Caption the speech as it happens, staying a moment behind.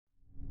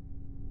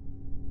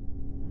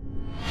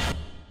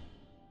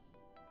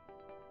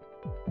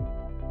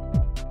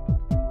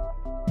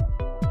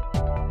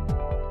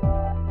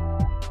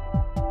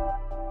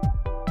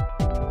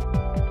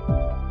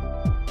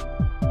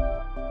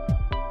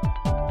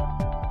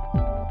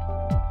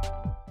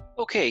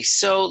Okay,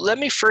 so let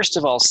me first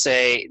of all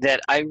say that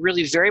I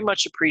really very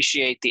much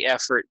appreciate the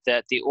effort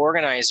that the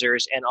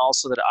organizers and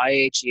also that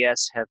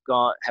IHES have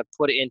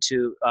put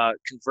into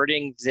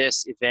converting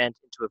this event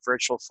into a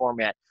virtual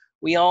format.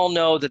 We all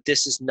know that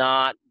this is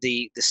not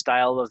the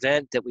style of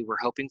event that we were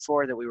hoping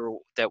for, that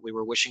we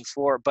were wishing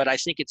for, but I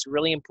think it's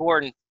really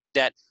important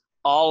that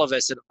all of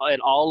us at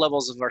all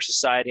levels of our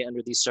society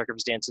under these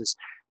circumstances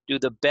do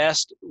the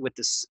best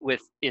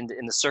in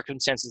the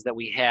circumstances that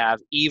we have,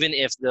 even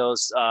if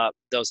those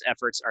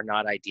efforts are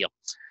not ideal.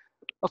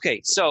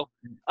 Okay, so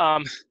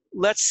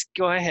let's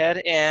go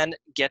ahead and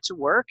get to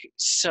work.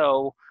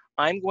 So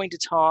I'm going to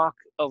talk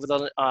over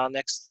the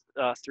next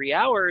 3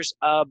 hours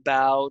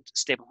about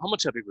stable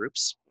homotopy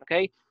groups.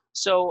 Okay,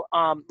 so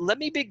let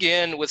me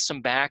begin with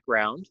some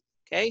background.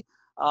 Okay,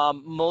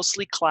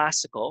 mostly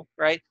classical,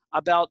 right,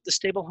 about the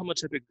stable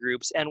homotopy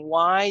groups and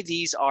why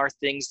these are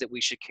things that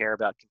we should care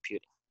about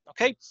computing.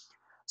 Okay,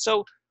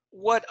 so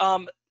what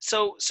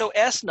so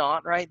S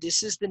naught, right?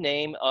 This is the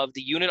name of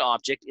the unit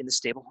object in the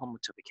stable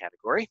homotopy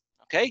category.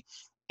 Okay,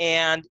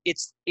 and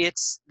it's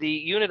the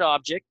unit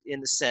object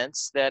in the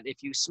sense that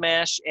if you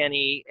smash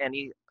any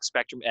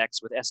spectrum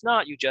X with S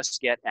naught, you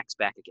just get X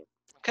back again.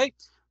 Okay,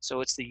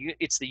 so it's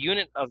the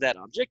unit of that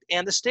object,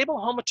 and the stable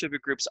homotopy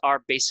groups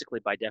are basically,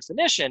 by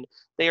definition,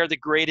 they are the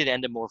graded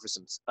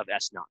endomorphisms of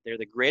S naught. They're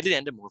the graded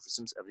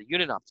endomorphisms of the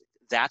unit object.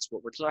 That's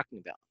what we're talking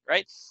about,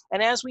 right?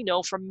 And as we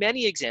know from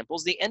many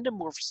examples, the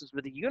endomorphisms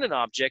with the unit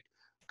object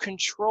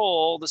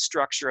control the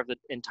structure of the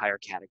entire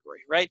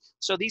category, right?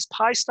 So these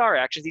pi star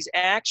actions, these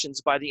actions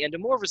by the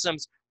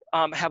endomorphisms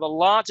have a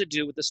lot to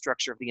do with the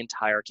structure of the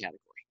entire category.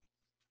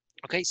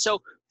 Okay,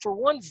 so for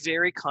one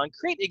very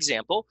concrete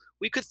example,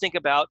 we could think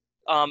about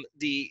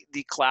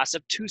the class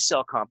of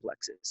two-cell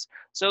complexes.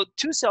 So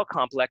two-cell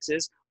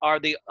complexes are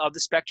the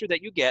spectra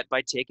that you get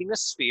by taking a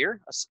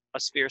sphere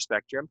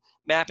spectrum,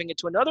 mapping it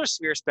to another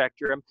sphere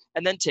spectrum,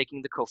 and then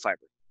taking the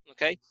cofiber.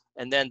 Okay,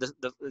 and then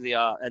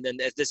and then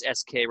this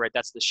SK, right?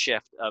 That's the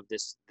shift of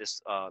this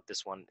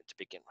one to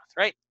begin with,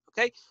 right?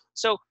 Okay,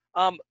 so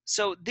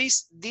so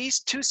these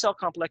two-cell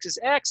complexes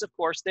X, of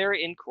course, they're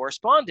in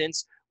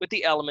correspondence with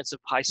the elements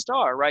of pi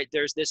star, right?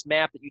 There's this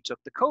map that you took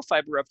the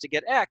cofiber of to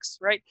get X,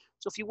 right?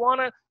 So if you want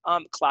to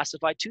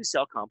classify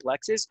two-cell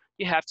complexes,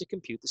 you have to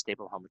compute the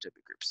stable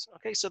homotopy groups.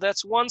 Okay, so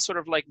that's one sort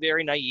of like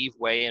very naive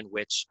way in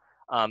which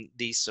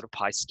these sort of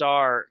pi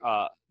star,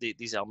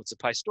 these elements of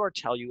pi star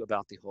tell you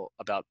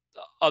about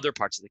other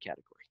parts of the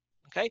category.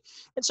 Okay,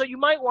 and so you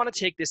might want to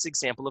take this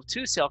example of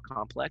two-cell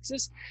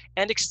complexes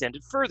and extend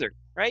it further,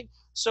 right?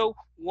 So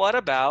what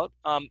about,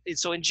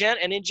 in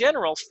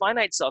general,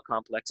 finite cell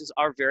complexes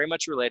are very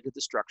much related to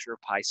the structure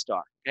of pi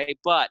star, okay,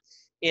 but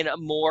in a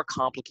more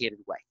complicated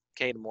way,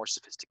 okay, in a more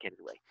sophisticated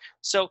way.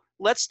 So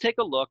let's take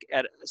a look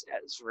at,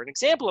 as for an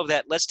example of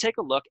that, let's take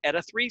a look at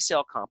a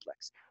three-cell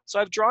complex.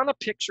 So I've drawn a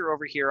picture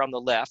over here on the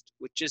left,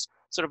 which is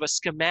sort of a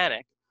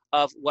schematic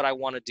of what I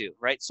want to do,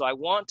 right? So I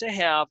want to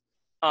have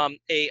I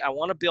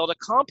want to build a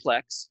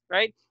complex,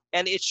 right?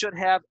 And it should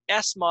have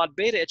S mod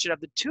beta. It should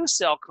have the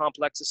two-cell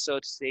complex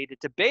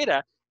associated to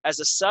beta as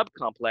a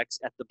subcomplex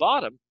at the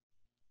bottom,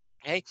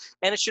 okay?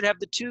 And it should have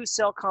the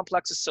two-cell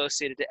complex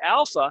associated to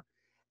alpha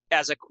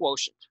as a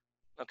quotient,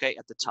 okay,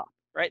 at the top,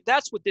 right?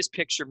 That's what this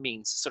picture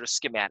means, sort of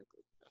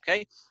schematically,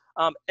 okay?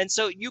 And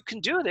so you can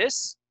do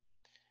this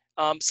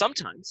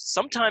sometimes.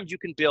 Sometimes you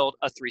can build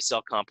a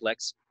three-cell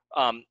complex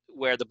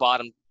where the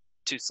bottom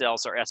two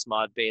cells are S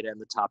mod beta and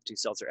the top two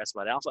cells are S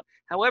mod alpha.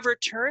 However,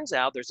 it turns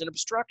out there's an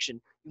obstruction.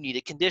 You need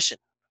a condition,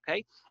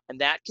 okay? And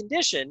that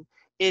condition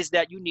is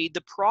that you need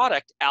the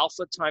product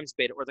alpha times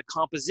beta, or the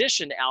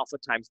composition alpha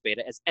times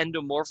beta as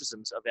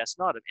endomorphisms of S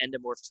naught, an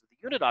endomorphism of the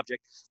unit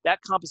object.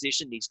 That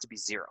composition needs to be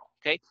 0,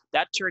 okay?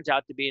 That turns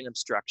out to be an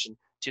obstruction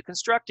to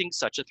constructing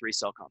such a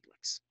three-cell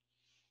complex,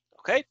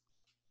 okay?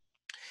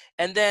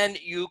 And then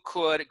you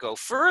could go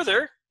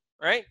further,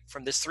 right,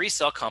 from this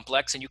three-cell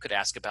complex, and you could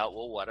ask about,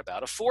 well, what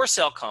about a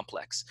four-cell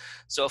complex?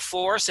 So a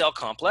four-cell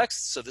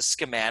complex, so the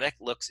schematic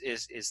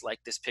is like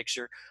this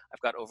picture I've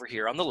got over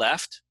here on the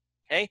left,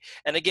 okay?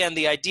 And again,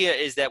 the idea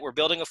is that we're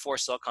building a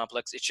four-cell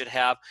complex. It should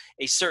have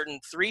a certain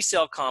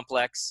three-cell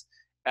complex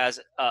as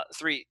a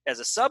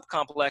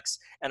subcomplex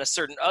and a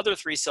certain other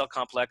three-cell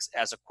complex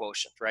as a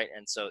quotient, right?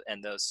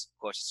 And those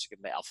quotients are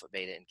given by alpha,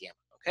 beta, and gamma.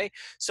 Okay,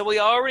 so we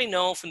already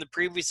know from the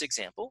previous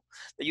example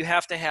that you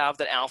have to have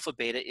that alpha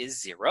beta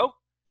is 0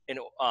 in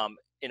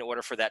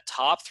order for that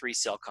top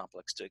three-cell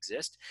complex to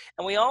exist.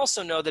 And we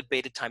also know that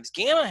beta times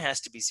gamma has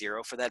to be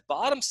 0 for that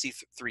bottom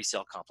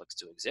three-cell complex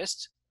to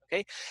exist.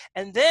 Okay,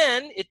 and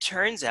then it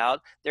turns out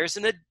there's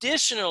an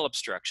additional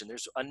obstruction.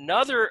 There's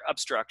another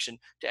obstruction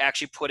to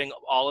actually putting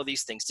all of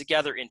these things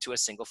together into a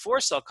single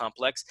four-cell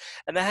complex,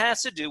 and that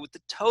has to do with the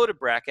total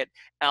bracket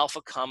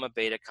alpha comma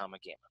beta comma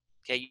gamma.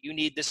 Okay, you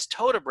need this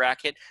total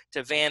bracket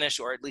to vanish,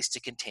 or at least to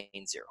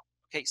contain 0.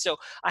 Okay, so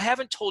I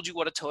haven't told you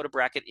what a total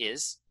bracket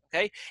is,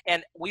 okay?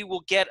 And we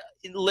will get,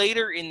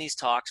 later in these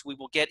talks, we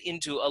will get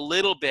into a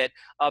little bit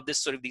of these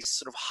sort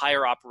of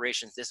higher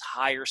operations, this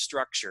higher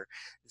structure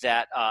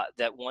that,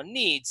 that one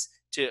needs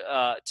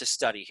to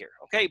study here,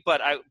 okay?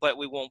 But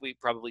we won't be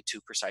probably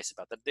too precise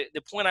about that.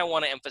 The point I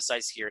want to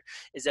emphasize here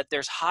is that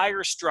there's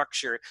higher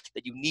structure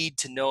that you need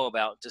to know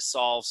about to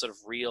solve sort of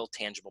real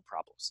tangible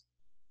problems,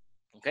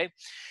 okay?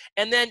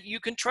 And then you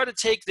can try to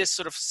take this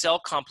sort of cell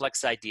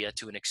complex idea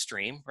to an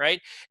extreme,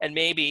 right? And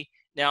maybe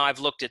now I've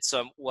looked at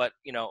some sort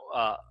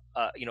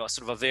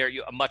of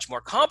a much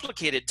more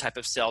complicated type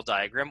of cell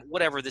diagram,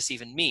 whatever this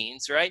even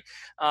means, right?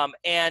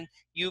 And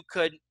you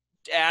could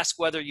ask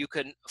whether you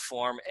can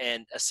form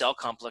a cell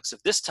complex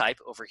of this type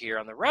over here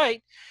on the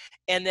right,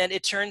 and then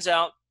it turns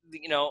out,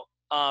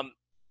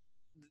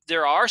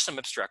 there are some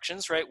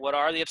obstructions, right? What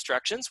are the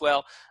obstructions?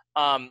 Well,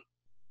 to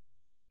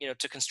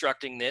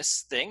constructing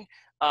this thing,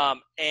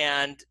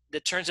 and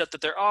it turns out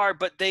that there are,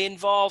 but they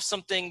involve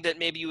something that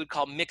maybe you would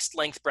call mixed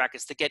length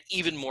brackets that get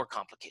even more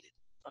complicated.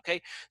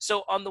 Okay,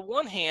 so on the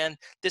one hand,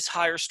 this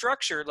higher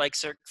structure, like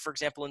for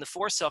example in the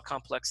 4-cell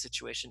complex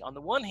situation, on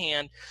the one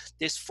hand,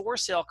 this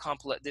 4-cell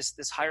complex,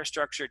 this higher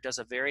structure does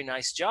a very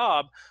nice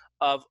job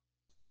of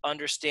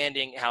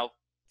understanding how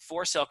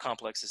 4-cell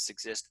complexes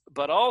exist,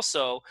 but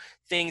also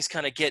things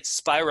kind of get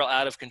spiral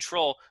out of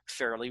control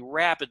fairly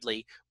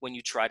rapidly when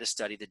you try to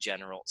study the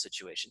general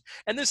situation.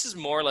 And this is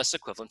more or less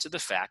equivalent to the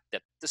fact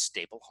that the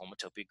stable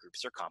homotopy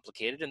groups are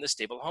complicated and the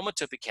stable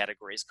homotopy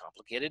category is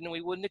complicated, and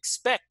we wouldn't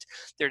expect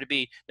there to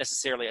be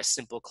necessarily a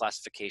simple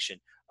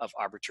classification of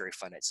arbitrary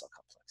finite cell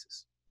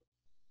complexes.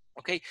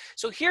 Okay,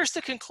 so here's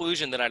the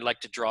conclusion that I'd like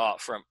to draw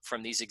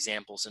from these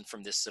examples and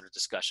from this sort of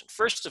discussion.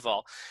 First of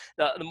all,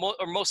 the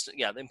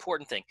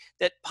important thing,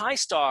 that pi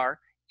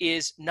star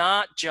is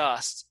not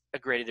just a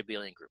graded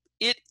abelian group.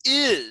 It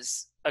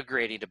is a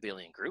graded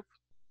abelian group,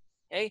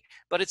 okay?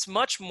 But it's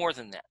much more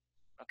than that,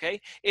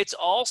 okay? It's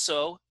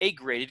also a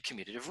graded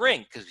commutative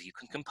ring because you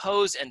can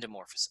compose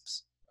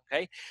endomorphisms,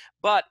 okay?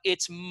 But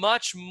it's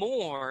much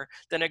more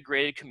than a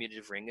graded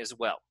commutative ring as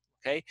well.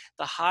 Okay,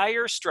 the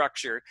higher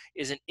structure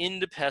is an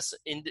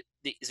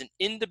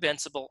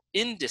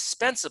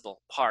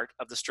indispensable part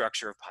of the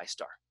structure of pi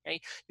star.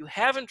 Okay, you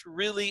haven't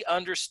really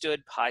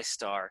understood pi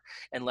star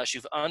unless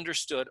you've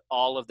understood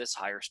all of this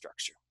higher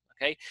structure.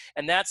 Okay,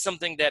 and that's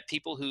something that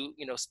people who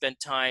spend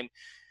time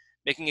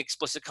making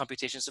explicit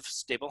computations of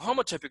stable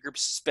homotopy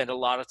groups spend a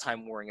lot of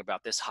time worrying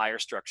about this higher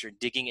structure,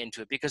 digging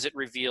into it because it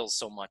reveals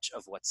so much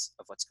of what's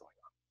going on.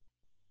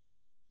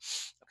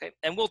 Okay,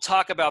 and we'll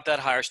talk about that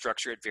higher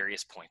structure at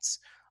various points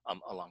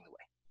along the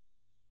way.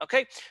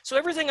 Okay, so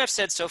everything I've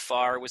said so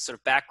far was sort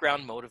of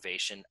background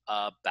motivation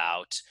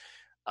about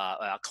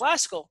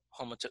classical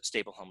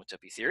stable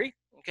homotopy theory.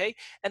 Okay,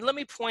 and let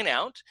me point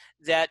out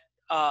that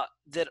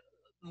that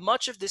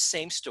much of this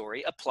same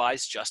story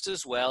applies just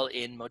as well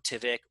in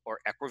motivic or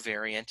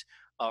equivariant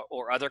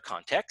or other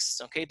contexts.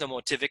 Okay, the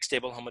motivic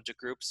stable homotopy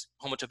groups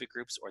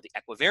or the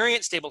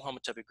equivariant stable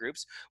homotopy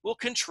groups will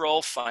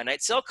control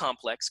finite cell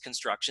complex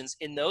constructions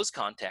in those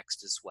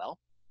contexts as well.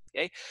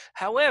 Okay,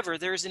 however,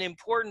 there's an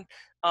important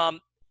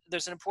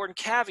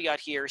caveat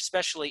here,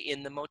 especially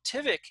in the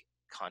motivic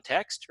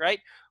context, right?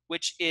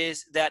 Which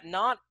is that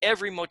not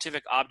every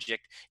motivic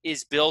object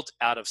is built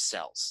out of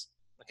cells.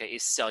 Okay,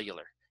 is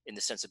cellular in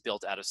the sense of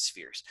built out of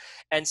spheres.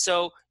 And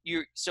so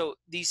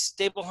these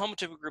stable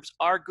homotopy groups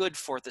are good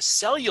for the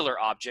cellular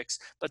objects,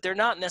 but they're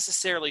not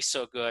necessarily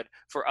so good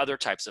for other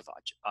types of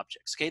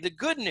objects. Okay, the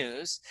good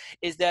news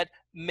is that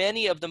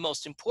many of the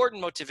most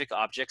important motivic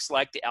objects,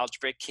 like the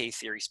algebraic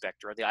K-theory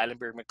spectra, or the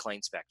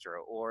Eilenberg-MacLane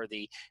spectra, or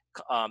the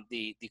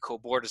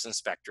Cohn-Bordesen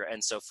spectra,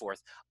 and so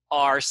forth,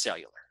 are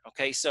cellular.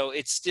 Okay, so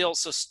it's still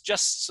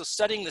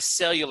studying the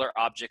cellular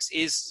objects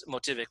is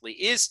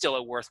still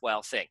a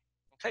worthwhile thing.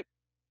 Okay.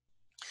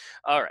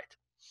 All right,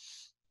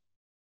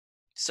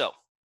 so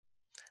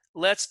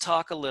let's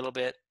talk a little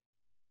bit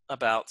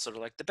about sort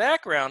of like the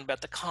background, about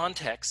the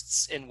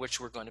contexts in which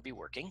we're going to be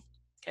working.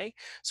 Okay,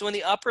 so in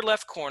the upper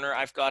left corner,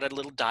 I've got a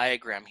little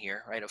diagram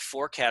here, right, of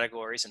 4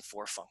 categories and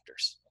 4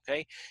 functors.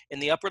 Okay,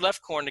 in the upper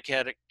left corner,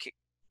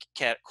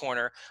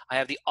 I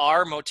have the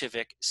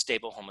ℝ-motivic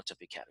stable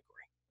homotopy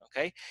category.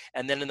 Okay,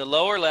 and then in the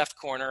lower left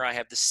corner, I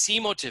have the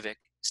ℂ-motivic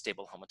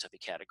stable homotopy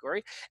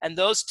category, and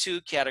those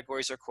 2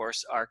 categories, of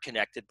course, are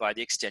connected by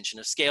the extension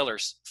of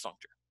scalars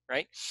functor,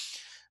 right?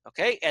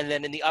 Okay, and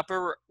then in the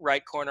upper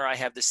right corner, I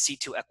have the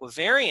C2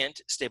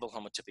 equivariant stable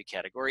homotopy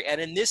category,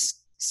 and in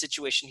this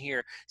situation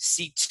here,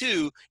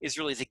 C2 is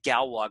really the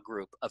Galois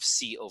group of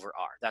C over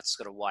R. That's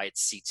sort of why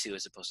it's C2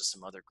 as opposed to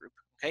some other group.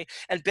 Okay,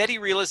 and Betty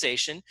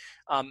realization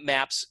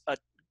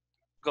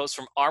goes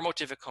from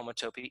ℝ-motivic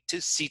homotopy to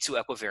C2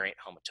 equivariant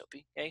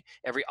homotopy. Okay,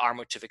 every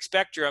ℝ-motivic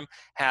spectrum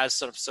has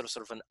sort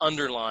of an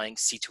underlying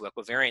C2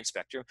 equivariant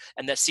spectrum,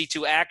 and that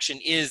C2 action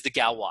is the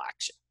Galois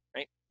action,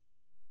 right?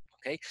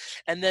 Okay,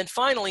 and then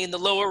finally in the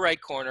lower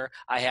right corner,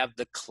 I have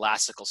the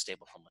classical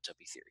stable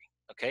homotopy theory.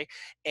 Okay,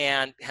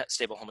 and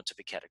stable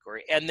homotopy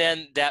category, and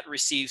then that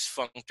receives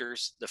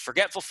functors, the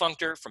forgetful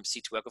functor from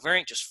C2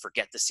 equivariant, just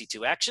forget the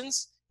C2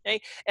 actions. Okay,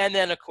 and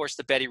then of course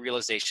the Betty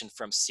realization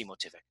from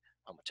C-motivic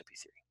homotopy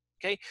theory.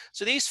 Okay,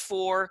 so these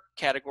 4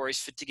 categories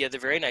fit together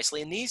very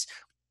nicely, and these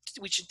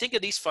think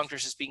of these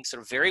functors as being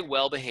sort of very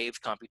well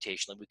behaved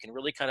computationally. We can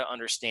really kind of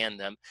understand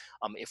them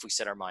if we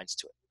set our minds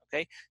to it.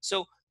 Okay,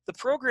 so the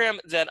program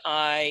that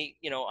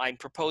I'm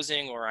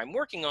proposing or I'm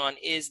working on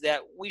is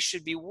that we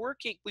should be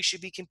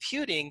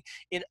computing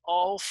in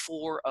all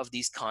 4 of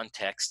these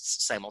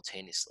contexts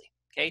simultaneously.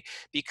 Okay,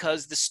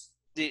 because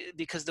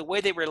the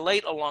way they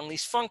relate along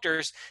these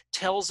functors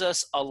tells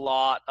us a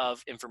lot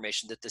of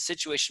information, that the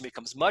situation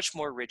becomes much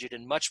more rigid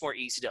and much more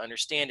easy to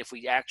understand if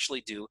we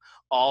actually do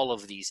all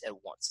of these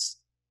at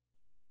once.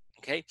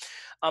 Okay,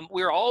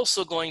 we're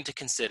also going to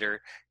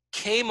consider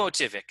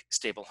K-motivic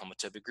stable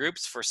homotopy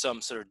groups for some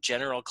sort of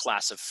general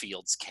class of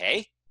fields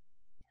K,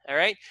 all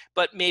right,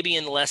 but maybe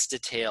in less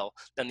detail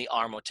than the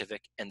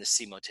ℝ-motivic and the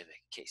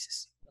ℂ-motivic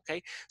cases.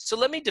 Okay, so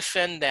let me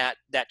defend that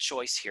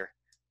choice here.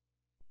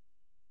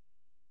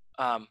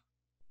 Let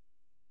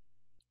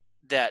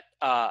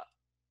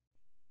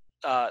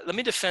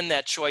me defend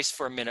that choice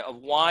for a minute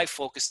of why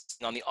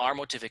focusing on the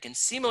ℝ-motivic and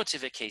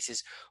ℂ-motivic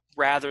cases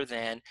rather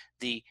than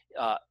the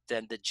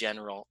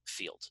general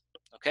field.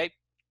 Okay,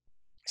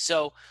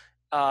 so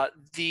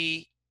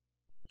the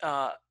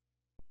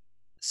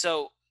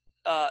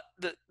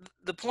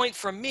point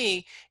from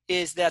me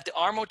is that the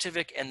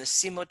ℝ-motivic and the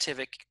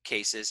ℂ-motivic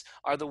cases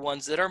are the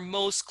ones that are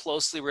most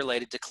closely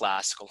related to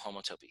classical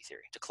homotopy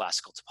theory, to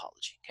classical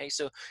topology. Okay,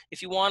 so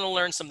if you want to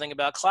learn something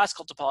about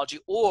classical topology,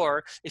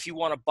 or if you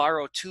want to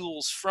borrow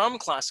tools from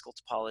classical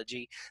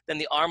topology, then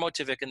the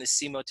ℝ-motivic and the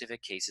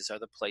ℂ-motivic cases are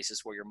the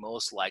places where you're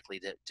most likely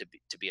to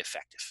be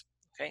effective.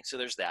 Okay, so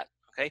there's that.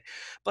 Okay,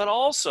 but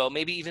also,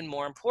 maybe even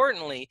more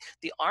importantly,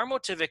 the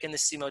ℝ-motivic and the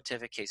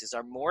ℂ-motivic cases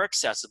are more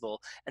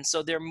accessible, and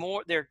so they're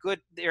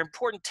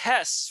important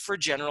tests for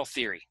general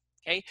theory.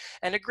 Okay,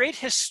 and a great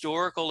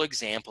historical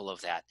example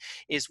of that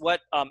is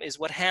what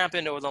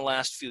happened over the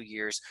last few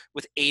years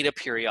with eta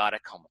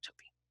periodic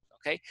homotopy.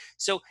 Okay,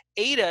 so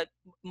eta,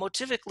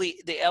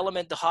 motivically, the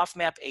Hopf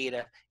map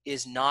eta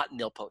is not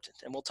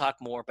nilpotent, and we'll talk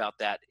more about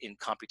that in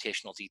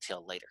computational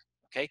detail later.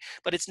 Okay,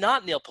 but it's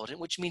not nilpotent,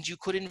 which means you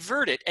could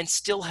invert it and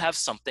still have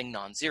something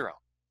non-zero.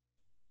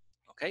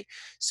 Okay,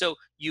 so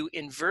you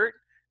invert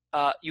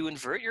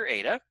your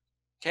eta,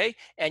 okay,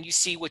 and you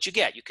see what you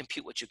get. You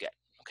compute what you get.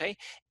 Okay,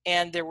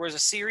 and there was a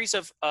series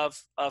of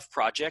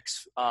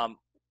projects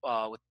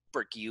with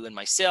Bert Yu and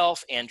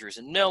myself, Andrews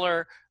and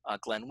Miller,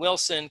 Glenn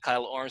Wilson,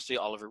 Kyle Ormsby,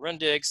 Oliver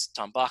Rundigs,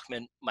 Tom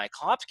Bachman, Mike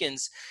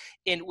Hopkins,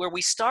 in where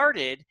we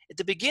started at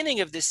the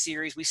beginning of this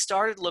series. We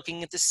started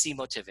looking at the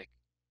C-motivic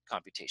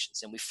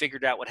computations, and we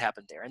figured out what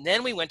happened there. And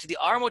then we went to the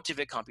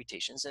ℝ-motivic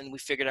computations, and we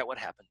figured out what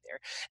happened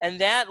there.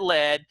 And that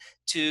led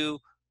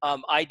to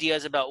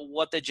ideas about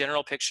what the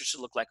general picture should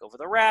look like over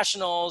the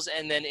rationals,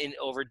 and then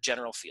over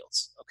general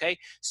fields. Okay,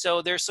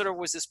 so there sort of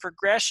was this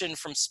progression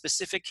from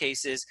specific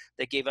cases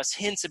that gave us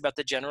hints about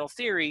the general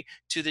theory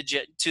to the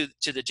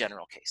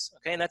general case.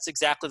 Okay, and that's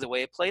exactly the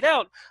way it played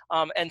out.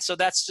 And so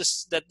that's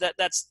just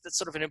that's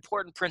sort of an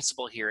important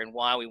principle here, and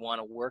why we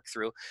want to work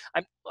through.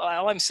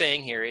 All I'm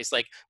saying here is,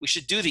 like, we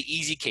should do the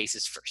easy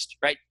cases first,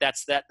 right? That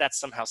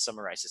somehow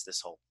summarizes this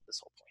whole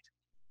point.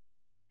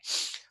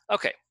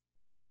 Okay,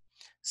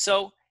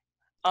 so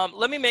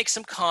let me make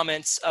some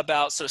comments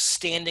about sort of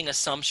standing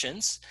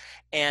assumptions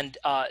and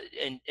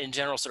in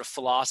general sort of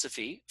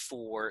philosophy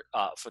for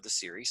the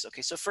series.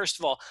 Okay, so first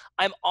of all,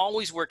 I'm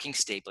always working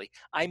stably.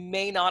 I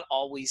may not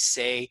always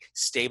say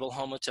stable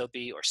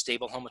homotopy or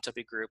stable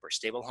homotopy group or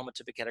stable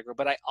homotopy category,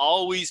 but I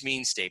always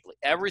mean stably.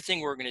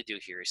 Everything we're going to do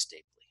here is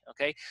stably.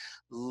 Okay,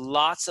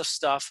 lots of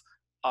stuff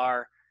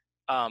are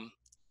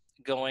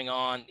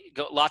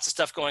lots of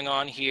stuff going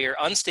on here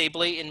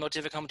unstably in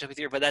motivic homotopy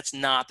theory, but that's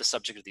not the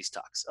subject of these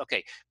talks.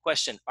 Okay,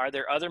 question: are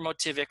there other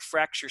motivic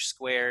fracture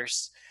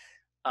squares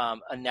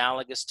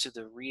analogous to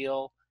the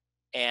real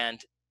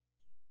and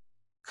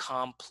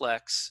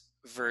complex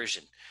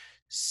version?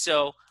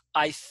 So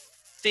I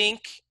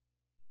think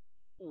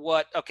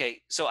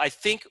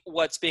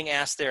what's being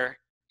asked there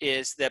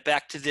is that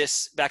back to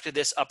this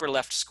upper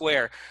left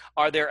square,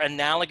 are there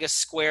analogous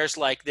squares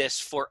like this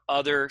for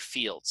other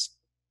fields?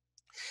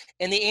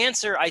 And the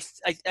answer,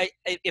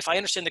 if I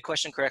understand the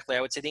question correctly,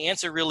 I would say the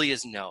answer really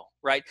is no,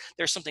 right?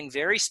 There's something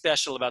very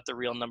special about the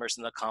real numbers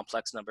and the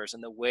complex numbers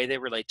and the way they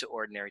relate to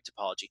ordinary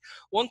topology.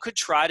 One could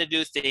try to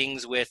do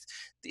things with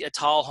the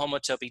tall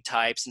homotopy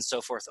types and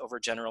so forth over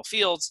general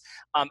fields,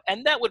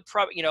 and that would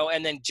probably,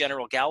 and then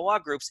general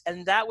Galois groups,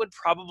 and that would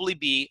probably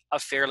be a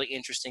fairly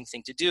interesting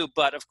thing to do.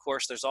 But of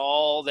course, there's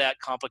all that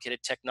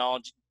complicated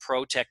technology,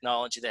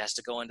 pro-technology that has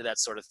to go into that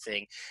sort of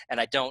thing, and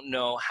I don't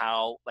know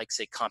how, like,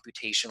 say,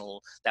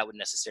 computational that would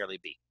necessarily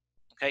be.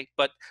 Okay,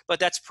 but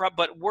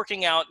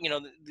working out,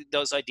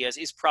 those ideas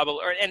is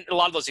probably, and a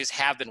lot of those ideas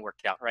have been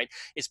worked out, right?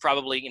 It's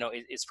probably,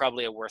 it's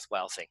probably a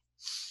worthwhile thing.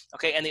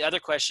 Okay, and the other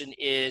question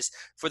is,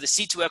 for the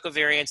C2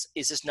 equivariance,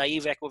 is this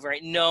naive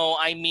equivariant? No,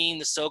 I mean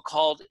the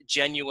so-called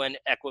genuine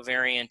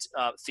equivariant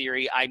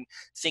theory. I'm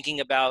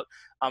thinking about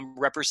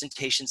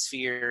representation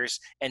spheres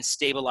and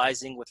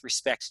stabilizing with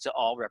respect to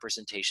all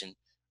representation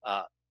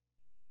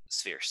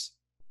spheres.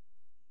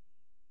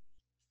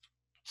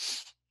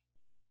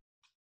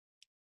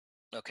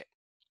 Okay,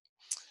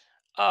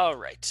 All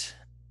right.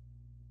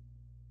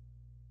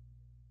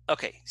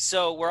 Okay,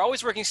 so we're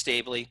always working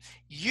stably.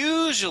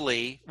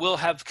 Usually we'll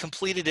have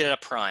completed it at a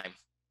prime,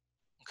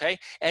 okay?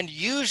 And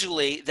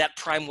usually that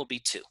prime will be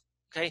 2,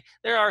 okay?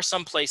 There are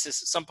some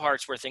places, some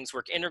parts where things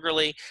work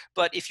integrally,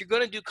 but if you're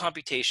going to do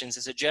computations,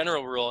 as a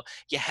general rule,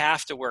 you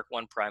have to work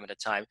 1 prime at a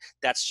time.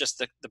 That's just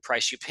the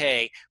price you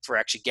pay for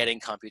actually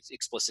getting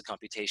explicit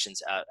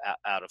computations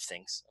out of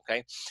things,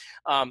 okay?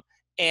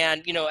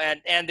 And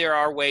and there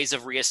are ways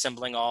of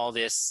reassembling all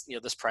this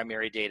this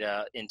primary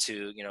data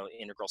into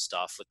integral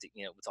stuff with the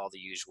with all the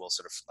usual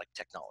sort of like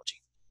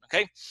technology.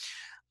 Okay.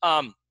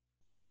 Um,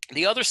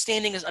 another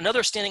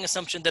standing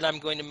assumption that I'm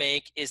going to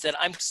make is that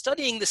I'm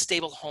studying the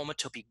stable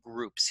homotopy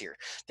groups here.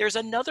 There's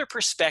another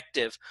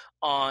perspective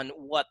on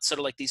what sort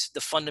of like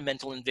the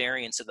fundamental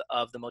invariance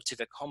of the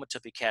motivic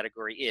homotopy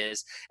category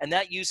is, and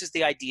that uses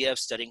the idea of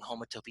studying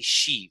homotopy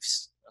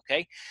sheaves.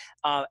 Okay,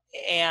 uh,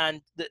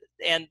 and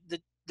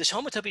the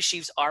homotopy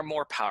sheaves are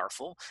more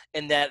powerful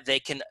in that they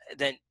can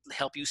then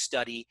help you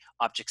study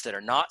objects that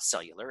are not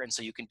cellular, and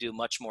so you can do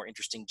much more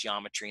interesting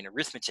geometry and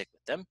arithmetic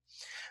with them.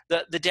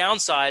 The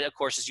downside, of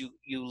course, is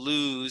you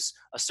lose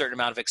a certain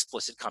amount of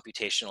explicit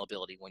computational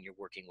ability when you're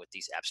working with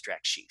these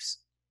abstract sheaves.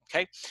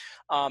 Okay,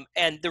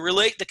 and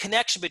the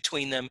connection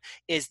between them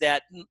is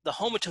that the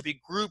homotopy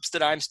groups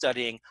that I'm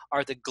studying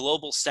are the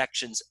global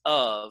sections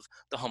of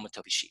the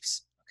homotopy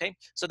sheaves. Okay,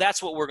 so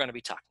that's what we're going to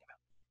be talking about.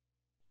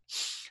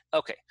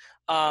 Okay,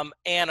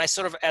 and I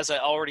sort of, as I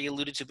already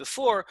alluded to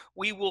before,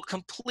 we will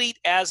complete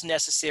as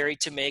necessary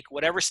to make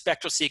whatever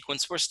spectral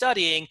sequence we're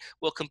studying,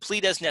 will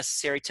complete as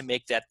necessary to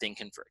make that thing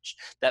converge.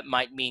 That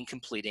might mean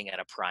completing at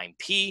a prime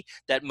P.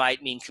 That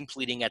might mean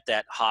completing at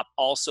that hop,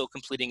 also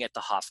completing at the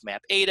Hopf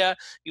map eta.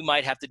 You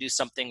might have to do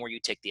something where you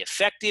take the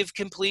effective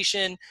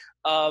completion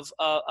of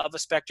a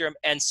spectrum,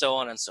 and so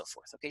on and so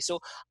forth. Okay, so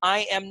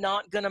I am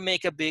not going to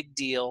make a big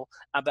deal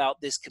about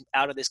this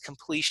out of this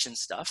completion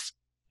stuff.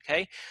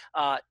 Okay,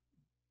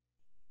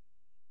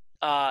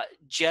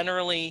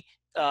 generally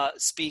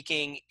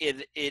speaking,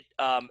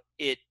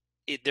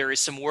 there is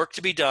some work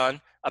to be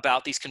done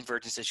about these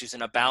convergence issues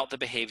and about the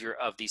behavior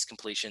of these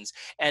completions,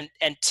 and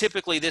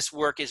typically this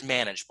work is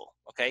manageable.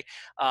 Okay,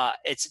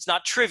 it's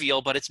not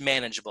trivial, but it's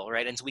manageable,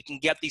 right? And so we can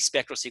get these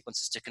spectral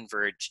sequences to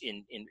converge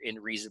in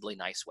reasonably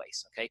nice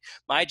ways. Okay,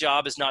 my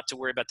job is not to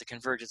worry about the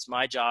convergence.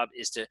 My job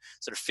is to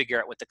sort of figure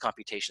out what the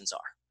computations are,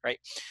 right?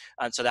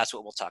 And so that's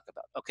what we'll talk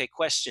about. Okay,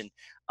 question.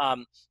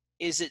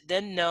 Is it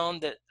then known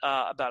that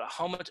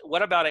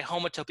what about a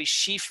homotopy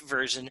sheaf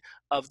version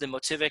of the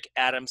motivic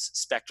atoms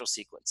spectral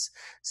sequence?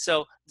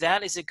 So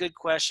that is a good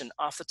question.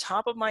 Off the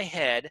top of my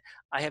head,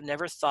 I have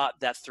never thought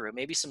that through.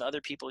 Maybe some other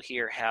people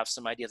here have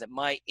some idea. That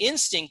my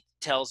instinct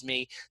tells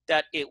me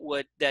that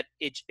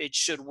it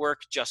should work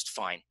just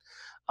fine.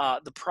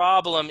 The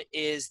problem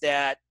is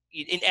that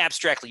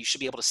abstractly, you should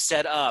be able to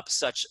set up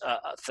such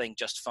a thing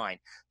just fine.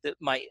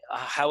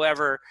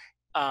 However,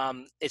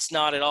 it's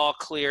not at all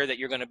clear that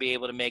you're going to be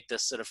able to make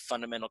this sort of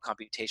fundamental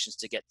computations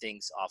to get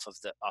things off of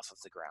the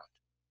ground.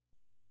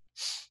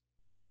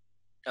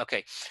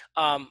 Okay.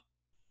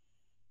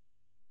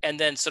 And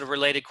then sort of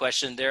related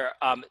question there,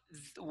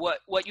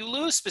 what you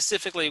lose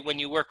specifically when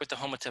you work with the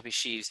homotopy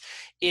sheaves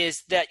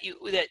is that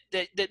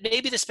that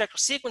maybe the spectral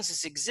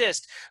sequences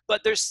exist,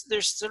 but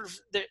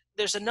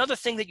there's another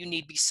thing that you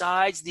need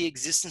besides the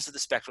existence of the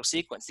spectral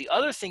sequence. The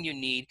other thing you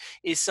need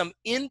is some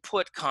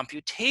input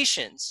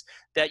computations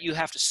that you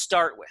have to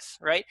start with,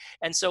 right?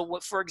 And so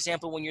for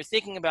example, when you're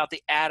thinking about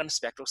the atom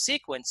spectral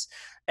sequence,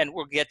 and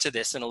we'll get to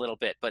this in a little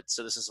bit, but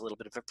so this is a little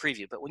bit of a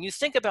preview, but when you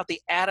think about the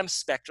atom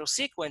spectral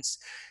sequence,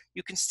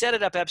 you can set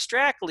it up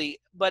abstractly,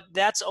 but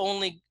that's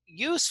only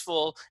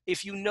useful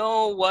if you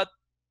know what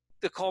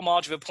the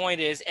ℂ-motivic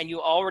point is and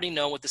you already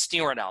know what the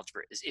Steorant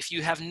algebra is. If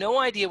you have no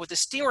idea what the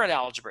Steorant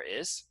algebra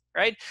is,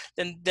 right,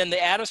 then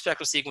the atom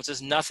spectral sequence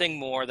is nothing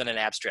more than an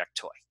abstract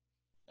toy.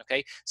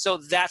 Okay, so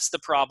that's the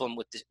problem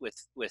with the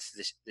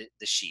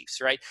sheaves,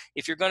 right?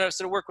 If you're going to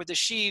sort of work with the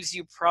sheaves,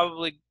 you're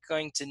probably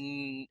going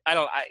to, I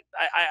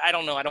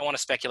don't know, I don't want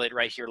to speculate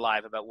right here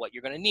live about what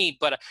you're going to need,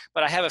 but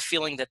I have a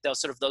feeling that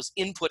those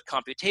input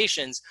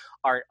computations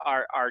are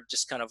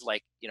just kind of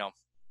like,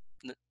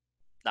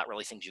 not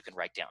really things you can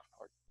write down.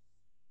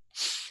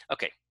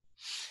 Okay,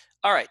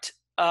 all right.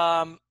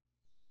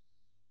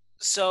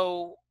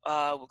 So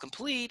we'll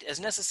complete as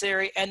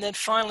necessary, and then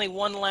finally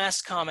one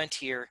last comment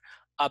here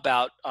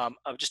about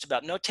just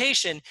about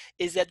notation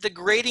is that the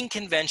grading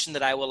convention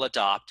that I will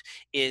adopt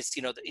is,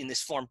 in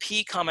this form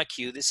P comma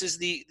Q. This is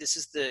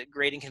the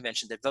grading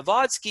convention that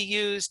Vygotsky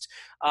used.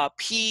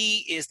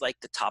 P is like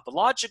the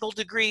topological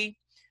degree.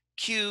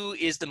 Q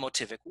is the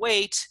motivic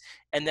weight,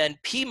 and then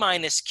P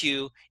minus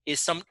Q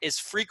is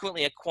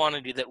frequently a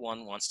quantity that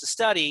one wants to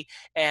study,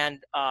 and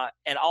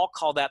I'll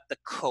call that the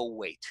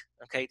co-weight,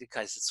 okay,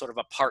 because it's sort of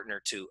a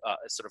partner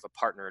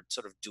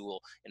sort of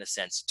dual in a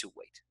sense to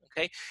weight,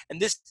 okay,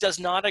 and this does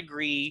not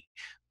agree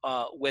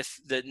with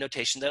the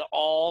notation that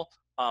all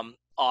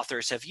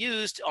authors have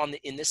used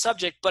in this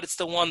subject, but it's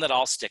the one that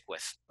I'll stick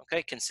with,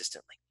 okay,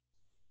 consistently.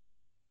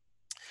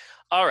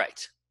 All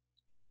right.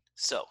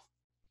 So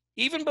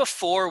even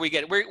before we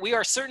get, we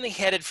are certainly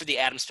headed for the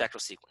atom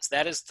spectral sequence.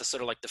 That is the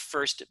sort of like the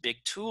first big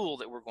tool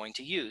that we're going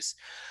to use.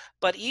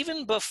 But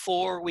even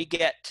before we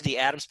get to the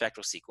atom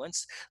spectral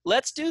sequence,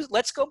 let's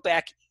go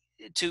back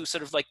to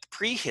sort of like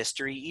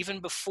prehistory, even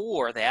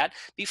before that,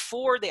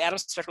 before the atom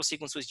spectral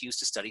sequence was used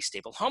to study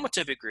stable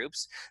homotopic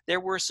groups, there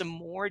were some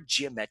more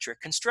geometric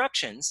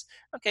constructions,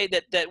 okay,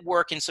 that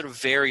work in sort of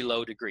very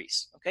low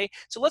degrees, okay?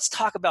 So let's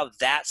talk about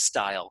that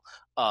style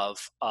of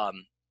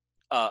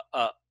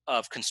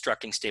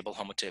constructing stable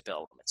homotopic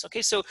elements.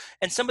 Okay, so,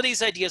 and some of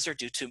these ideas are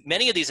due to,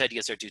 many of these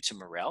ideas are due to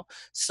Morel.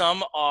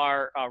 Some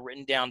are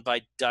written down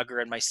by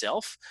Duggar and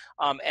myself,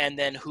 and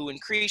then Hu and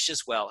Krish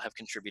as well have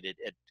contributed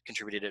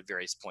at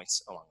various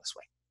points along this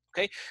way.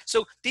 Okay,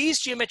 so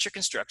these geometric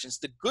constructions,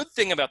 the good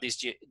thing about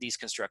these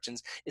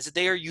constructions is that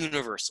they are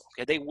universal.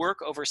 Okay, they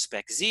work over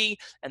spec Z,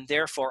 and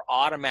therefore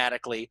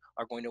automatically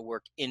are going to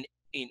work in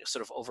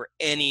sort of over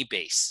any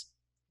base.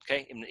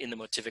 Okay, in the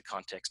motivic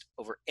context,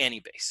 over any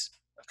base.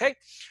 Okay,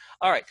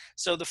 all right,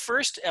 so the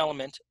first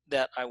element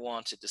that I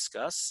want to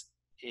discuss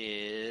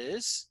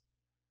is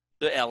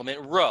the element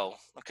rho,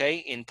 okay,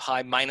 in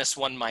pi minus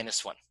 1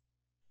 minus 1.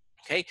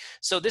 Okay,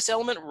 so this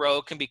element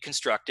rho can be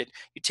constructed.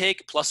 You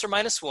take plus or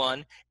minus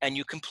 1 and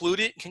you include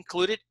it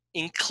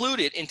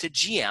into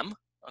GM,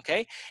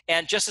 okay?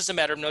 And just as a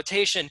matter of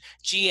notation,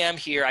 GM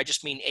here, I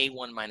just mean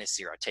A1 minus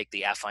 0. I take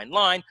the affine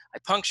line, I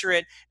puncture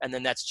it, and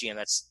then that's GM.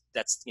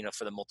 That's you know,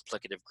 for the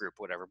multiplicative group,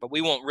 whatever. But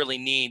we won't really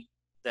need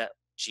that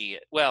G.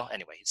 Well,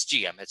 anyway, it's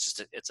GM. It's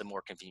just it's a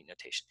more convenient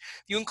notation.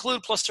 If you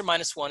include plus or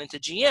minus 1 into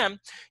GM,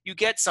 you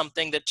get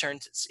something that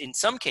in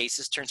some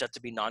cases, turns out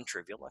to be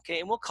non-trivial, okay?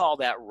 And we'll call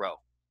that rho.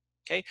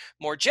 Okay.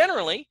 More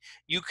generally,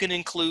 you can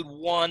include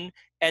 1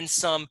 and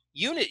some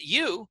unit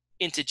U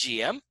into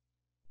GM,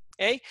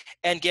 okay,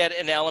 and get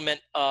an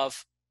element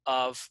of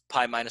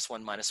pi minus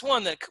 1 minus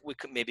 1 that we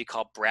could maybe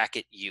call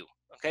bracket U.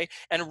 Okay,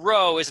 and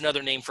rho is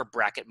another name for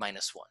bracket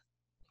minus 1.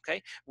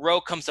 Okay, rho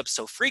comes up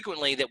so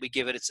frequently that we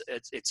give it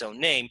its own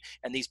name,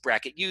 and these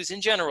bracket U's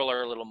in general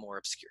are a little more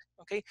obscure.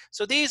 Okay,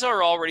 so these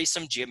are already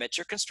some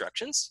geometric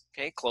constructions,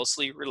 okay,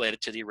 closely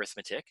related to the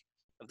arithmetic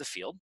of the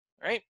field,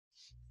 right?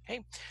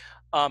 Okay.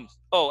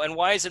 Oh, and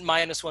why is it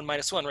minus 1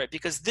 minus 1, right?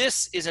 Because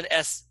this is an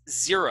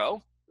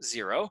S0,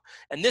 0,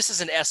 and this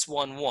is an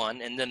S1,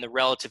 1, and then the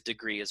relative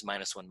degree is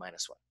minus 1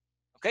 minus 1.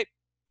 Okay.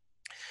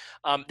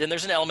 Then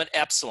there's an element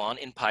epsilon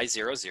in pi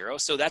 0, 0.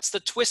 So that's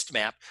the twist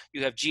map.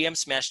 You have GM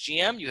smash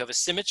GM. You have a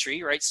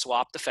symmetry, right?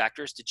 Swap the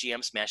factors to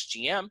GM smash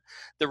GM.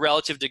 The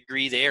relative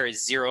degree there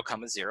is 0,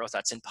 0.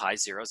 That's in pi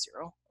 0,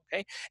 0.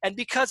 Okay. And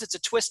because it's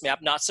a twist map,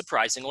 not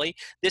surprisingly,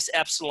 this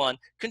epsilon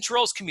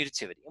controls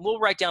commutativity. And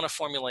we'll write down a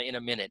formula in a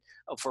minute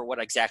for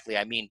what exactly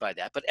I mean by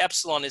that. But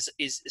epsilon is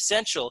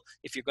essential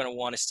if you're going to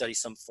want to study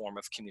some form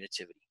of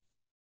commutativity.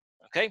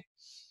 Okay.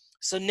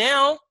 So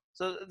now,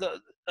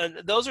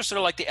 those are sort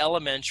of like the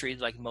elementary,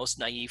 like most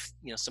naive,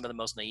 you know, some of the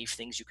most naive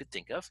things you could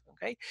think of.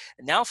 Okay.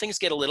 And now things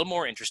get a little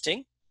more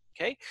interesting.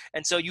 Okay.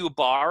 And so you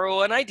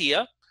borrow an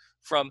idea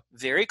from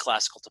very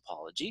classical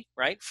topology,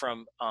 right?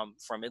 From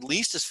at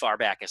least as far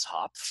back as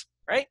Hopf,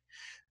 right?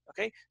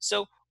 Okay,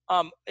 so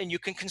and you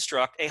can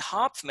construct a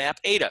Hopf map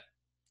eta,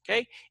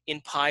 okay, in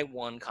pi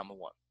 1,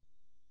 1.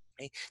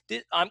 Okay?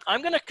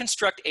 I'm going to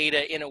construct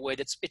eta in a way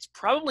it's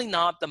probably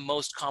not the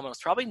most common.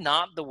 It's probably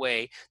not the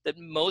way that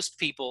most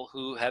people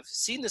who have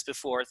seen this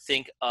before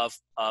think of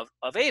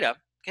eta.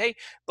 Okay,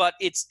 but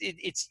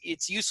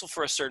it's useful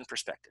for a certain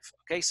perspective.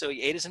 Okay, so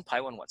eta is in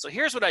pi 1, 1. So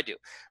here's what I do.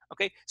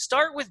 Okay,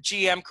 start with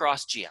GM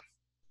cross GM.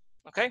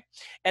 Okay,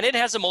 and it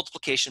has a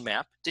multiplication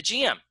map to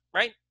GM,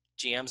 right?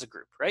 GM's a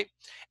group, right?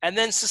 And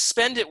then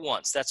suspend it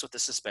once. That's what the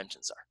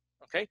suspensions are.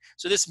 Okay,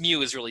 so this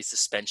mu is really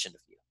suspension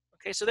of mu.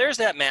 Okay, so there's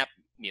that map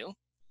mu.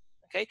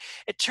 Okay,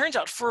 it turns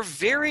out for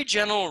very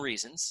general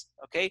reasons,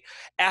 okay,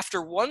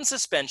 after one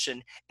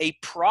suspension, a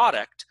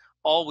product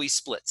always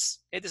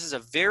splits. Okay, this is a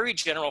very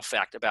general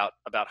fact about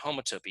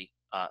homotopy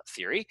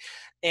theory,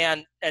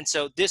 and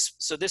so this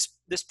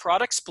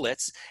product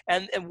splits,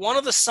 and one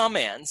of the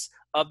summands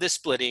of this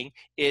splitting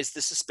is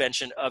the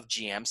suspension of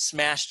GM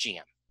smash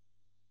GM.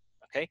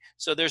 Okay,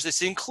 so there's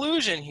this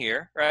inclusion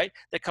here, right,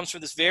 that comes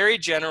from this very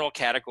general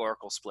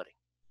categorical splitting.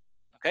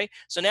 Okay,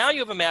 so now you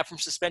have a map from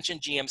suspension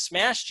GM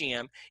smash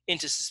GM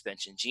into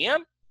suspension GM.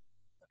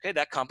 Okay,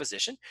 that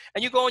composition,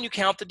 and you go and you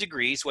count the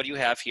degrees. What do you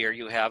have here?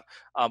 You have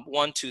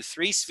 1, 2,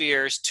 3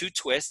 spheres, 2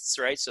 twists,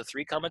 right? So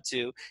 3,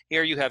 2.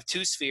 Here you have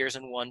 2 spheres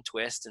and 1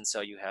 twist, and so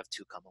you have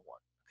 2, 1.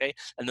 Okay,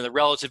 and then the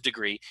relative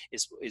degree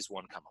is 1,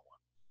 1.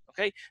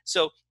 Okay,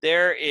 so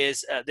there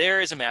is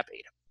a map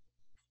eta.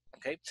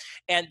 Okay,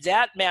 and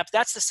that map,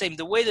 that's the same.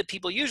 The way that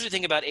people usually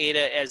think about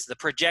eta as the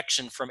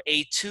projection from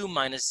A2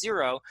 minus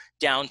 0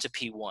 down to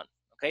P1.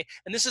 Okay,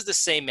 and this is the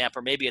same map,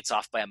 or maybe it's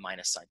off by a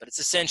minus sign, but it's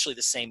essentially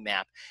the same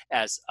map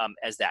as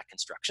that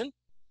construction.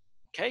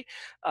 Okay,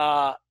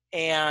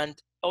 and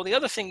oh, the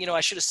other thing, you know, I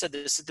should have said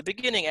this at the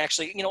beginning.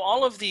 Actually, you know,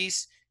 all of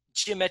these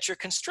geometric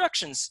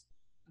constructions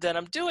that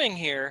I'm doing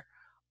here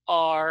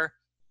are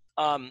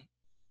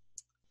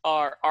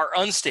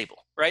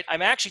unstable. right?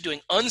 I'm actually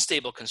doing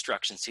unstable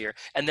constructions here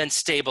and then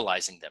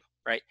stabilizing them,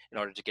 right, in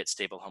order to get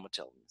stable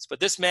homotopy. But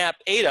this map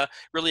eta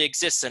really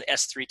exists in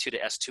S32 to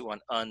S2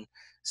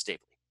 unstably,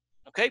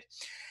 okay?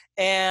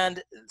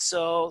 And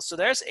so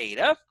there's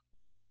eta,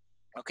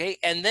 okay?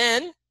 And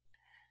then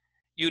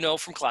you know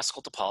from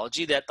classical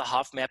topology that the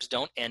Hopf maps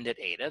don't end at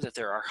eta, that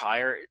there are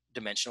higher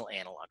dimensional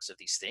analogs of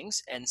these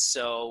things. And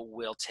so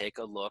we'll take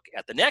a look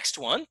at the next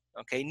one,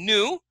 okay,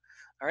 nu.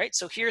 All right,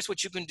 so here's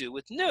what you can do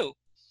with nu.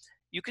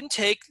 You can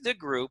take the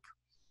group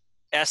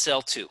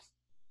SL2,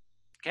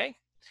 okay?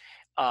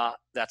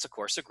 That's, of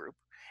course, a group.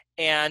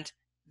 And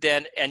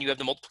you have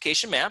the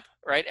multiplication map,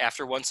 right,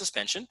 after one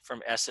suspension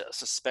from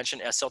suspension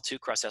SL2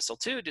 cross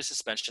SL2 to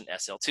suspension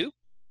SL2,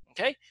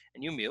 okay?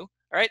 And you mu.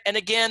 All right, and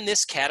again,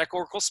 this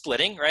categorical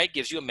splitting, right,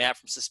 gives you a map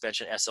from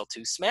suspension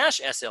SL2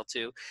 smash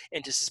SL2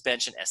 into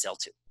suspension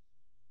SL2.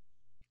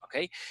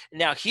 Okay,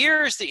 now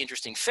here's the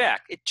interesting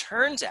fact. It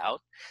turns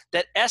out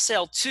that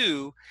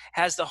SL2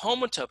 has the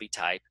homotopy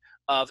type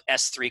of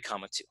S3,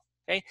 2.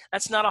 Okay,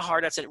 that's not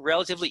that's a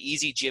relatively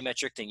easy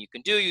geometric thing you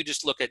can do. You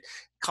just look at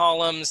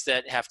columns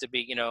that have to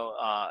be,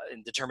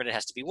 and determine it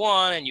has to be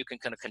 1, and you can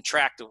kind of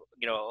contract,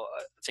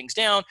 things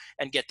down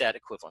and get that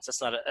equivalence.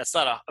 That's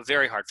not a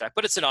very hard fact,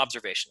 but it's an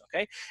observation.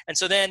 Okay, and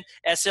so then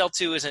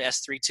SL2 is an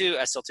S32,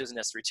 SL2 is an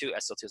S32,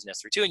 SL2 is an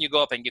S32, and you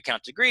go up and you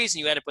count degrees,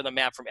 and you end up with a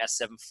map from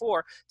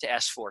S74 to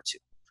S42.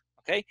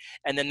 Okay,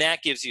 and then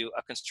that gives you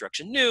a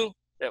construction nu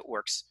that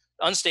works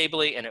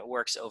unstably, and it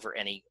works over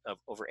any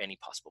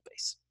possible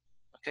base.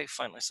 Okay,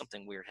 finally,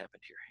 something weird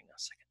happened here. Hang on a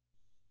second.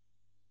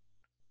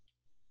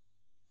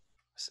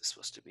 This is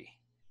supposed to be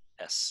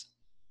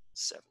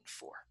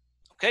S74.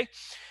 Okay.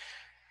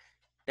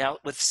 Now,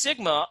 with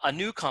sigma, a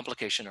new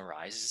complication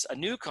arises.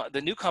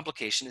 The new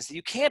complication is that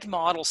you can't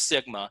model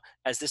sigma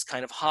as this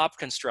kind of Hopf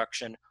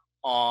construction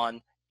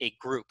on a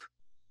group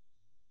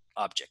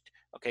object.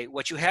 Okay,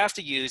 what you have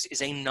to use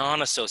is a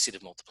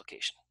non-associative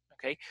multiplication.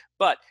 Okay,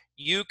 but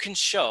you can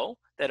show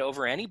that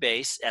over any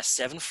base,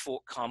 S7,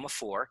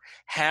 4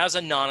 has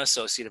a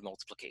non-associative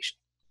multiplication,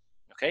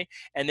 okay?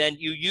 And then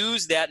you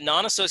use that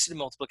non-associative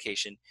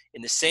multiplication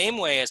in the same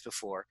way as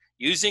before,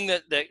 using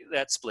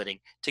that splitting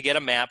to get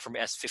a map from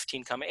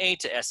S15, 8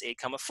 to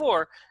S8,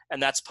 4,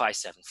 and that's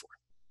pi7, 4,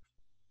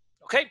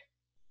 okay?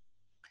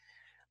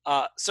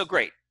 So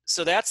great.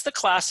 So that's the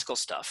classical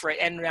stuff, right?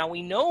 And now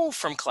we know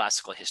from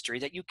classical history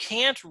that you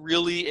can't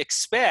really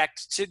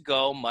expect to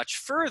go much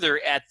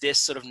further at this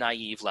sort of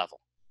naive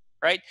level,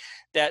 right?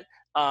 That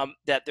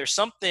there's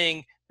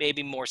something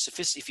maybe more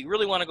sophisticated. If you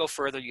really want to go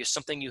further, there's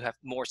something you have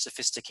more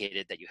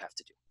sophisticated that you have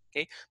to do,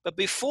 okay? But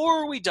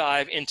before we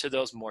dive into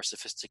those more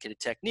sophisticated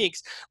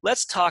techniques,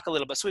 let's talk a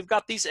little bit. So we've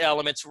got these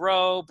elements,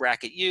 rho,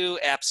 bracket u,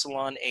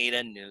 epsilon,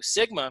 eta, nu,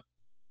 sigma.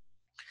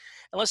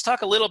 And let's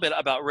talk a little bit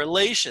about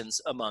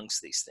relations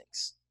amongst these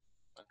things.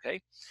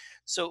 Okay,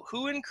 so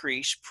Hu and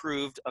Krish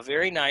proved a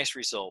very nice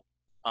result.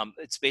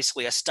 It's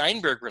basically a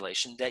Steinberg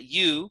relation that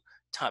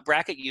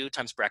bracket u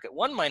times bracket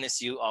 1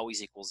 minus u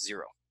always equals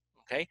 0.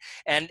 Okay,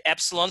 and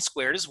epsilon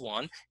squared is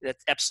 1. That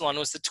epsilon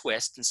was the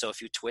twist, and so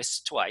if you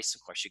twist twice,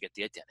 of course, you get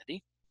the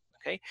identity.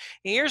 Okay,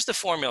 and here's the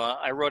formula.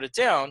 I wrote it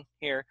down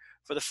here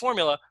for the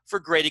formula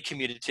for graded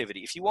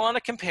commutativity. If you want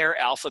to compare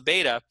alpha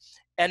beta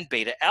and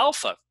beta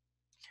alpha,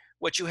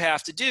 what you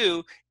have to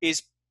do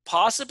is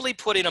possibly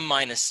put in a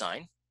minus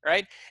sign,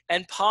 right?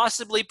 And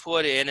possibly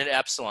put in an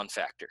epsilon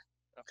factor,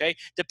 okay?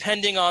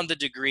 Depending on the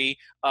degree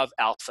of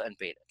alpha and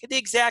beta. Okay, the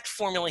exact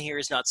formula here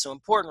is not so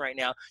important right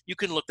now. You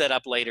can look that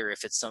up later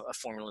if it's a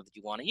formula that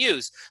you want to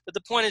use. But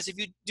the point is, if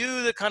you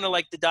do the kind of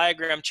like the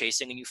diagram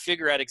chasing and you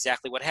figure out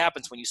exactly what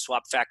happens when you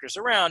swap factors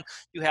around,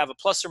 you have a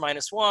plus or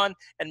minus 1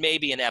 and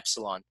maybe an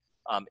epsilon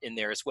in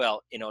there as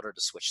well in order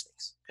to switch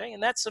things, okay?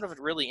 And that's sort of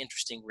a really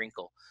interesting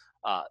wrinkle.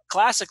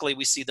 Classically,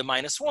 we see the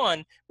minus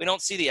 1. We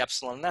don't see the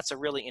epsilon, and that's a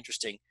really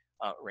interesting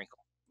wrinkle,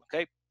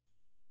 okay?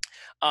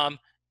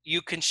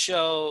 You can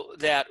show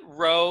that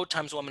rho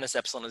times 1 minus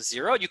epsilon is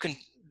 0. You can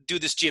do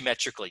this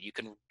geometrically. You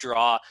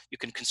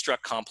can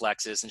construct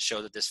complexes and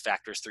show that this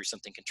factors through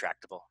something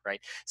contractible, right?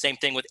 Same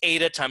thing with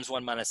eta times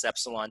 1 minus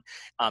epsilon,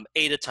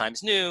 eta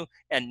times nu,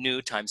 and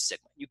nu times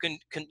sigma.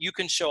 You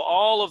can show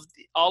all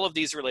of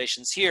these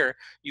relations here.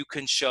 You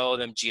can show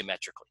them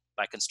geometrically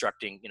by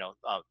constructing,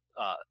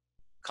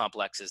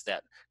 complexes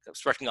that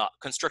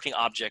constructing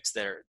objects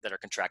that are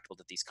contractible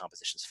that these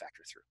compositions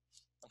factor through.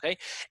 Okay,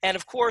 and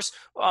of course,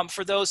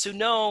 for those who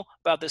know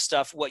about this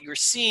stuff, what you're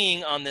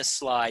seeing on this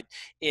slide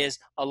is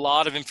a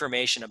lot of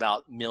information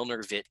about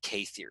Milnor-Witt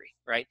K-theory,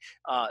 right?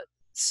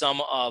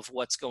 Some of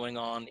what's going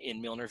on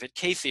in Milnor-Witt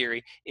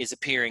K-theory is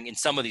appearing in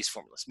some of these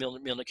formulas.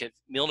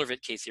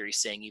 Milnor-Witt K-theory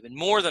is saying even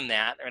more than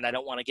that, and I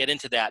don't want to get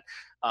into that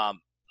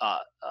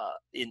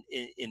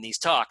in these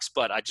talks,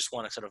 but I just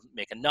want to sort of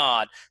make a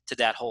nod to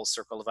that whole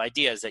circle of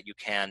ideas that you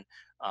can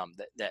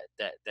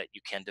that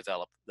you can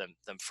develop them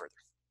further.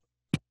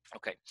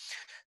 Okay,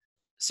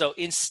 so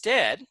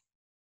instead,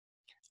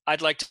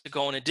 I'd like to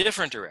go in a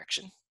different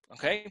direction.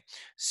 Okay,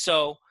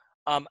 so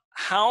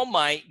how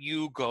might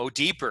you go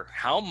deeper?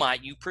 How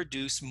might you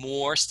produce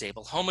more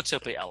stable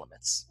homotopy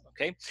elements?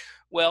 okay?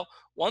 Well,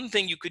 one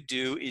thing you could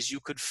do is you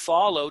could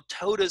follow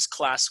Toda's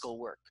classical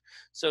work.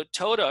 So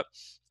Toda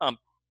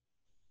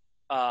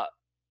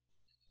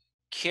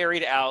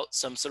carried out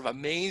some sort of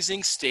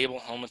amazing stable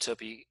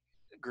homotopy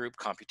group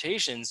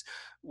computations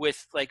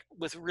with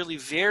really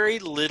very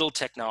little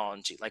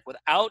technology, like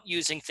without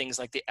using things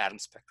like the atom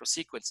spectral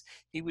sequence.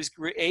 He was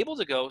able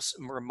to go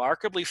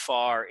remarkably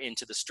far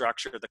into the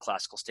structure of the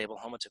classical stable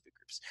homotopy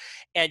groups.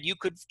 And you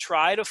could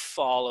try to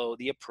follow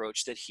the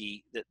approach that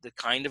the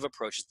kind of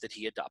approaches that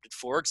he adopted.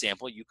 For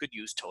example, you could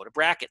use Toda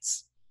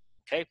brackets.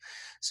 Okay,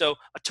 so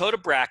a Toda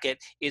bracket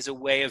is a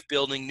way of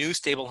building new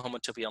stable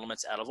homotopy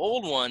elements out of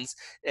old ones.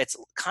 It's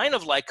kind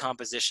of like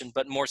composition,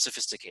 but more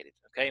sophisticated.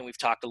 Okay, and we've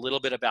talked a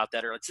little bit about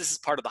that earlier. This is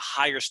part of the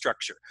higher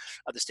structure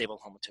of the stable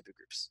homotopy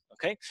groups.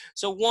 Okay,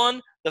 so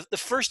the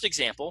first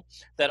example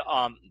that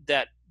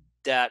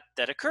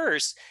that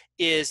occurs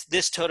is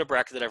this Toda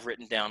bracket that I've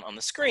written down on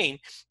the screen.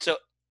 So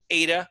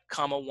eta,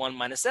 comma 1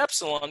 minus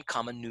epsilon,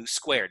 comma nu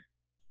squared.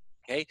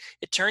 Okay,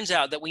 it turns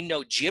out that we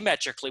know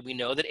geometrically, we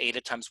know that eta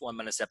times 1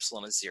 minus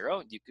epsilon is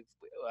 0.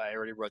 I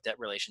already wrote that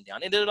relation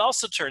down. And it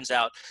also turns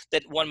out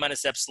that 1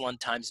 minus epsilon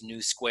times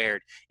nu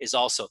squared is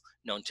also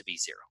known to be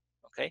 0.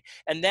 Okay,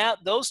 and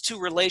those two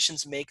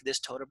relations make this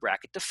Toda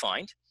bracket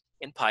defined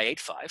in pi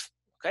 8.5.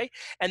 Okay,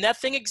 and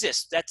that thing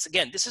exists. That's,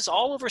 again, this is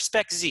all over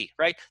spec Z,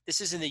 right? This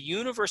is in the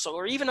universal,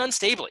 or even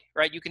unstably,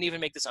 right? You can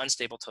even make this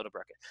unstable Toda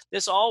bracket.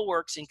 This all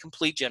works in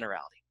complete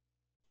generality.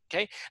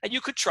 Okay, and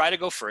you could try to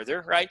go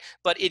further, right?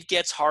 But it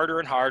gets harder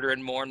and harder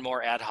and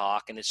more ad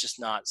hoc, and it's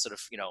just not sort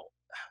of,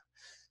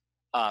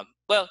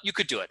 well, you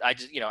could do it.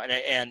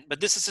 But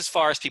this is as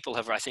far as people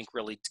have, I think,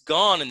 really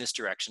gone in this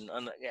direction.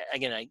 And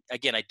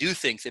again, I do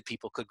think that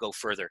people could go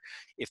further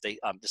if they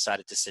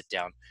decided to sit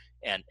down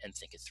and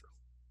think it through.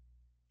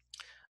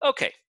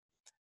 Okay,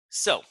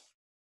 so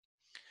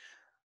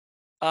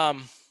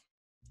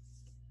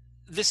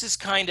this is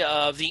kind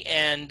of the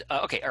end.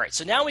 Okay, all right.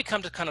 So now we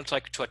come to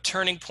to a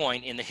turning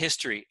point in the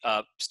history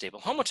of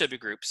stable homotopy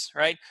groups,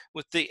 right?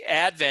 With the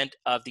advent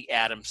of the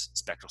atoms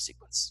spectral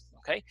sequence.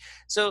 Okay,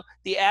 so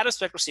the atom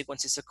spectral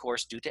sequence is, of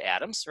course, due to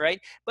atoms,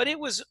 right? But it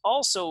was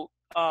also,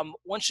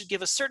 one should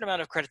give a certain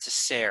amount of credit to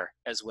Serre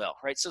as well,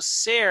 right? So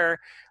Serre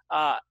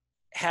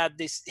had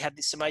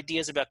some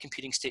ideas about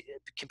computing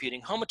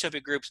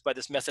homotopy groups by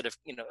this method of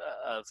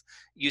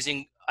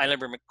using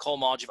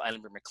cohomology of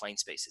Eilenberg-MacLane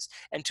spaces.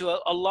 And to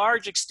a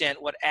large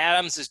extent, what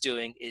Adams is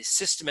doing is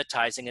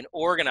systematizing and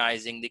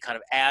organizing the kind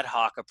of ad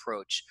hoc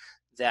approach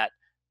that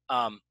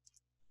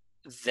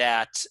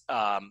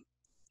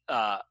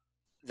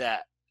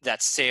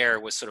Serre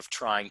was sort of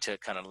trying to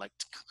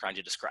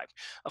describe.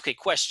 Okay,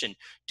 question: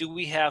 do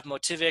we have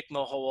motivic,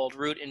 Moholt,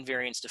 root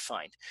invariants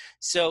defined?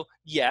 So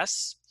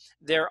yes,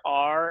 there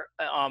are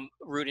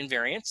root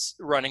invariants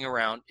running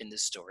around in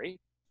this story.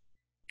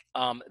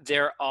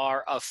 There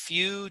are a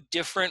few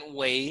different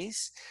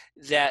ways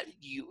that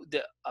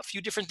a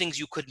few different things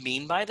you could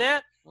mean by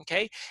that.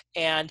 Okay,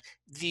 and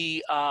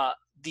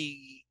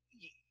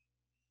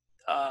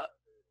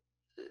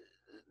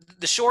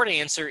the short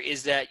answer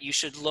is that you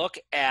should look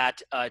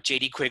at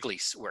J.D.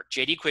 Quigley's work.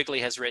 J.D. Quigley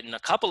has written a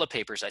couple of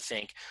papers, I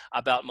think,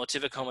 about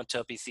motivic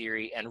homotopy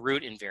theory and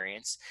root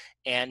invariants,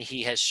 and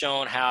he has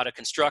shown how to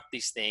construct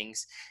these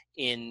things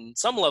in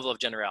some level of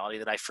generality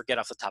that I forget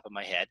off the top of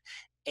my head.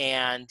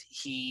 And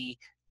he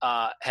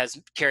has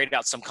carried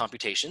out some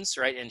computations,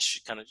 right, and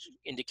kind of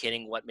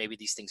indicating what maybe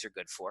these things are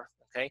good for.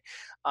 Okay,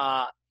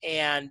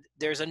 and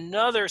there's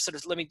another sort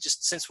of,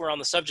 since we're on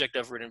the subject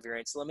of root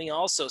invariants, let me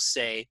also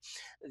say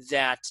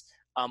that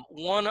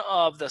one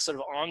of the sort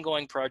of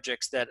ongoing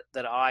projects that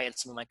I and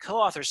some of my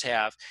co-authors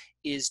have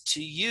is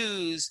to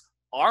use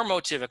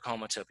ℝ-motivic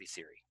homotopy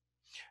theory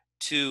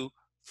to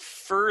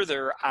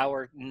further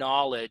our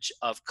knowledge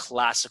of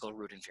classical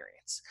root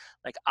invariants.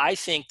 Like, I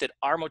think that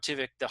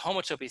ℝ-motivic, the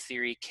homotopy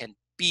theory, can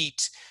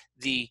beat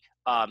the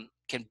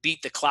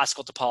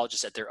classical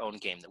topologists at their own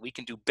game, that we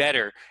can do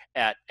better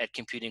at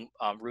computing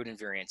root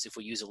invariants if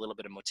we use a little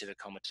bit of motivic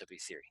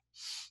homotopy theory.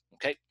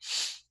 Okay.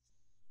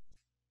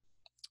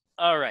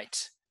 All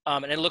right.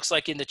 And it looks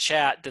like in the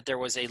chat that there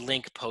was a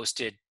link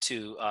posted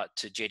to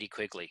J.D.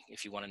 Quigley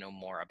if you want to know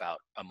more about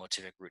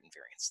motivic root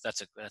invariants.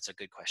 That's a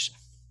good question.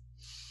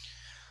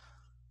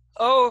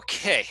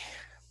 Okay.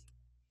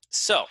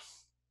 So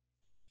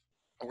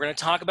we're going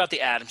to talk about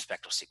the atom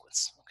spectral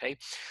sequence. Okay,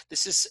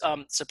 this is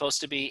supposed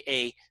to be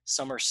a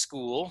summer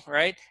school,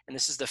 right? And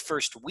this is the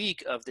first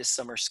week of this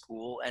summer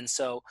school, and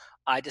so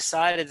I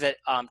decided that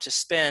to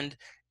spend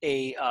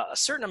a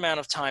certain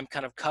amount of time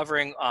kind of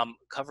covering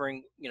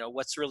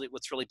what's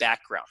really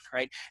background,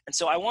 right? And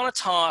so I want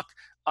to talk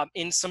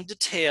in some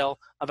detail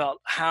about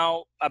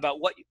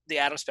what the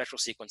atom spectral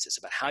sequence is,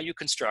 about how you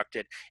construct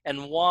it,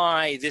 and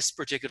why this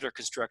particular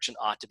construction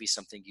ought to be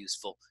something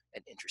useful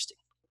and interesting.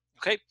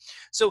 Okay,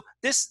 so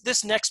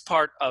this next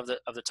part of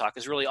the talk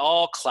is really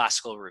all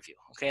classical review.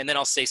 Okay, and then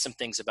I'll say some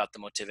things about the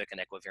motivic and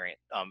equivariant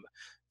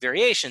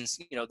variations,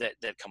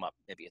 that come up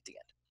maybe at the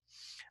end.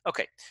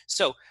 Okay,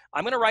 so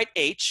I'm going to write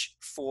H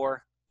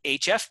for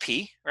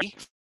HFP,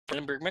 right?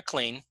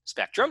 Eilenberg-MacLane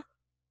spectrum.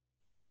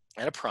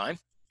 and a prime.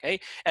 Okay,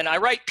 and I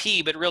write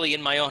P, but really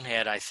in my own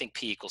head, I think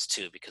P equals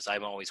 2 because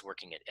I'm always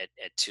working at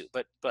 2.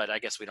 But I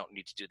guess we don't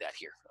need to do that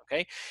here.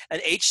 Okay,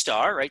 and H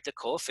star, right? The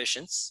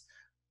coefficients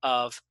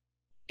of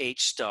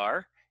H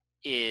star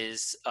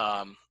is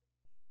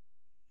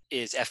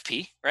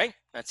FP, right?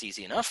 That's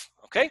easy enough.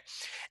 Okay,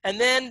 and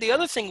then the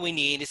other thing we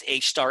need is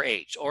H star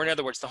H, or in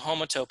other words, the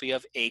homotopy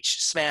of H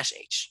smash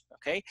H.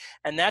 Okay,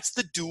 and that's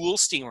the dual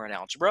Steiner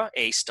algebra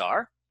A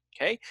star.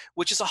 Okay,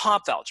 which is a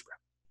Hopf algebra.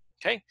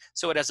 Okay,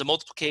 so it has a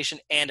multiplication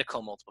and a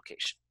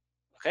co-multiplication.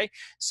 Okay,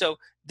 so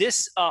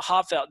this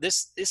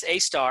this A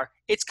star,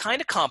 it's kind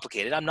of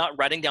complicated. I'm not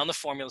writing down the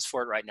formulas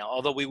for it right now,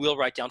 although we will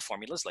write down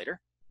formulas later.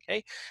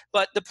 Okay,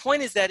 but the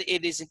point is that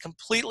it is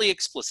completely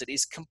explicit.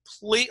 It's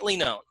completely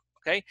known.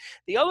 Okay,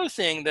 the other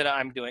thing that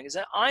I'm doing is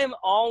that I am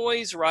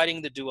always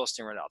writing the dual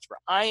Steiner algebra.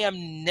 I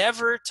am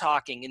never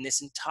talking in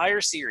this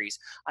entire series.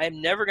 I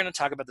am never going to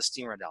talk about the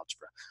Steiner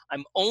algebra.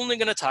 I'm only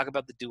going to talk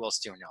about the dual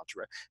Steiner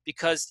algebra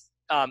because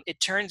it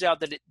turns out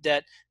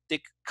that the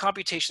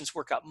computations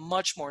work out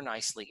much more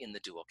nicely in the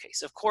dual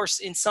case. Of course,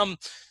 in some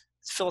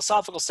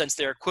philosophical sense,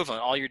 they're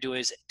equivalent. All you're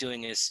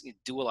doing is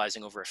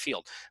dualizing over a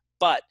field.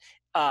 But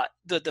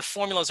the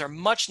formulas are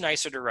much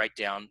nicer to write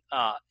down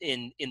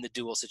in the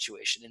dual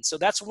situation, and so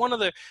that's one of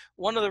the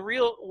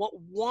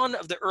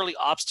early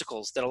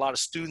obstacles that a lot of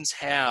students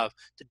have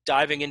to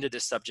diving into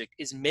this subject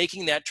is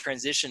making that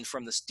transition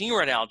from the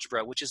Steiner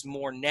algebra, which is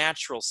more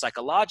natural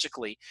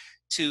psychologically,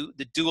 to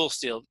the dual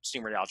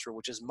Steiner algebra,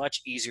 which is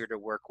much easier to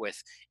work with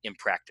in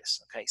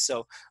practice. Okay,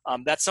 so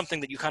that's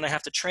something that you kind of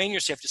have to train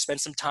yourself, you have to spend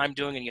some time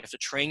doing, and you have to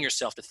train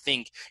yourself to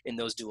think in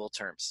those dual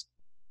terms.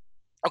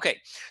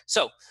 Okay,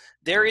 so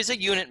there is a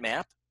unit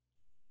map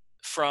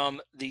from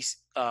the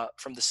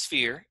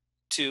sphere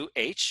to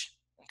H.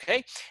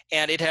 Okay,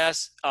 and it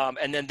has,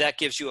 and then that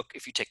gives you,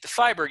 if you take the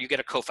fiber, you get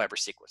a cofiber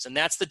sequence, and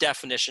that's the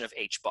definition of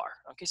H bar.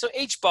 Okay, so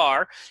H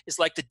bar is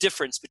like the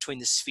difference between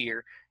the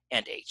sphere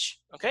and H.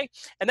 Okay,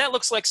 and that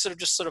looks like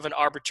just sort of an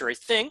arbitrary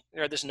thing.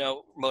 There's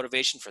no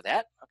motivation for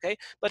that. Okay,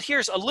 but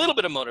here's a little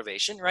bit of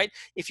motivation, right?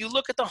 If you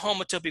look at the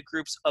homotopy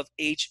groups of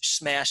H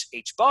smash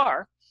H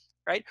bar,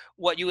 right,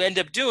 what you end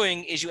up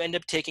doing is you end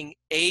up taking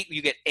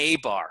you get A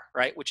bar,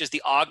 right, which is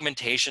the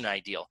augmentation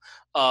ideal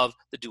of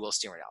the dual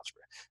Steiner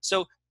algebra.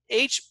 So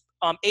H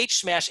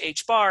smash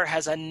H bar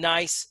has a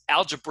nice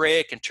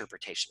algebraic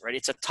interpretation, right?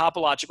 It's a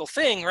topological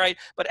thing, right?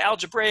 But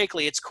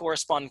algebraically, it's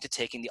corresponding to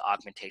taking the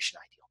augmentation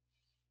ideal.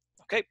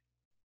 Okay,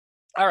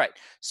 all right.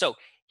 So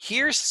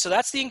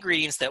that's the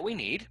ingredients that we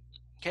need.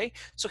 Okay,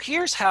 so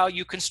here's how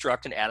you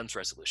construct an Adams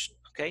resolution.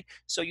 Okay,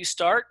 so you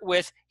start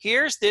with,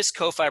 here's this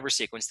cofiber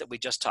sequence that we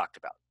just talked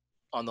about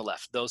on the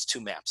left. Those two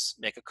maps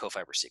make a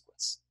cofiber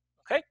sequence.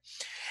 Okay,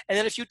 and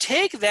then if you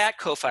take that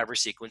cofiber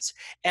sequence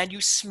and you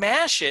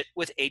smash it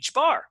with H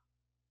bar,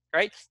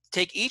 right?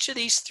 Take each of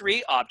these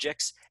three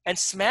objects and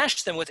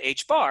smash them with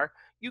H bar,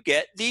 you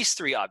get these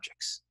three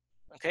objects.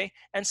 Okay,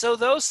 and so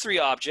those three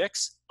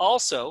objects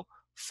also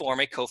form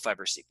a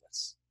cofiber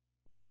sequence.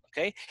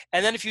 Okay,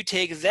 and then if you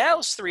take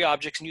those three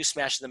objects and you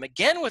smash them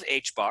again with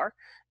H bar,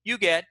 you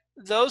get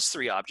those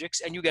three objects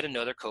and you get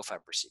another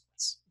cofiber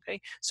sequence. Okay,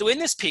 so in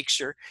this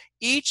picture,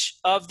 each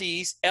of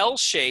these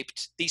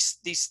L-shaped,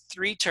 these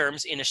three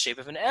terms in a shape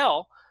of an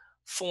L,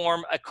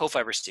 form a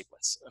cofiber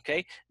sequence.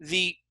 Okay,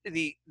 the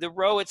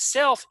row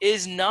itself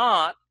is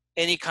not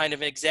any kind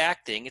of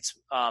exact thing.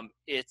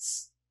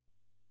 It's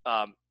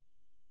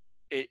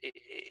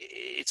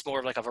more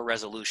of like a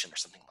resolution or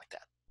something like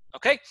that.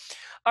 Okay,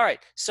 all right,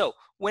 so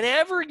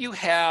whenever you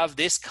have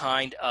this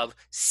kind of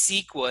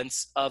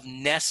sequence of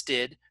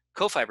nested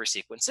cofiber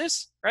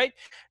sequences, right,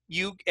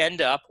 you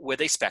end up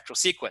with a spectral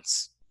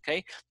sequence.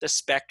 Okay, the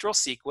spectral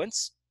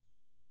sequence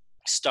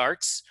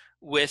starts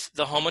with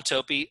the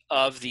homotopy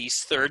of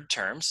these third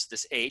terms,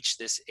 this H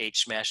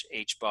smash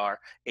H bar,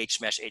 H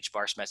smash H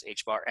bar smash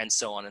H bar, and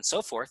so on and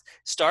so forth,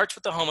 starts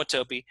with the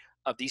homotopy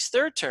of these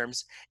third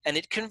terms, and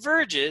it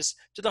converges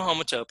to the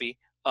homotopy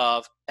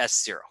of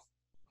S0.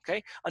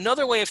 Okay,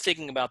 another way of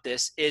thinking about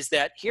this is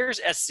that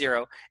here's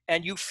S0,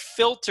 and you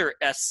filter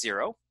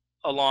S0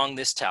 along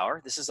this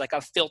tower. This is like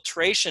a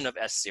filtration of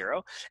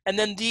S0, and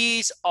then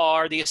these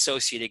are the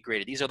associated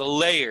graded. These are the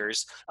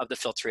layers of the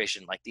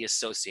filtration, like the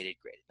associated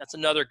graded. That's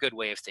another good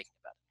way of thinking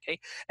about it. Okay,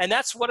 and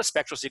that's what a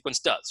spectral sequence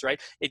does, right?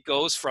 It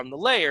goes from the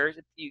layer,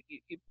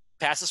 it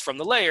passes from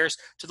the layers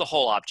to the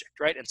whole object,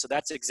 right? And so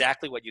that's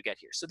exactly what you get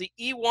here. So the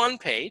E1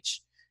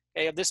 page,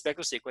 okay, of this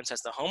spectral sequence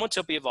has the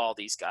homotopy of all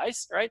these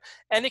guys, right?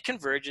 And it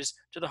converges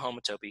to the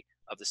homotopy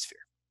of the sphere.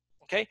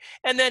 Okay,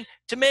 and then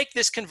to make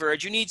this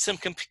converge, you need some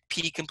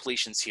P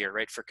completions here,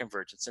 right, for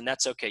convergence, and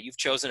that's okay. You've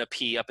chosen a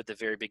P up at the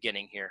very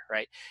beginning here,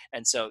 right?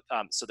 And so,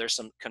 so there's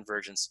some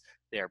convergence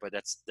there, but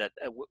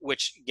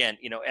which again,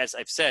 you know, as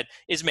I've said,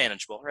 is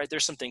manageable, right?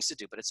 There's some things to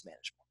do, but it's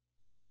manageable.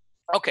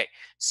 Okay,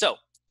 so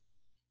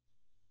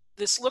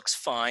this looks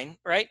fine,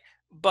 right?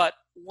 But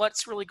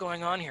what's really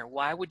going on here?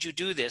 Why would you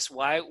do this?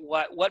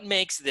 What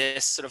makes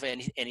this sort of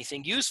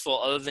anything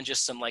useful other than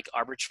just some like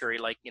arbitrary,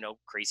 like, you know,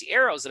 crazy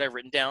arrows that I've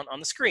written down on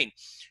the screen?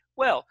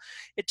 Well,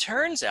 it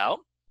turns out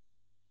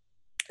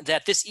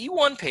that this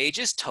E1 page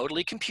is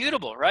totally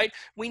computable, right?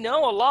 We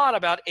know a lot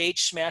about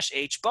H smash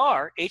H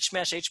bar. H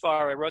smash H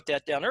bar, I wrote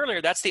that down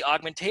earlier, that's the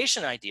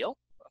augmentation ideal.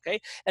 Okay,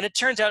 and it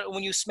turns out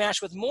when you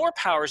smash with more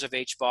powers of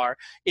H bar,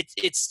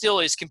 it still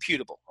is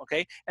computable,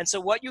 okay? And so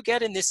what you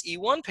get in this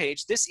E1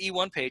 page,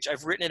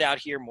 I've written it out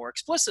here more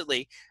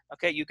explicitly,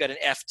 okay? You get an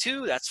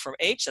F2, that's from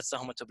H, that's the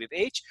homotopy of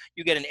H.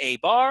 You get an A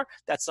bar,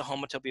 that's the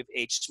homotopy of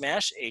H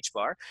smash H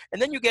bar.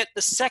 And then you get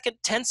the second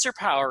tensor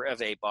power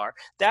of A bar.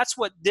 That's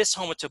what this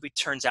homotopy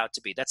turns out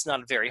to be. That's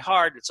not very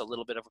hard, it's a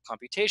little bit of a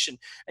computation,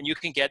 and you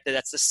can get that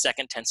that's the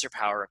second tensor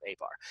power of A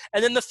bar.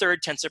 And then the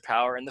third tensor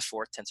power and the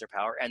fourth tensor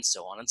power, and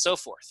so on and so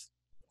forth.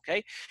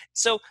 Okay,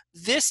 so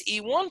this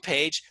E1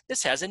 page,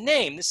 this has a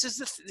name. This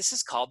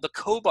is called the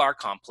Kobar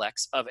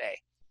complex of A.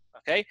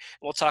 Okay,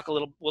 we'll talk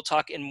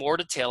in more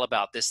detail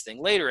about this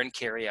thing later and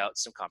carry out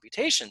some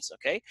computations.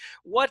 Okay,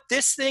 what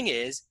this thing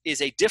is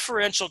a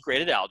differential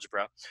graded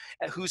algebra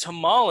whose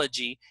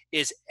homology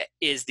is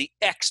the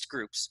X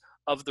groups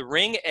of the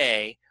ring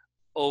A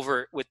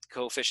over with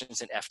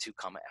coefficients in F2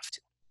 comma F2.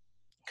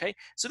 Okay,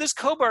 so this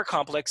Kobar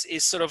complex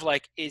is sort of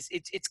like it's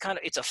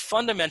a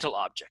fundamental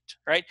object,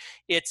 right?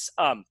 It's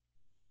a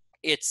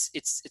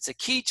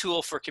key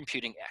tool for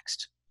computing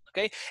X.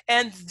 Okay,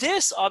 and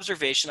this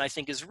observation I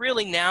think is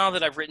really, now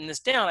that I've written this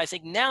down, I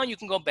think now you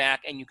can go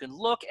back and you can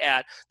look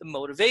at the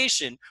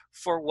motivation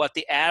for what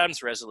the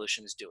Adams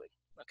resolution is doing.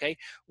 Okay,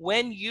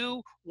 when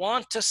you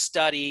want to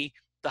study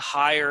the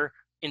higher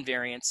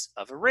invariance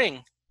of a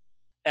ring,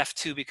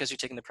 F2 because you're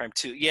taking the prime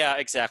 2. Yeah,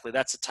 exactly.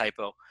 That's a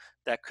typo.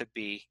 That could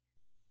be.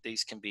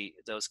 These can be,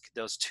 those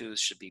 2's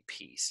should be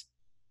P's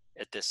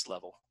at this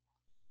level.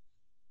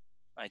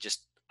 I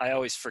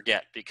always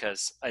forget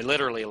because I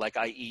literally, like,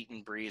 I eat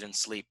and breathe and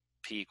sleep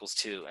P equals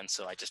 2, and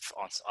so I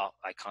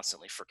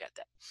constantly forget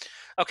that.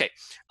 Okay,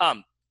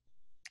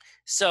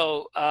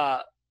 so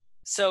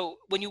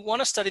when you want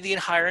to study the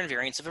higher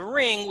invariance of a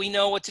ring, we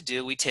know what to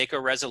do. We take a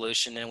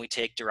resolution and we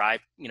take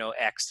derived,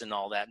 X and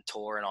all that, and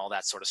Tor and all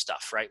that sort of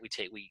stuff, right? We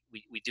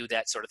do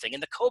that sort of thing.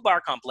 And the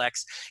Kobar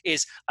complex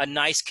is a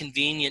nice,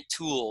 convenient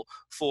tool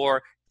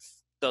for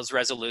those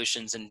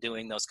resolutions and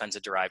doing those kinds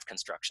of derived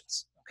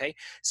constructions. Okay,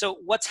 so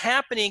what's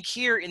happening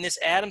here in this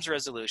Adams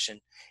resolution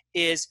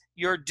is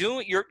you're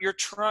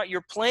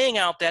playing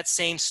out that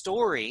same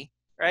story,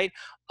 right,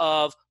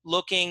 of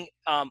looking,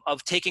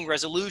 of taking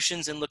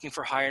resolutions and looking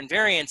for higher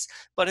invariance,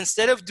 but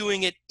instead of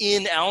doing it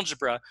in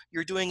algebra,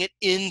 you're doing it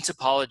in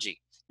topology.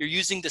 You're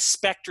using the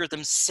spectra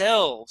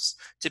themselves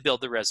to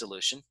build the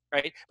resolution,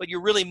 right? But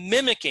you're really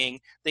mimicking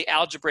the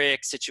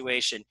algebraic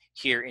situation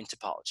here in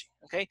topology,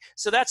 okay?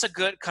 So that's a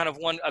good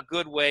a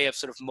good way of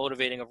sort of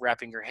motivating, of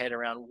wrapping your head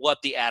around what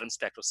the Adams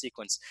spectral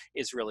sequence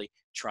is really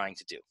trying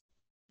to do.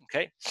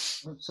 Okay.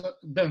 So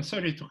Ben,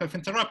 sorry to have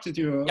interrupted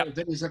you. Yep.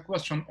 There is a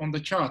question on the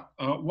chart.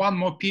 One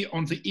more P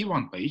on the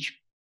E1 page.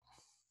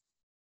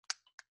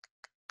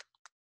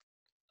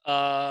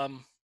 I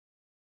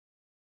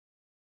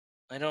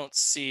don't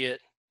see it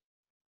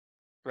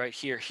right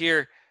here.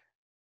 Here.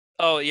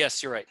 Oh,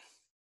 yes, you're right.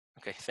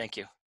 Okay, thank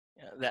you.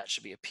 Yeah, that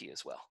should be a P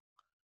as well.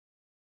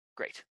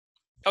 Great.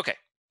 Okay.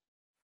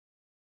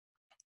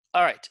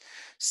 All right.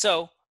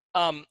 So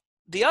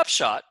the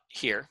upshot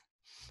here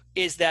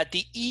is that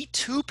the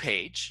E2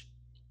 page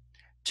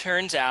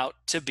turns out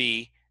to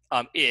be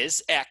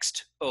is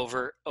X'd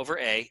over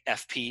A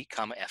FP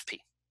comma FP.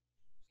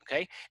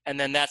 Okay, and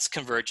then that's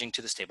converging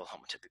to the stable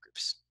homotopy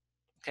groups.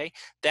 Okay,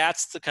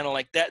 that's the kind of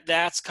like that.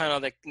 That's kind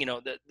of like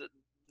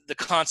the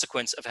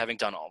consequence of having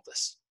done all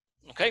this.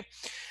 Okay,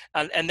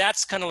 and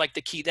that's kind of like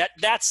the key.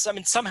 That's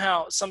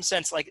somehow, some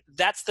sense, like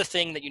that's the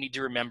thing that you need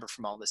to remember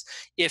from all this.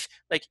 If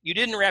like you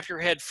didn't wrap your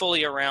head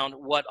fully around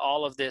what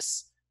all of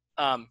this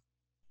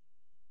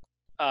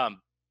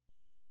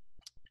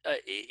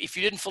if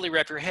you didn't fully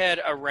wrap your head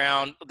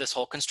around this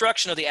whole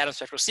construction of the Adams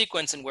spectral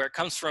sequence and where it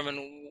comes from and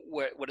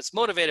what it's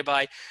motivated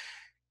by,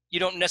 you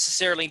don't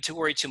necessarily need to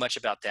worry too much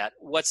about that.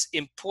 What's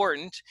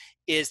important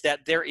is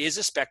that there is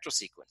a spectral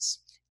sequence.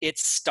 It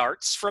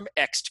starts from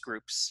X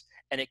groups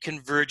and it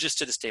converges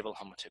to the stable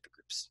homotopy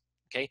groups.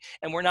 Okay,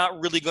 and we're not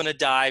really going to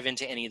dive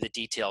into any of the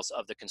details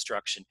of the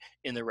construction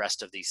in the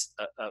rest of these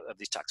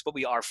talks, but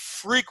we are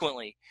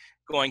frequently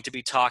going to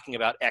be talking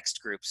about X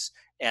groups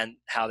and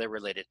how they're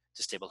related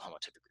to stable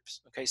homotopy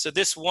groups. Okay, so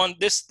this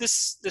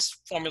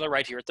formula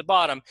right here at the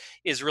bottom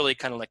is really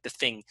kind of like the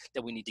thing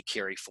that we need to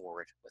carry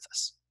forward with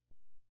us.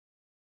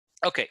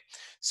 Okay,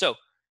 so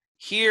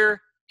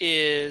here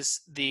is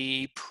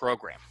the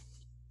program.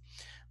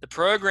 The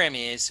program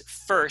is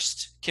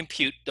first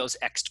compute those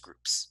X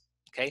groups.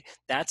 Okay,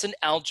 that's an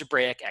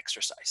algebraic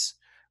exercise.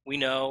 We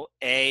know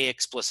A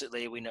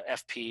explicitly, we know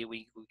FP,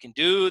 we can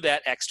do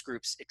that X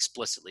groups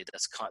explicitly,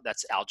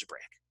 that's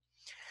algebraic.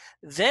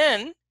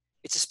 Then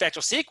it's a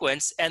spectral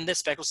sequence, and this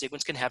spectral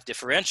sequence can have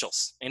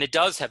differentials, and it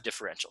does have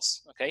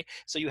differentials, okay?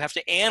 So you have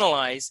to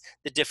analyze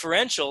the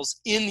differentials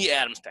in the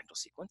Adams spectral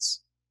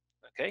sequence,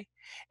 okay?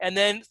 And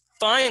then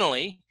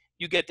finally,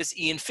 you get this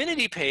E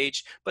infinity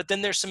page, but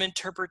then there's some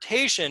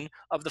interpretation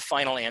of the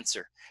final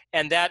answer,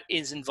 and that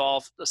is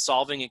involved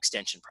solving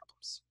extension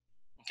problems.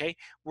 Okay,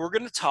 we're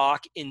going to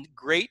talk in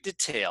great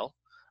detail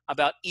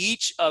about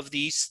each of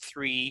these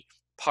three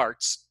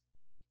parts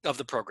of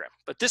the program.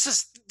 But this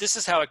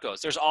is how it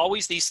goes. There's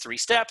always these three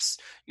steps.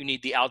 You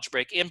need the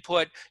algebraic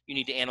input, you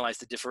need to analyze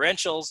the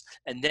differentials,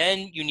 and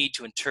then you need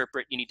to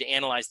interpret, you need to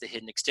analyze the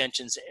hidden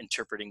extensions,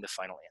 interpreting the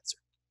final answer.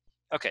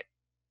 Okay,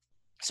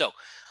 so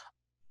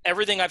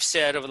everything I've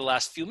said over the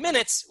last few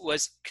minutes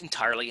was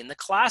entirely in the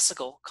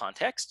classical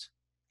context,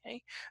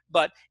 okay?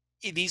 But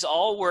these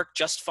all work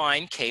just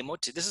fine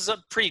ℂ-motivic. This is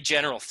a pretty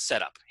general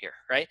setup here,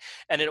 right?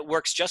 And it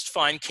works just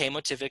fine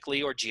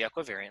ℂ-motivically or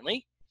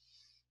G-equivariantly.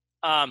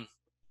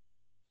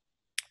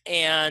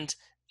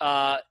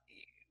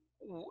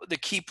 The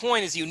key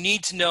point is you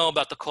need to know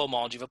about the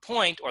cohomology of a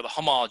point, or the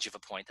homology of a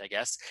point, I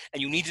guess,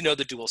 and you need to know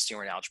the dual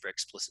steerant algebra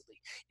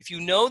explicitly. If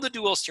you know the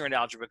dual steerant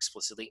algebra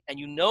explicitly and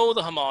you know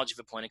the homology of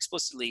a point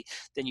explicitly,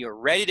 then you're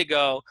ready to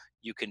go.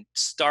 You can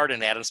start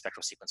an atom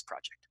spectral sequence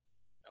project.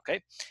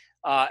 Okay,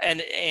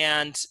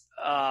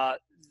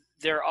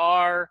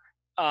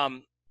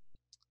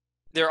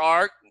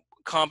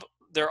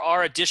 there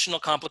are additional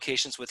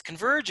complications with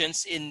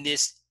convergence in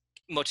this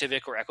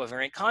motivic or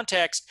equivariant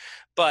context,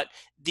 but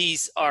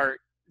these are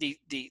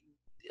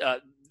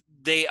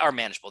they are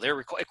manageable. It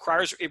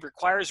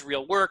requires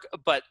real work,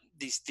 but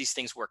these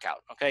things work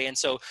out. Okay, and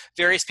so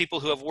various people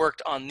who have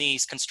worked on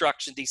these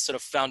constructions, these sort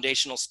of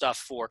foundational stuff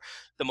for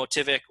the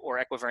motivic or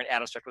equivariant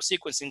atom spectral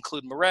sequence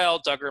include Morel,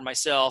 Duggar, and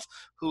myself,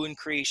 Hu and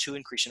Krish,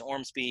 and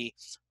Ormsby,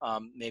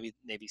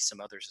 maybe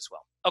some others as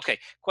well. Okay,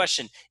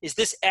 question: is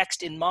this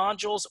X'd in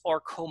modules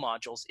or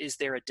comodules? Is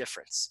there a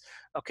difference?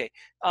 Okay,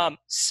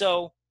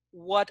 so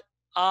what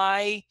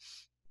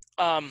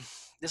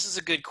this is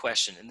a good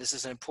question, and this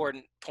is an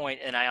important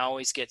point, and I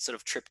always get sort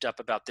of tripped up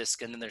about this,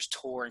 and then there's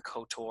Tor and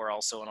Kotor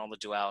also and all the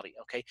duality,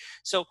 okay?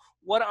 So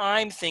what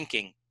I'm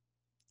thinking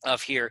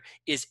of here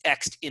is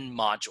X'd in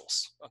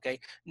modules,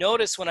 okay?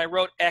 Notice when I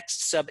wrote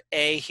X sub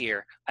A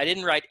here, I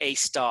didn't write A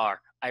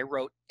star, I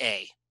wrote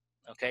A,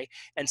 okay?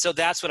 And so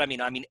that's what I mean.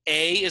 I mean,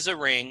 A is a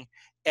ring,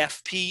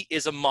 FP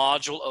is a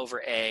module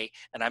over A,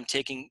 and I'm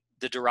taking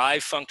the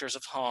derived functors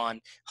of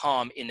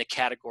Hom in the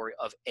category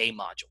of A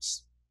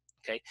modules.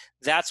 Okay,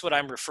 that's what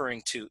I'm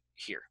referring to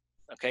here.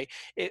 Okay,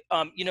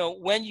 you know,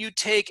 when you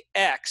take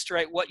X,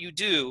 right, what you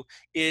do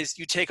is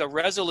you take a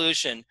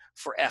resolution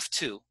for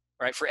F2,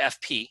 right, for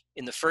FP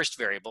in the first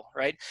variable,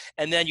 right,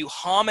 and then you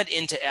Hom it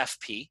into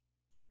FP,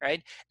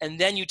 right, and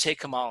then you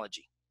take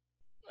homology.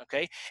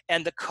 Okay,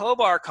 and the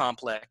Kobar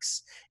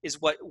complex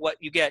is what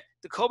you get.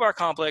 The Kobar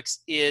complex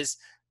is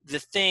the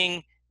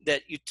thing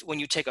that when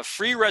you take a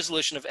free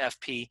resolution of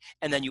FP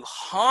and then you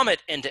Hom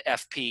it into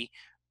FP,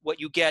 what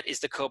you get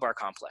is the Kobar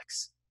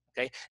complex,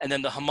 okay? And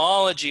then the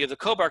homology of the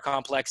Kobar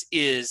complex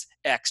is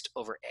X'd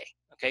over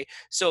A, okay?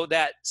 So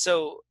that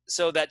sort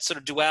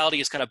of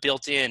duality is kind of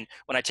built in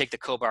when I take the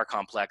Kobar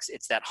complex.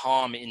 It's that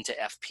Hom into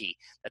FP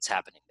that's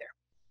happening there,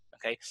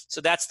 okay?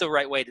 So that's the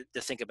right way to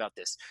think about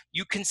this.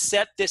 You can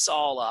set this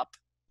all up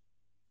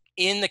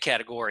in the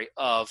category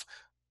of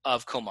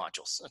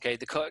comodules, okay?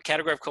 The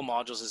category of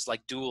comodules is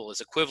like dual,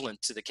 is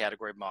equivalent to the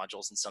category of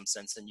modules in some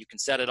sense, and you can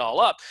set it all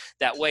up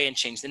that way and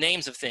change the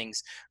names of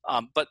things.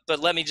 But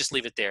let me just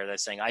leave it there.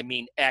 That's saying I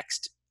mean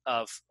X'd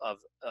of A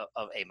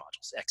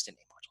modules, X'd in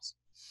A modules.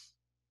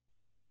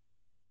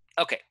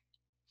 Okay.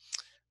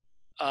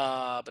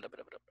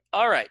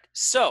 All right.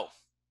 So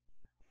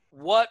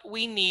what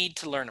we need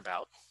to learn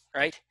about,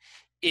 right,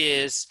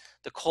 is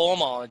the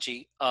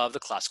cohomology of the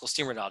classical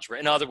steerant algebra.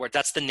 In other words,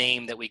 that's the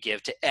name that we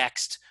give to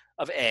X'd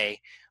of A,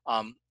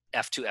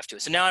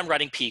 F2. So now I'm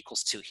writing P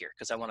equals 2 here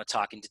because I want to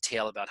talk in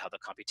detail about how the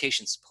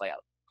computations play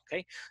out,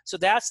 okay? So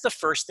that's the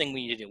first thing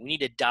we need to do. We need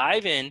to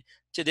dive in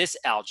to this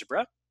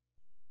algebra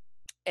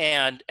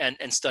and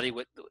study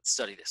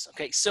this,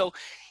 okay? So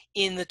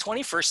in the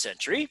 21st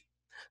century,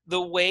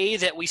 the way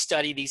that we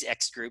study these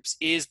X groups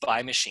is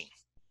by machine.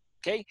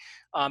 Okay,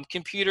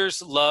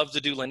 computers love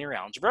to do linear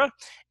algebra,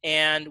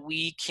 and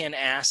we can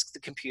ask the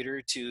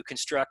computer to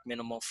construct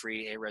minimal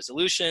free A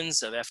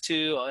resolutions of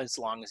F2 as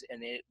long as,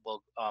 and it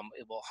will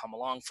hum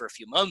along for a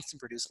few months and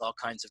produce all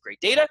kinds of great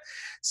data.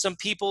 Some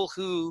people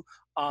who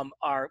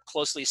are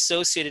closely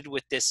associated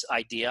with this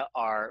idea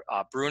are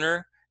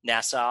Brunner,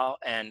 Nassau,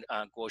 and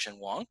Guozhen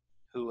Wang,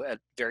 who at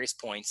various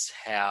points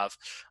have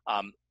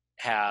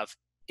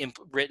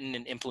written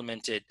and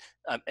implemented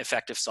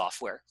effective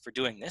software for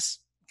doing this.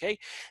 Okay,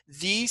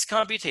 these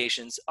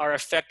computations are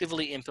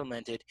effectively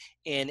implemented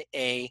in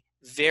a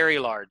very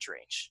large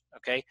range.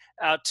 Okay,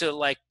 out to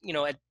like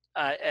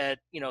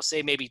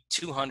say maybe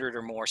 200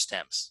 or more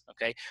stems.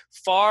 Okay,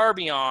 far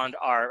beyond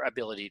our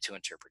ability to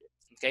interpret it.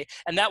 Okay,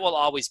 and that will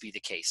always be the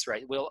case,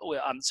 right?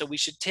 So we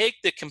should take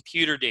the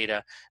computer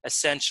data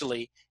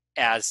essentially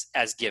as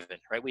given,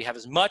 right? We have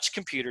as much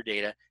computer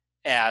data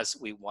as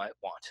we want.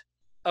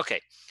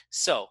 Okay,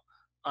 so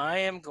I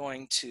am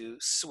going to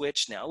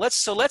switch now.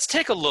 Let's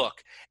take a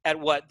look at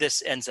what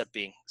this ends up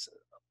being.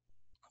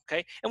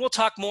 Okay, and we'll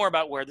talk more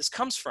about where this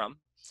comes from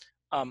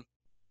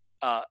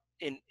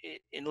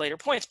in later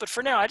points. But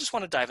for now, I just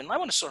want to dive in. I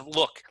want to sort of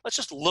look. Let's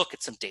just look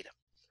at some data.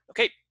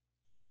 Okay,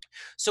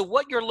 So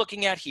what you're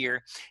looking at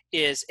here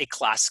is a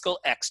classical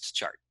X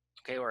chart,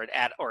 okay, or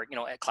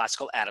a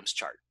classical atoms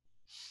chart,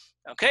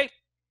 okay.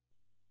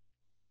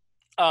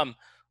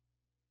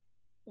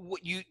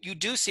 What you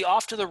do see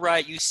off to the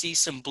right, you see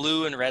some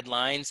blue and red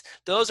lines.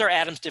 Those are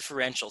atoms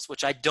differentials,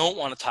 which I don't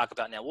want to talk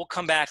about now. We'll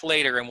come back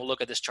later and we'll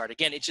look at this chart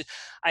again.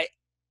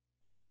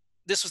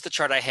 This was the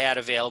chart I had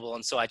available,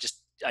 and so I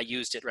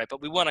used it, right?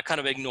 But we want to kind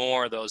of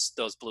ignore those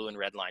blue and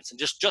red lines and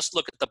just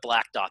look at the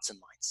black dots and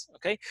lines,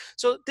 okay?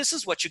 So this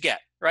is what you get,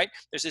 right?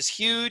 There's this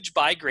huge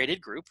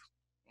bi-graded group,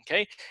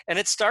 okay? And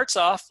it starts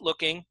off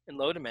looking in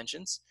low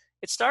dimensions.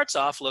 It starts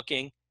off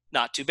looking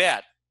not too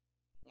bad,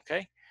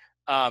 okay?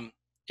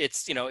 It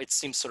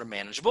seems sort of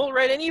manageable,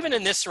 right? And even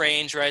in this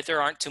range, right,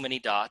 there aren't too many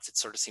dots. It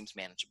sort of seems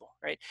manageable,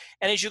 right?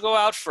 And as you go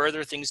out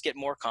further, things get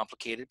more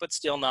complicated, but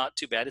still not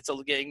too bad. It's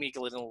getting a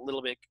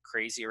little bit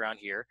crazy around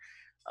here.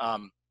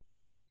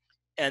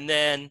 And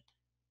then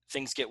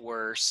things get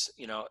worse,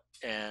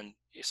 and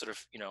you sort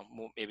of,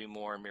 maybe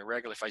more and more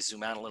irregular. If I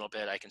zoom out a little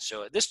bit, I can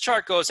show it. This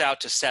chart goes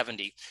out to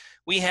 70.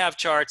 We have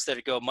charts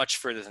that go much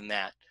further than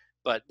that.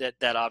 But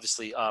that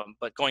obviously,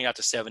 but going out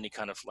to 70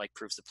 kind of like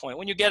proves the point.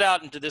 When you get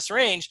out into this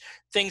range,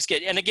 things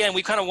get, and again,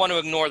 we kind of want to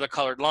ignore the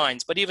colored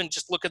lines, but even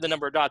just look at the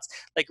number of dots.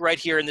 Like right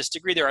here in this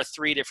degree, there are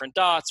 3 different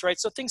dots, right?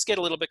 So things get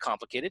a little bit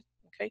complicated,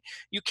 okay?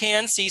 You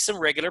can see some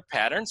regular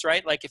patterns,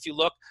 right? Like if you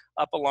look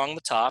up along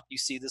the top, you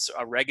see this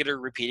regular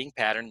repeating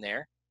pattern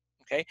there,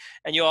 okay?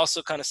 And you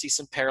also kind of see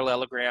some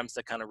parallelograms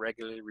that kind of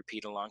regularly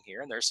repeat along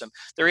here. And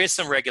there is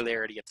some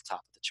regularity at the top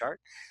of the chart,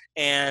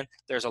 and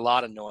there's a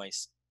lot of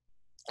noise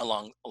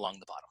along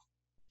the bottom,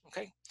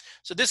 okay?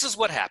 So this is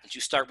what happens. You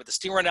start with the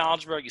Stingray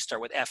algebra, you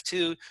start with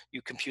F2,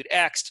 you compute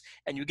X,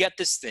 and you get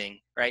this thing,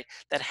 right,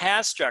 that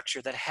has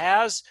structure, that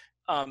has,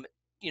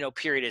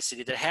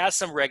 periodicity, that has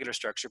some regular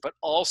structure, but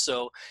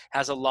also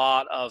has a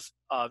lot of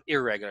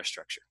irregular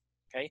structure,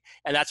 okay?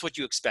 And that's what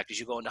you expect. As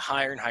you go into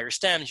higher and higher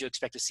stems, you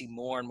expect to see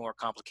more and more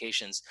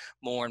complications,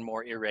 more and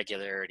more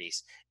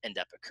irregularities end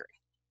up occurring.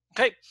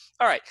 Okay,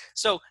 all right,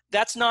 so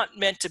that's not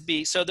meant to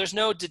be, so there's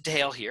no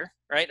detail here,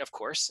 right, of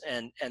course,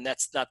 and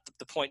that's not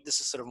the point. This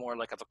is sort of more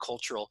like of a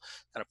cultural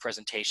kind of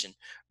presentation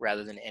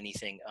rather than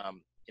anything,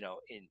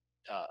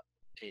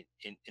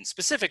 in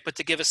specific, but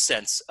to give a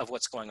sense of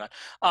what's going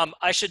on.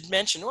 I should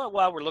mention, well,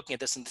 while we're looking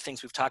at this and the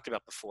things we've talked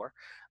about before,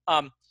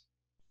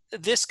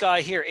 this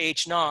guy here,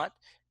 H0,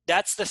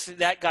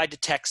 that guy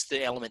detects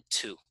the element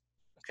 2,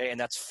 okay, and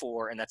that's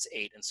 4, and that's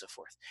 8, and so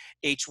forth.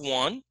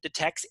 H1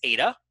 detects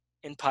eta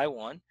in pi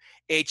 1,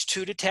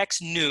 H2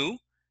 detects nu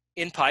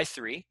in pi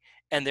 3,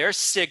 and there's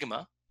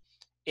sigma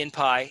in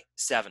pi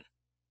 7.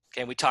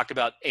 Okay, we talked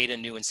about eta,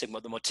 nu, and sigma,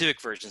 the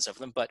motivic versions of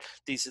them, but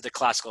these are the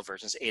classical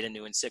versions, eta,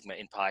 nu, and sigma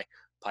in pi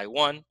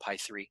 1, pi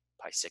 3,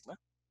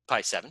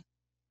 pi 7.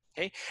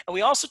 Okay, and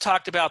we also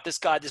talked about this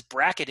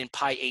bracket in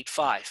pi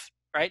 8.5,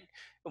 right?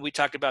 And we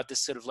talked about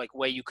this sort of like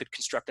way you could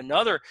construct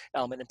another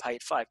element in pi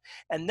 8.5,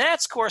 and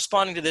that's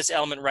corresponding to this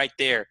element right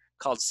there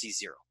called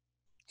C0.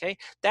 Okay,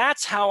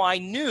 that's how I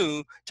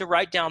knew to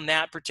write down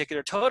that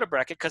particular total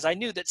bracket, because I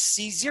knew that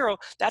C0,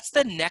 that's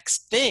the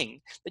next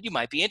thing that you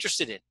might be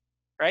interested in,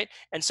 right?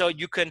 And so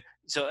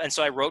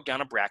so I wrote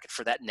down a bracket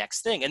for that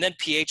next thing. And then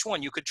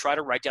pH1, you could try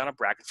to write down a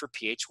bracket for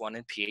pH1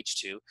 and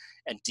pH2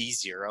 and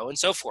D0 and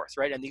so forth,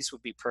 right? And these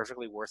would be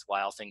perfectly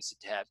worthwhile things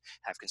to have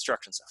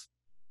constructions of.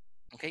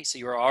 Okay, so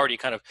you're already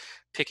kind of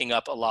picking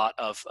up a lot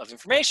of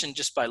information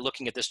just by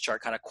looking at this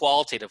chart kind of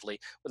qualitatively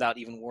without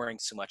even worrying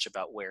so much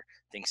about where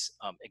things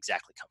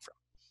exactly come from.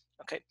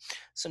 Okay,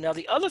 so now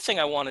the other thing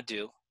I want to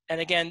do,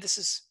 and again, this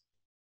is,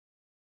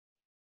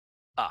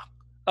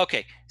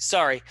 okay,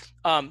 sorry,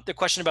 the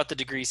question about the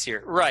degrees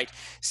here, right.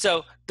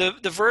 So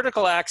the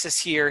vertical axis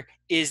here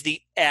is the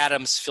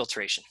atoms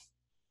filtration,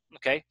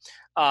 okay?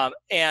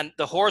 And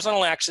the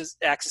horizontal axis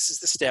is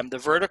the stem, the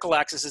vertical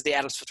axis is the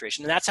atoms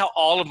filtration, and that's how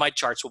all of my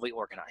charts will be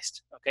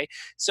organized, okay?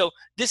 So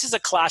this is a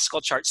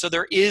classical chart, so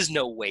there is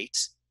no weight,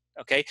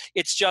 okay?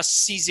 It's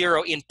just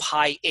C0 in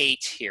pi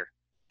 8 here,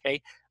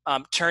 okay?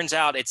 Turns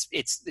out its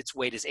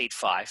weight is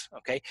 8.5,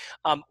 okay?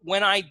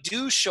 When I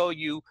do show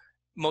you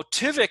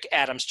motivic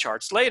atoms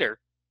charts later,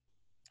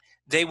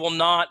 they will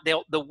not,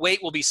 the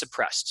weight will be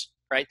suppressed,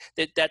 right?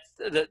 The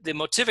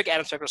motivic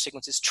atom spectral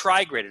sequence is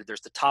trigraded.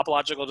 There's the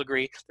topological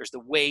degree, there's the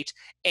weight,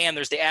 and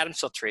there's the atom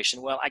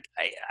filtration. Well, I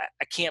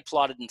can't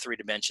plot it in 3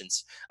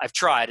 dimensions. I've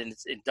tried and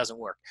it doesn't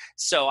work.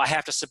 So I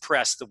have to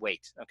suppress the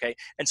weight, okay?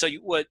 And so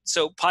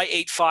so pi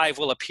 8.5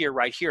 will appear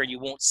right here, and you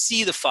won't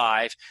see the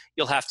 5.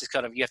 You'll have to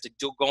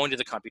go into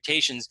the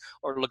computations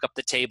or look up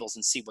the tables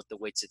and see what the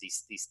weights of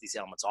these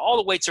elements are. All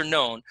the weights are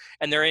known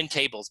and they're in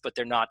tables, but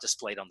they're not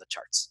displayed on the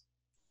charts.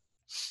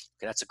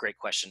 Okay, that's a great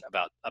question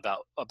about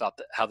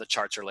how the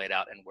charts are laid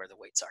out and where the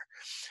weights are.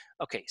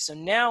 Okay, so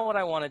now what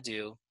I want to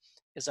do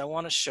is I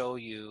want to show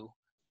you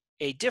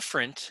a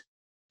different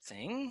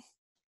thing.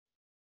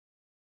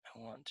 I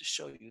want to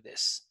show you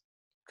this.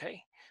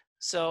 Okay,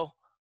 so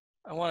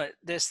I want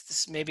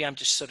this maybe I'm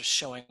just sort of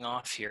showing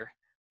off here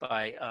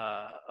by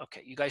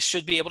okay, you guys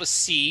should be able to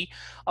see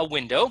a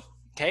window.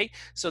 Okay,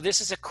 so this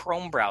is a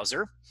Chrome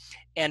browser,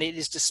 and it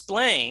is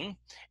displaying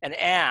an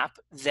app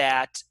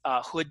that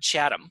Hood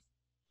Chatham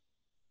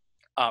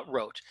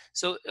wrote,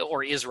 so,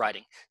 or is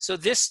writing. So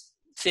this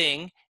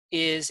thing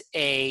is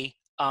a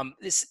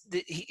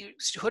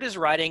Hood is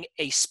writing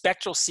a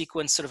spectral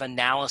sequence sort of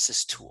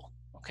analysis tool.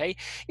 Okay,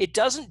 it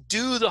doesn't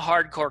do the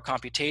hardcore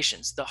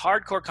computations. The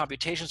hardcore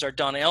computations are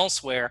done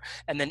elsewhere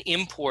and then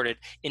imported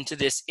into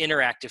this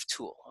interactive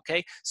tool.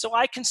 Okay, so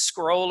I can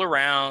scroll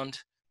around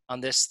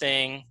on this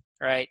thing,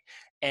 right?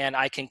 And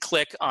I can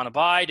click on a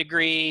bi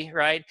degree,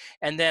 right?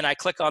 And then I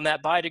click on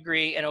that bi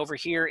degree, and over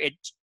here it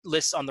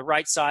lists on the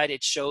right side,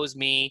 it shows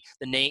me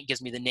the name,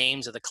 gives me the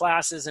names of the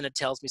classes, and it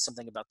tells me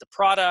something about the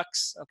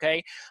products.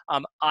 Okay,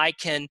 I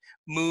can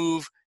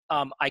move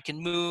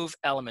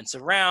elements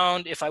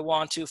around if I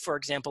want to. For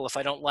example, if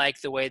I don't like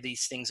the way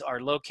these things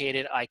are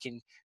located, I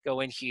can go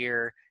in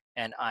here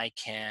and I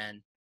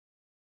can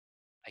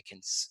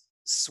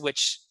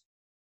switch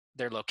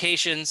their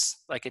locations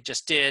like it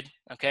just did.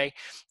 Okay,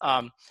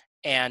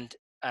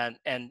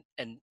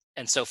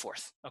 and so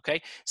forth. Okay,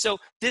 so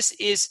this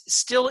is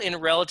still in a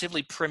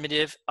relatively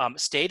primitive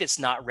state. It's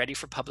not ready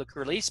for public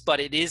release, but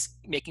it is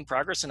making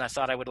progress, and I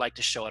thought I would like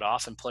to show it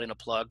off and put in a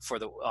plug for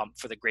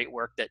the great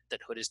work that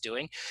Hood is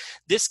doing.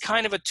 This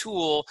kind of a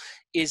tool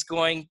is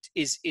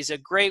a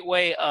great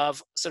way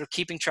of sort of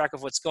keeping track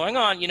of what's going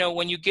on. You know,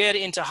 when you get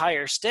into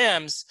higher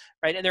stems,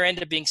 right, and there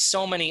end up being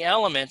so many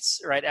elements,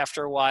 right,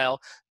 after a while,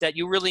 that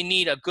you really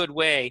need a good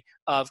way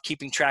of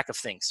keeping track of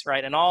things,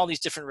 right, and all these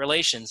different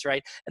relations,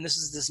 right, and this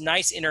is this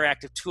nice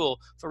interactive tool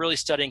for really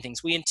studying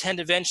things. We intend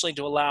eventually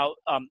to allow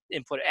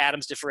input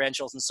atoms,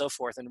 differentials, and so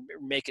forth, and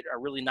make it a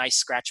really nice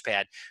scratch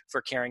pad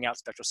for carrying out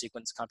spectral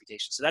sequence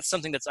computation. So that's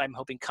something that's, I'm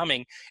hoping,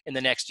 coming in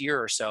the next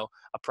year or so,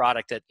 a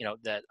product that, you know,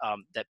 that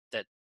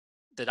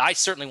I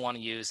certainly want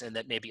to use, and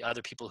that maybe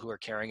other people who are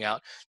carrying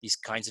out these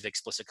kinds of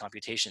explicit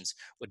computations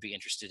would be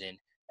interested in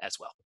as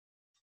well.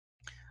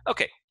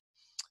 Okay,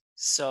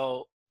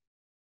 so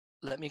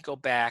let me go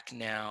back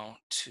now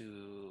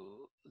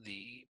to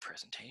the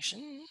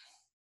presentation.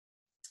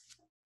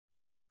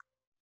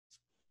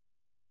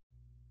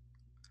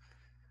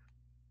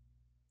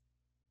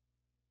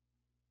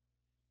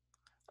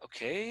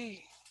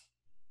 Okay,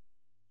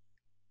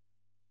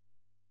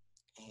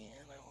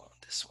 and I want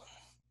this one.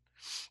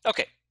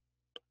 Okay,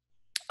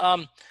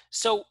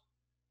 so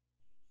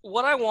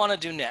what I want to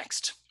do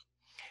next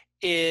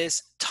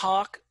is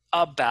talk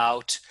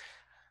about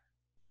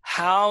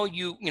how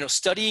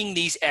studying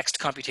these Ext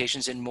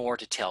computations in more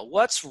detail.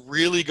 What's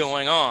really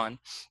going on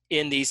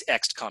in these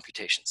Ext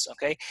computations,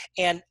 okay?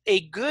 And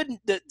a good,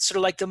 sort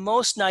of like the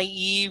most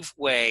naive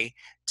way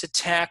to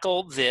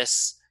tackle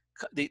these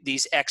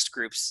Ext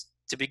groups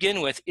to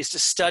begin with is to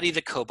study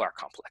the Kobar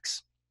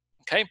complex,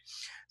 okay?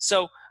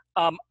 So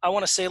I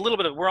want to say a little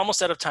bit we're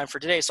almost out of time for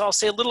today, so I'll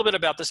say a little bit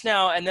about this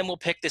now, and then we'll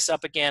pick this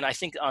up again, I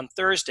think, on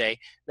Thursday,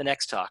 the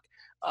next talk.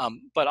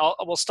 But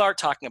we'll start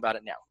talking about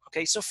it now,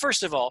 okay? So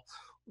first of all,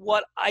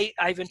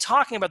 I've been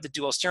talking about the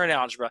dual steering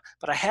algebra,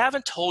 but I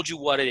haven't told you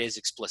what it is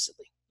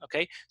explicitly,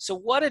 okay? So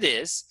what it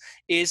is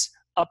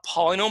a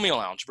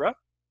polynomial algebra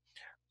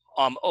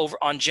over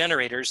on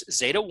generators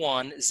zeta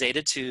 1,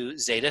 zeta 2,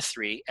 zeta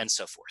 3, and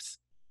so forth,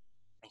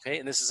 okay?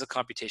 And this is a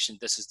computation,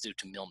 this is due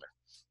to Milnor,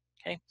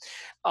 okay?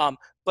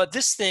 But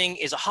this thing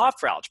is a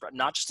Hopf algebra,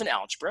 not just an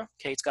algebra,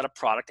 okay? It's got a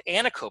product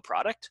and a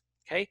coproduct,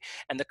 okay?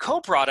 And the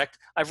coproduct,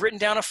 I've written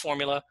down a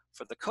formula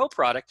for the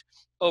coproduct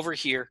over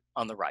here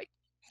on the right.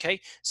 Okay,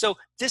 so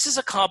this is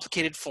a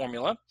complicated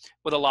formula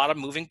with a lot of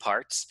moving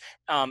parts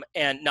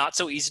and not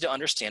so easy to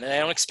understand. And I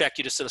don't expect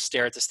you to sort of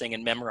stare at this thing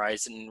and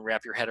memorize and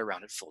wrap your head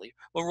around it fully.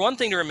 Well, one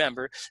thing to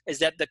remember is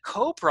that the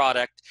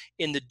coproduct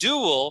in the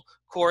dual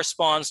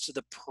corresponds to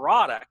the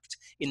product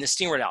in the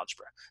steam-word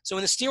algebra. So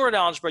in the steam-word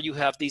algebra, you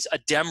have these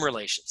adem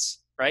relations,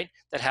 right,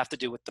 that have to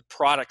do with the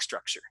product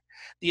structure.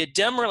 The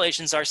adem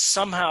relations are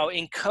somehow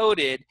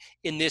encoded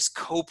in this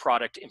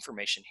coproduct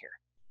information here.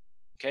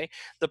 Okay,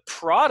 the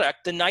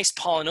product, the nice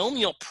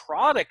polynomial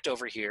product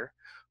over here,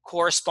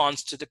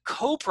 corresponds to the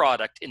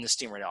coproduct in the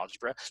steam-word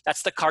algebra.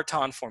 That's the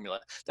Cartan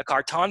formula. The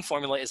Cartan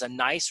formula is a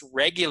nice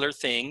regular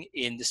thing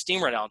in the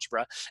steam-word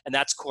algebra, and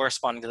that's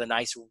corresponding to the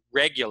nice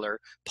regular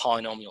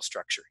polynomial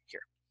structure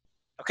here.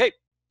 Okay.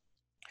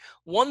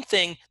 One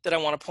thing that I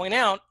want to point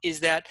out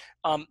is that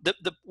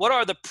what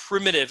are the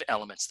primitive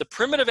elements? The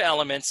primitive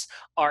elements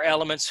are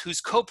elements whose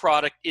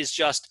coproduct is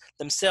just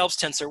themselves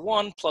tensor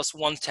 1 plus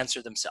 1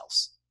 tensor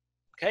themselves.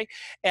 Okay,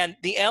 and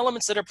the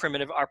elements that are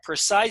primitive are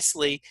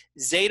precisely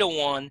zeta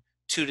 1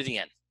 2 to the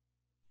n.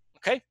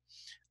 Okay,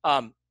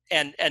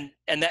 and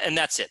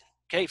that's it.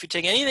 Okay, if you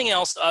take anything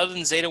else other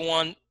than zeta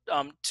 1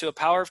 to a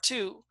power of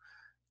 2,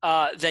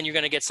 then you're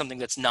going to get something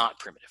that's not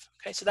primitive.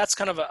 Okay, so that's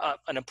kind of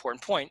an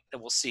important point that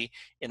we'll see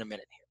in a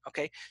minute here.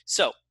 Okay,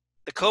 so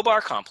the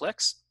Kobar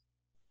complex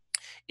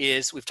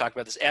is, we've talked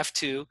about this,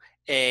 F2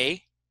 A, and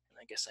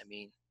I guess I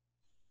mean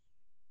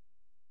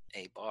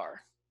A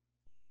bar.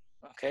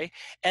 Okay,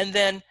 and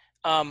then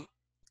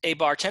A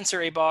bar,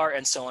 tensor A bar,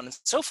 and so on and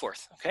so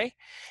forth, okay?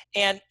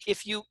 And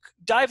if you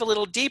dive a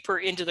little deeper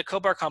into the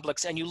cobar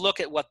complex and you look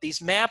at what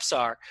these maps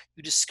are,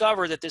 you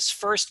discover that this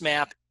first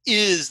map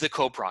is the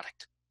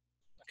coproduct,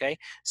 okay?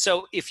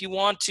 So if you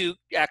want to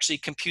actually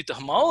compute the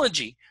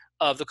homology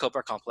of the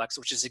cobar complex,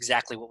 which is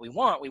exactly what we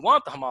want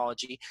the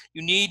homology,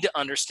 you need to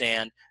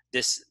understand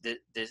this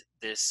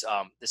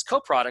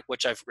coproduct,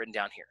 which I've written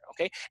down here,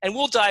 okay? And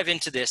we'll dive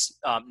into this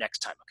next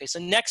time, okay? So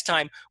next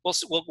time,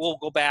 we'll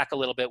go back a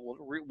little bit,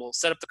 we'll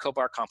set up the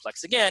cobar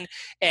complex again,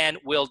 and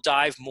we'll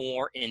dive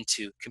more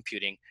into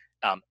computing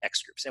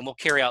X groups, and we'll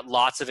carry out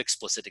lots of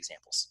explicit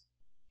examples.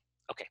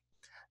 Okay,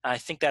 I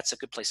think that's a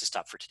good place to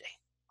stop for today.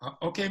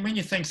 Okay,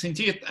 many thanks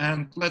indeed,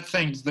 and let's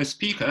thank the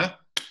speaker.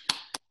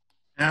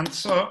 And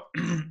so,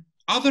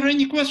 are there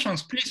any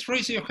questions? Please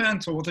raise your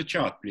hand over the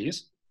chat,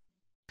 please.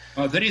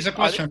 There is a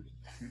question.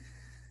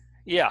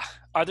 Yeah,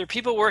 are there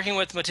people working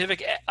with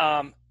motivic?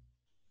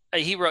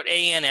 He wrote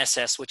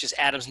ANSS, which is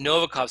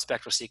Adams-Novikov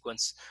spectral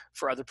sequence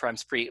for other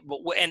primes pre.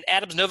 And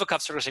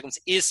Adams-Novikov spectral sequence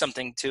is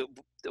something to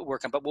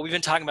work on. But what we've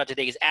been talking about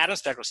today is Adams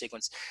spectral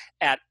sequence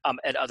at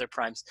other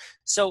primes.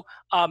 So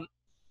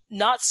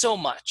not so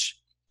much.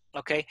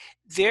 Okay,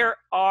 there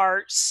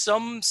are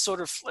some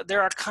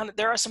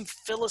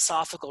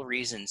philosophical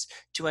reasons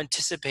to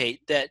anticipate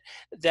that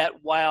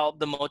while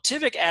the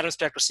motivic Adams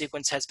spectral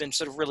sequence has been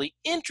sort of really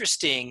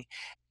interesting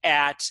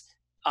at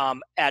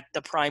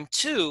the prime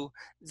 2,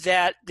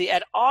 that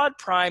at odd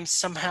primes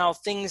somehow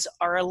things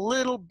are a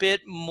little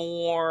bit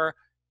more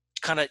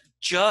kind of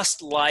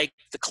just like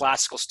the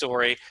classical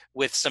story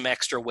with some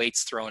extra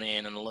weights thrown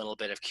in and a little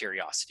bit of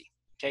curiosity.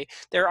 Okay,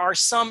 there are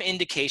some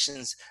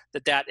indications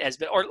that has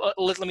been, or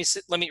let me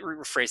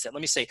rephrase that.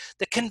 Let me say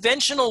the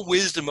conventional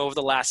wisdom over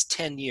the last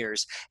 10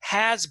 years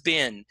has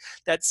been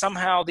that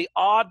somehow the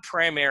odd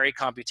primary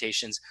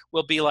computations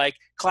will be like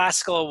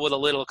classical with a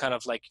little kind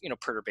of like,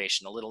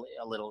 perturbation, a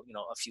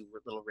few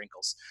little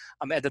wrinkles,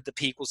 and that the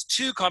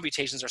p=2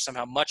 computations are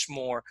somehow much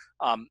more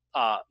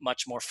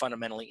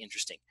fundamentally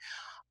interesting.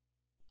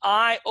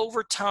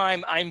 Over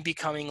time, I'm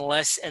becoming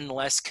less and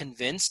less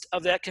convinced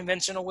of that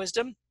conventional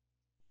wisdom.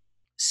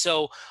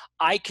 So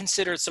I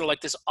consider sort of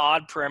like this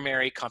odd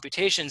primary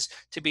computations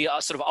to be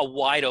a sort of a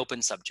wide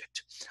open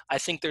subject. I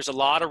think there's a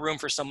lot of room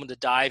for someone to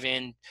dive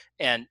in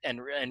and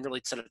really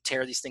sort of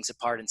tear these things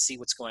apart and see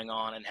what's going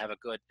on and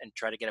and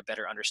try to get a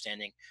better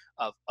understanding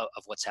of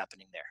what's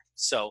happening there.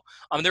 So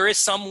there is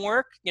some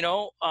work,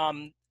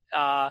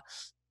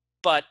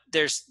 but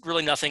there's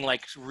really nothing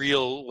like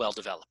real well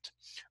developed.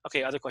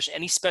 Okay, other question.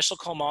 Any special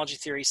cohomology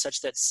theory such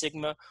that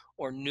sigma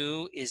or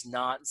nu is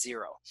not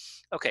 0?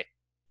 Okay.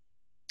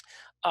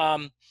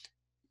 I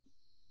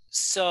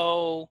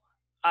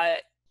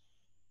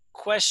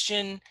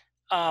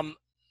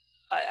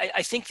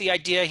think the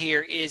idea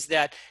here is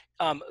that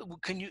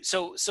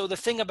so the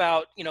thing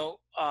about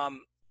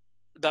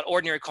about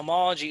ordinary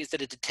cohomology is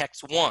that it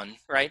detects one,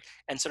 right,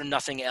 and sort of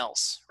nothing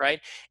else,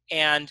 right,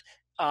 and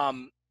but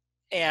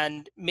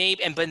then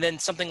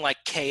something like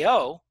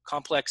KO,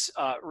 complex,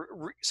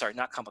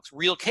 not complex,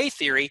 real K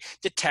theory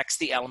detects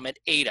the element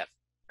eta.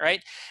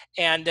 Right?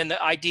 And then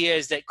the idea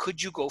is that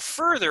could you go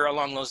further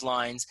along those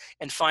lines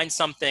and find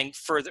something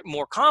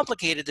more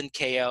complicated than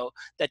KO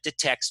that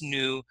detects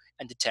nu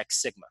and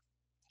detects sigma?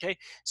 Okay,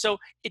 so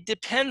it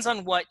depends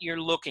on what you're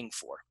looking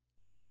for.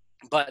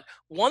 But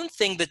one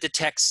thing that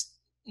detects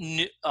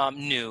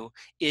nu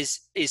is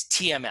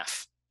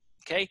TMF.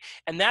 Okay,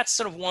 and that's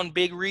sort of one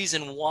big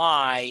reason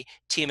why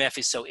TMF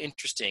is so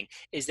interesting,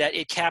 is that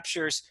it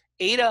captures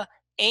eta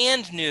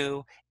and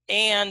nu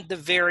and the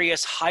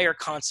various higher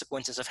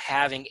consequences of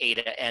having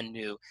eta and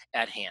nu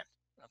at hand,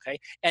 okay?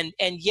 And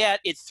yet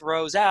it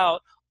throws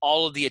out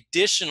all of the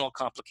additional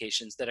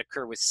complications that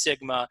occur with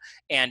sigma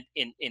and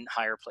in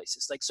higher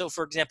places. Like, so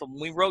for example,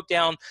 when we wrote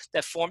down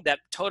that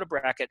Toda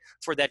bracket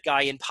for that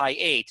guy in pi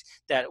 8,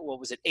 that, what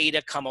was it,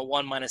 eta comma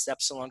 1 minus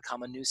epsilon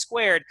comma nu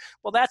squared,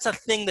 well, that's a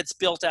thing that's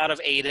built out of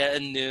eta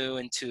and nu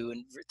and 2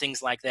 and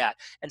things like that.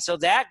 And so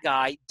that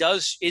guy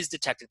is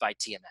detected by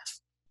TMF.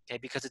 Okay,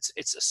 because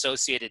it's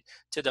associated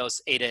to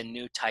those eta and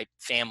nu type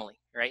family,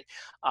 right?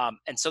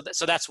 And so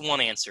that's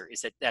one answer,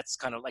 is that's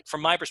kind of like,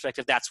 from my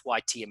perspective, that's why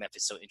TMF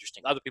is so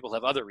interesting. Other people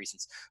have other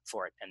reasons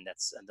for it, and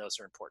those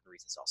are important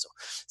reasons also.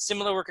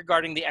 Similar work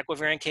regarding the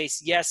equivariant case,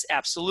 yes,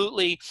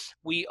 absolutely.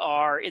 We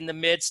are in the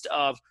midst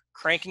of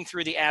cranking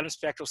through the atom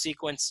spectral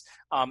sequence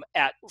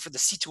for the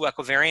C2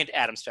 equivariant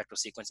atom spectral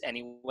sequence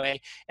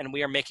anyway, and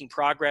we are making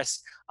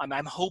progress.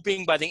 I'm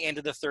hoping by the end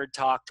of the third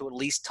talk to at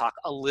least talk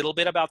a little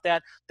bit about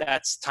that.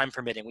 That's time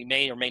permitting. We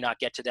may or may not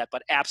get to that,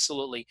 but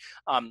absolutely,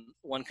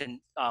 one can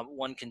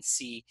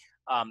see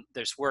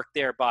there's work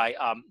there by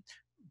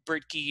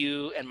Bert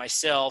Guillou and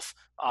myself,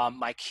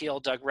 Mike Hill,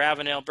 Doug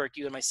Ravenel, Bert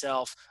Guillou and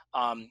myself,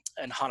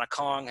 and Hannah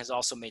Kong has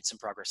also made some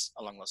progress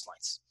along those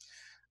lines.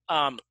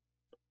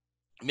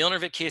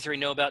 Milnor-Witt K-theory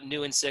know about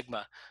nu and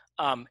sigma.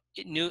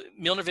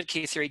 Milnor-Witt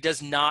K-theory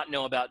does not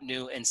know about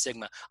nu and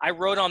sigma. I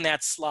wrote on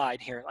that slide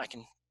here. I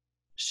can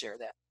share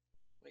that.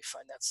 Let me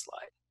find that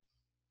slide.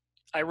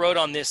 I wrote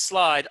on this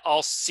slide,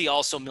 I'll see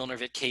also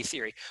Milnor-Witt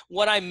K-theory.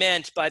 What I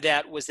meant by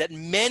that was that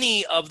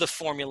many of the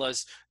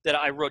formulas that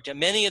I wrote down,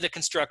 many of the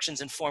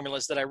constructions and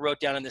formulas that I wrote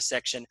down in this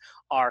section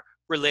are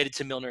related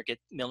to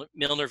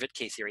Milnor-Witt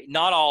K-theory.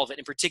 Not all of it.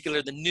 In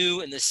particular, the nu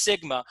and the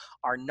sigma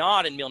are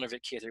not in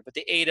Milnor-Witt K-theory, but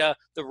the eta,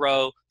 the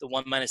rho, the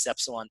 1 minus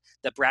epsilon,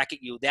 the bracket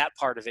u, that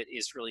part of it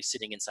is really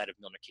sitting inside of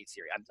Milnor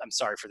K-theory. I'm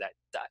sorry for that.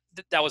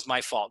 That was my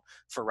fault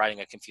for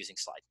writing a confusing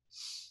slide.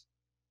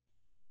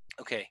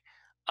 Okay.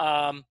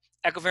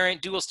 Equivariant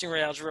dual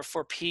stingray algebra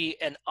for P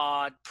and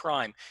odd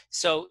prime.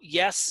 So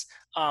yes,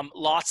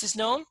 lots is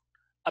known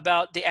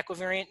about the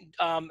equivariant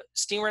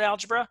stingray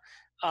algebra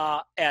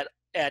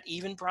at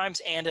even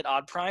primes and at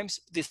odd primes.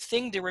 The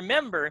thing to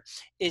remember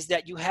is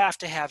that you have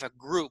to have a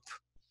group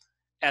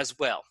as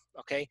well,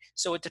 okay?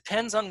 So it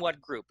depends on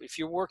what group. If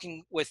you're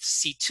working with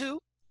C2,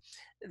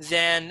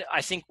 then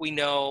I think we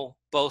know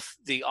both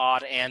the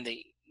odd and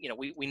the,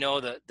 we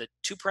know the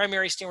two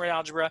primary stingray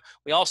algebra.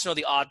 We also know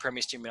the odd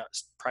primary stingray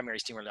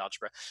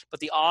algebra, but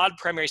the odd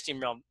primary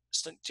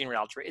stingray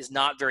algebra is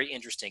not very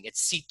interesting.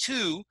 It's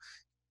C2.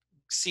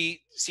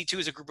 C2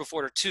 is a group of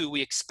order 2.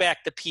 We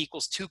expect the P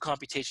equals 2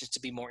 computations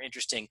to be more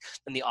interesting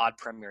than the odd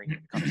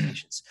primary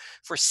computations.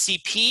 For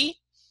CP,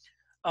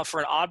 for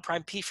an odd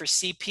prime P for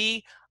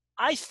CP,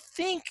 I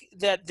think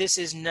that this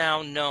is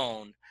now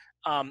known.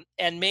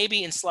 And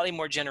maybe in slightly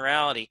more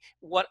generality,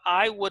 what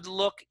I would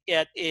look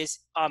at is,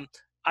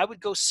 I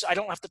would go, I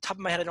don't have the top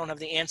of my head, I don't have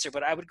the answer,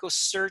 but I would go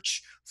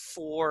search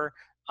for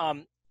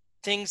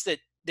things that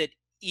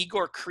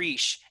Igor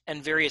Krish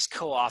and various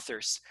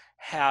co-authors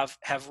have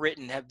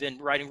been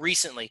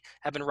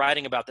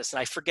writing about this, and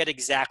I forget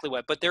exactly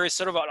what, but there is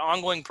sort of an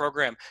ongoing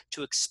program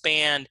to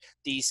expand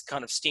these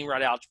kind of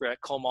steam-rod algebra,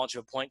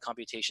 cohomology point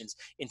computations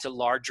into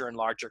larger and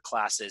larger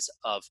classes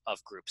of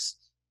groups,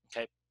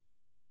 okay?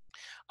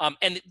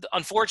 And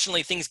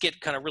unfortunately, things get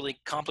kind of really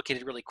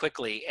complicated really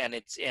quickly,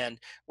 and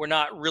we're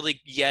not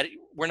ready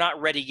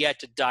yet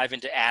to dive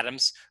into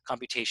atoms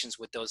computations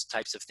with those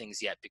types of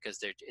things yet, because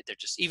they're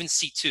just, even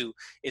C2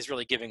 is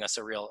really giving us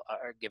a real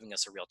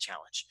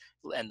challenge,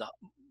 and the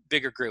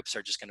bigger groups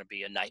are just going to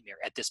be a nightmare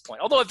at this point.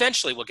 Although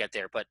eventually we'll get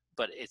there, but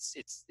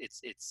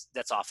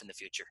that's off in the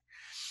future.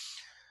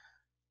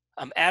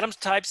 Atom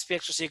type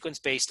spectral sequence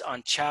based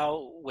on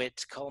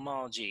Chow-Witt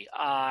cohomology.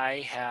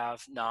 I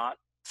have not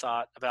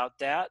thought about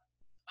that.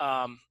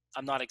 I'm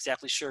not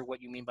exactly sure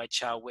what you mean by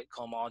Chow-Witt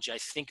cohomology. I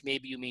think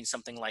maybe you mean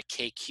something like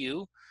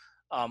KQ,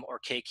 or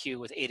KQ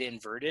with eta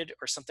inverted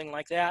or something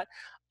like that.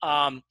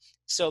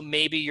 So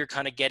maybe you're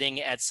kind of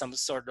getting at some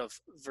sort of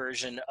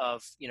version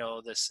of,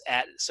 this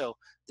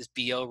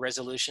BO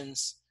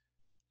resolutions.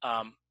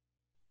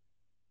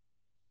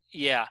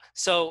 Yeah,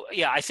 so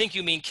yeah, I think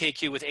you mean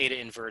KQ with eta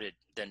inverted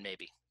then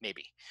maybe.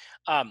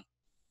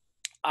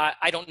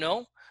 I don't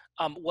know.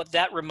 What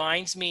that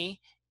reminds me,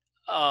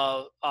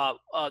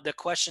 the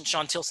question,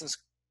 Sean Tilson's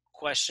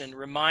question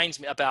reminds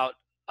me about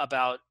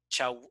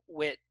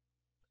Chow-Witt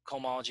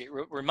cohomology.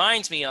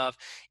 Reminds me of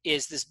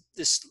is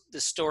this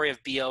story of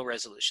BO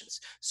resolutions.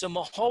 So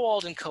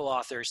Mahowald and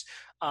co-authors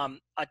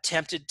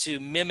attempted to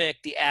mimic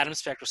the atom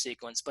spectral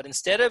sequence, but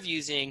instead of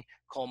using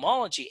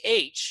cohomology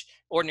H,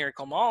 ordinary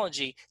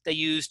cohomology, they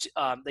used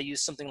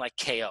something like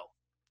KO,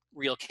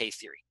 real K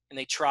theory, and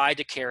they tried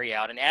to carry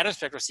out an atom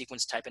spectral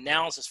sequence type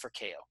analysis for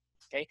KO.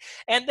 Okay,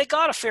 and they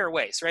got a fair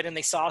ways, right? And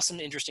they saw some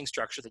interesting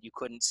structure that you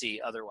couldn't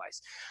see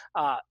otherwise.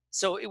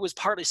 So it was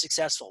partly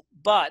successful,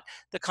 but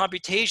the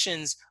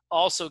computations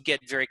also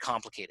get very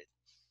complicated.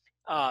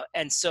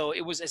 And so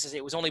it was, as I say,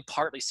 it was only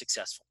partly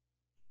successful.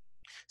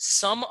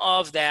 Some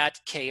of that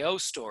KO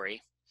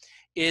story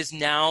is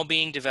now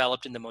being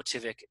developed in the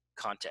motivic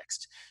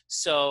context.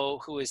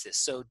 So who is this?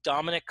 So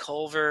Dominic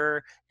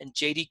Culver and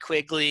J.D.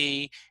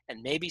 Quigley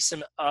and maybe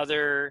some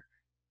other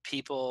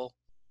people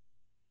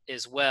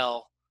as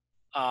well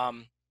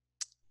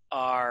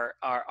are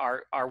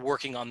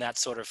working on that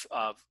sort of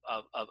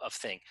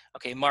thing.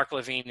 Okay, Mark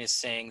Levine is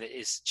saying that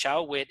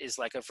Chow-Witt is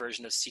like a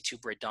version of C2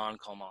 Braidon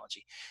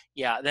cohomology.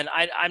 Yeah, then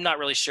I'm not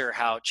really sure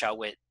how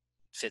Chow-Witt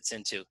fits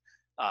into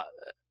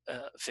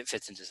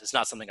this. It's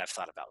not something I've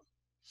thought about.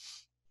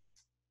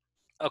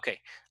 Okay,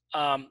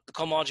 the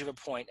cohomology of a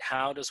point.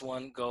 How does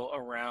one go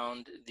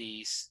around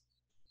these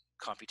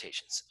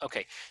computations?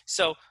 Okay,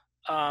 so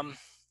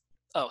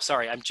oh,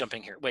 sorry, I'm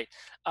jumping here. Wait.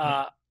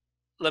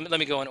 Let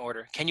me go in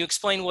order. Can you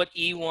explain what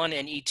E1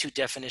 and E2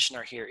 definition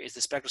are here? Is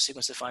the spectral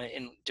sequence defined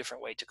in a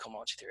different way to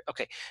cohomology theory?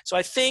 Okay, so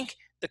I think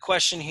the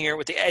question here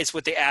is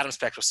with the atom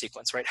spectral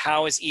sequence, right?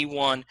 How are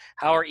E1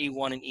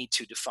 and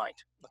E2 defined?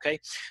 Okay,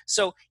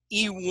 so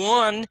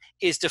E1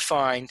 is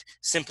defined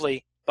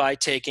simply by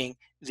taking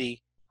the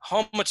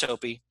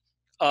homotopy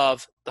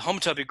of the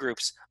homotopy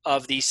groups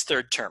of these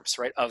third terms,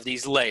 right? Of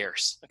these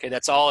layers. Okay,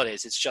 that's all it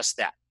is. It's just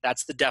that.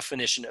 That's the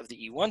definition of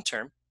the E1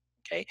 term.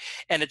 Okay,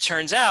 and it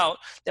turns out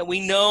that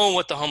we know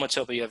what the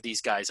homotopy of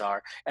these guys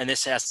are, and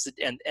this has to,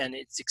 and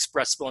it's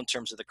expressible in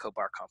terms of the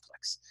Kobar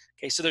complex.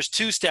 Okay, so there's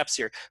two steps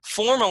here.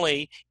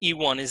 Formally,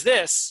 E1 is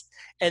this,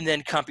 and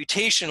then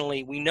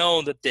computationally, we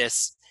know that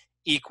this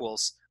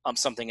equals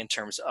something in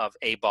terms of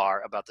a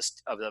bar about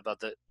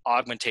the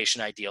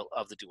augmentation ideal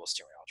of the dual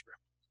sterior algebra.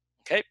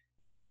 Okay.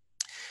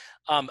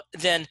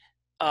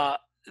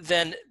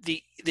 Then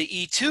the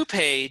E2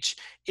 page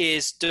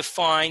is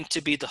defined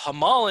to be the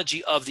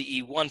homology of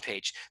the E1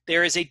 page.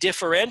 There is a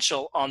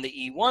differential on the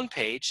E1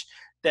 page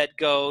that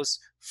goes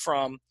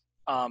from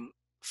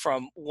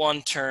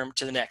one term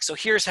to the next. So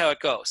here's how it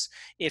goes.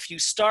 If you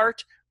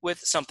start with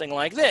something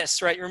like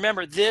this, right?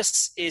 Remember,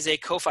 this is a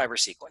cofiber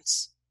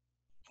sequence.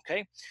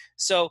 Okay,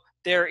 so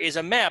there is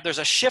a map. There's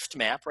a shift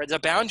map, right? The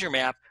boundary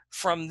map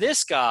from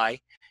this guy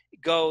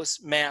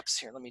maps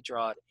here. Let me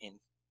draw it in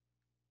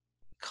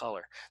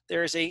color.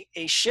 There's a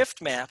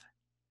shift map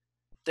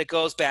that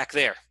goes back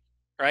there,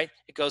 right?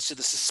 It goes to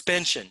the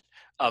suspension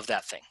of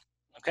that thing.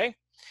 Okay,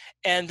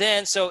 and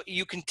then so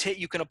you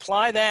can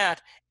apply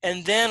that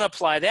and then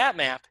apply that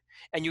map,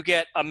 and you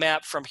get a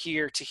map from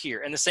here to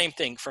here. And the same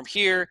thing from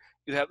here,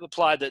 you have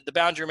applied the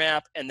boundary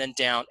map and then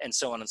down and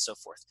so on and so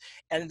forth.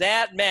 And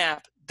that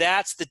map,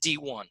 that's the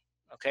D1.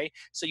 Okay,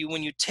 so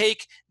when you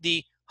take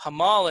the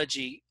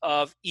homology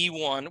of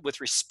E1 with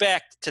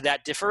respect to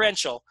that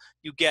differential,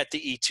 you get the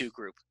E2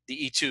 group,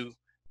 the E2,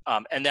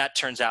 and that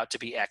turns out to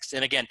be X.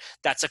 And again,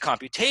 that's a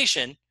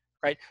computation,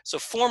 right? So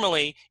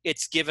formally,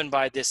 it's given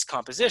by this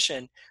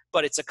composition,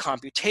 but it's a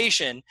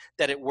computation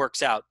that it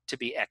works out to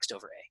be X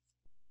over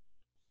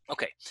A.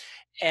 Okay,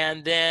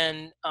 and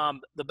then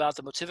about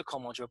the motivic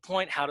homology of a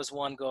point, how does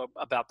one go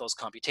about those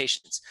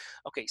computations?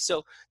 Okay,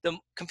 so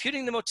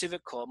computing the motivic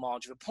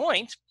homology of a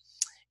point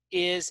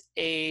is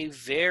a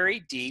very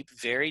deep,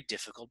 very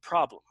difficult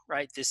problem,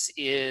 right? This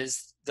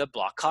is the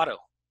Bloch-Kato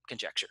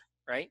conjecture,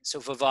 right?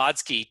 So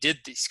Vygotsky did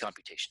these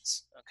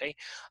computations, okay?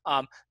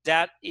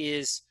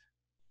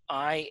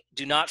 I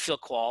do not feel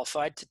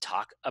qualified to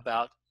talk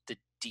about the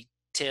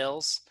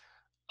details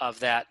of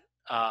that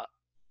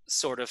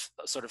sort of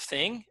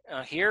thing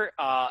here,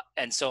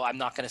 and so I'm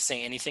not going to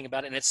say anything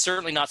about it, and it's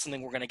certainly not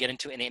something we're going to get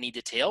into in any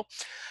detail.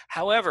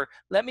 However,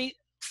 let me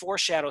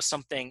foreshadow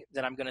something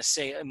that I'm going to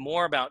say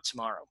more about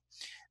tomorrow,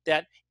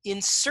 that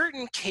in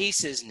certain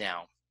cases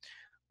now,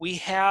 we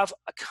have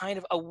a kind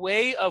of a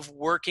way of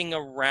working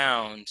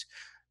around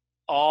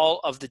all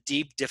of the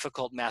deep,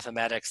 difficult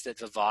mathematics that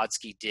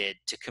Vygotsky did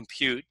to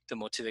compute the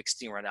motivic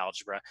steam-round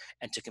algebra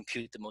and to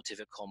compute the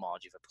motivic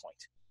homology of a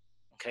point.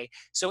 Okay,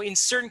 so in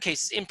certain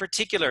cases, in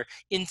particular,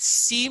 in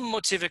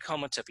ℏ-motivic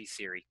homotopy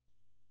theory,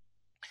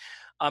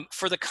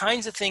 for the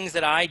kinds of things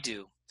that I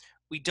do,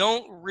 we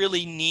don't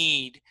really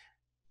need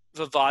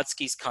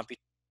Vygotsky's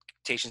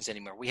computations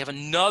anymore. We have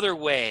another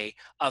way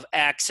of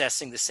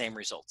accessing the same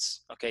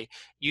results, okay,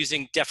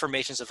 using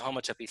deformations of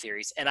homotopy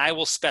theories. And I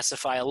will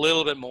specify a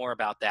little bit more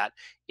about that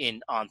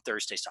on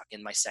Thursday's talk,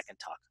 in my second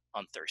talk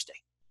on Thursday.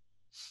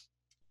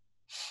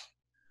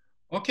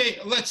 Okay,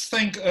 let's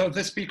thank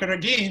the speaker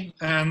again.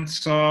 And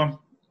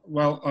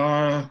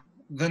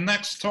the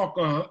next talk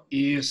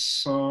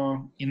is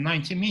in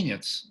 90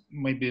 minutes,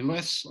 maybe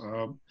less,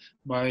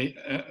 by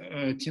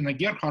Tina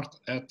Gerhardt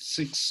at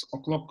 6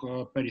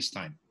 o'clock Paris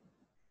time.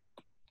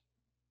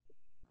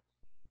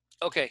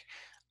 Okay,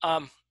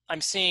 I'm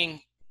seeing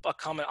a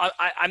comment.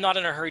 I'm not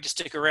in a hurry to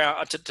stick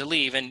around to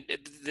leave, and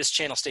this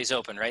channel stays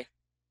open, right?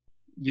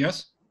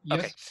 Yes. Yes.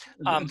 Okay.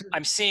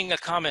 I'm seeing a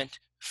comment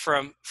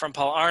from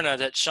Paul Arna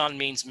that Sean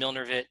means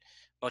Milnor-Witt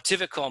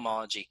motivic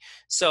homology.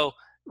 So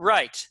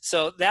right.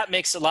 So that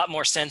makes a lot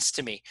more sense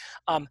to me.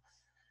 I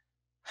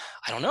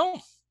don't know.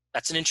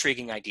 That's an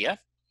intriguing idea.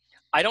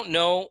 I don't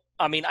know.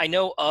 I mean, I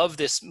know of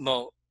this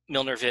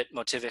Milnor-Witt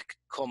motivic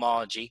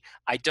homology.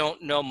 I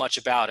don't know much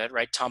about it,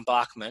 right? Tom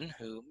Bachman,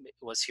 who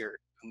was here,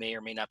 who may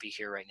or may not be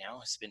here right now,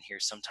 has been here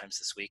sometimes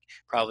this week,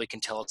 probably can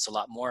tell us a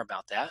lot more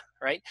about that,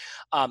 right?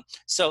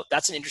 So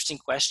that's an interesting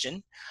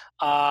question.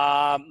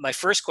 My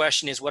first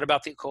question is, what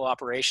about the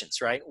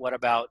co-operations, right? What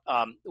about,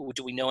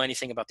 do we know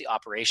anything about the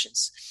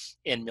operations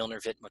in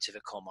Milnor-Witt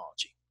motivic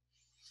homology?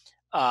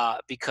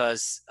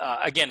 Because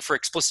again, for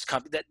explicit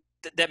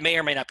that may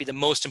or may not be the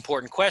most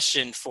important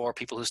question for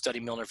people who study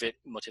Milnor-Witt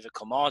motivic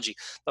homology,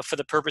 but for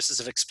the purposes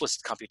of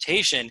explicit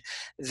computation,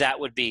 that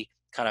would be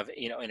kind of,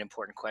 an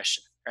important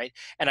question, right?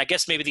 And I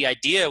guess maybe the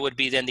idea would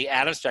be then the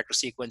atom spectral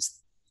sequence,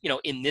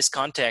 in this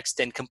context,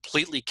 then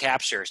completely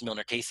captures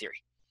Milnor-K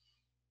theory,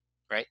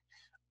 right?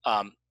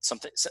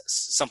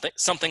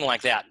 Something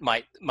like that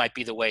might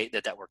be the way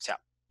that works out.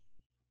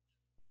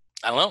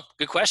 I don't know.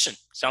 Good question.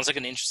 Sounds like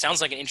an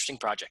interesting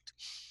project.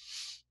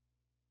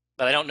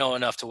 But I don't know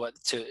enough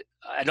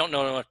I don't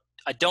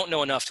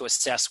know enough to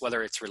assess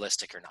whether it's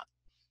realistic or not.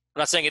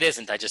 I'm not saying it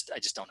isn't. I just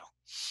don't know.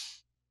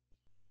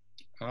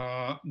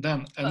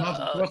 Then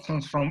another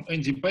question from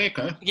Andy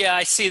Baker. Yeah,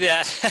 I see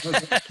that.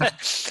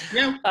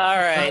 Yeah. All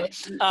right.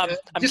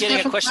 I'm getting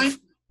a question. Time?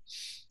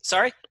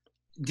 Sorry?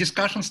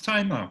 Discussions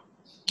time now.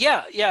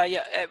 Yeah.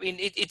 I mean,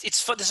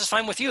 it's fun. This is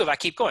fine with you if I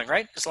keep going,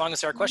 right? As long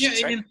as there are questions,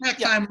 yeah, right? In fact,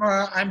 yeah.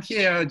 I'm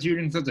here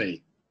during the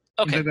day.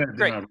 Okay,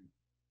 great.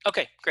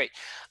 Okay, great.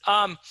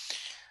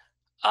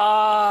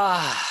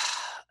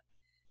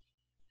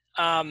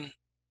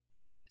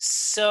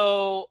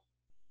 So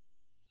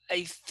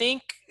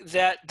think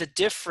that the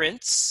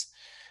difference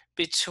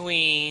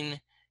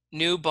between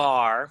nu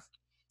bar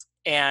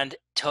and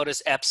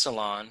totus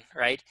epsilon,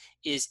 right,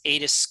 is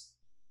eta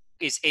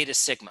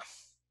sigma.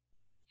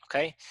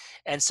 Okay,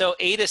 and so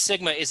eta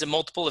sigma is a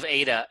multiple of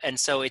eta, and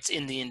so it's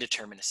in the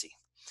indeterminacy.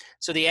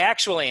 So the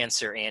actual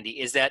answer, Andy,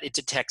 is that it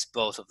detects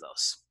both of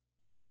those.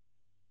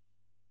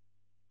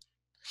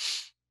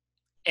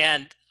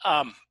 And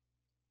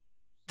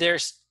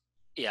there's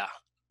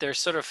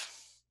sort of,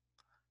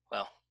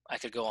 well, I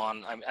could go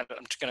on. I'm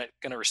just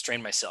gonna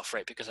restrain myself,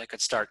 right? Because I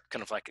could start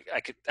kind of like I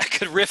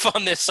could riff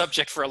on this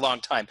subject for a long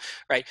time,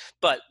 right?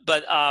 But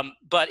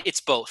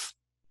it's both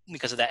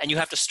because of that, and you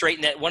have to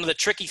straighten that. One of the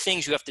tricky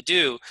things you have to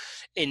do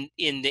in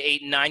the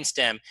 8 and 9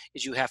 stem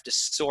is you have to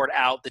sort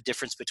out the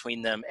difference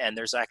between them, and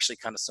there's actually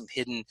kind of some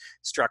hidden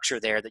structure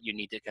there that you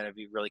need to kind of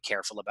be really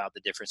careful about,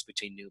 the difference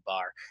between nu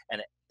bar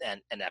and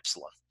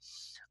epsilon,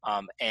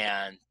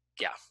 and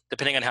yeah,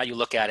 depending on how you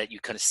look at it, you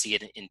kind of see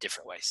it in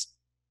different ways.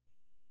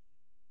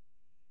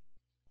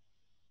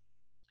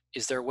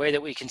 Is there a way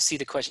that we can see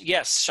the question?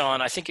 Yes,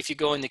 Sean, I think if you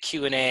go in the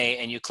Q&A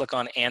and you click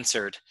on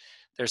answered,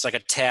 there's like a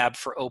tab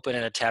for open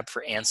and a tab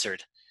for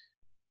answered.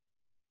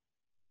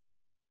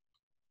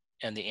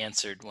 And the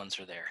answered ones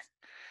are there.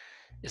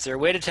 Is there a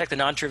way to detect the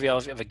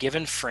non-triviality of a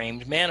given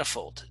framed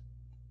manifold?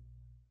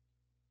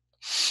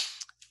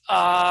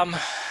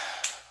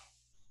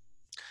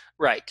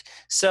 Right.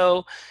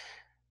 So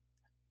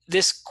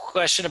this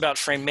question about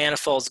framed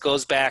manifolds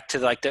goes back to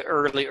like the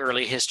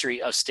early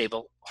history of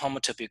stable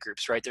homotopy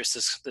groups, right? There's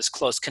this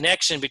close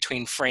connection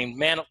between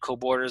framed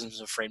coborders and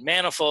framed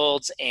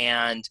manifolds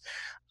and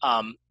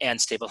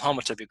stable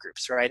homotopy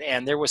groups, right?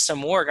 And there was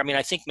some work. I mean,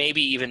 I think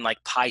maybe even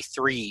like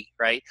pi3,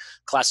 right?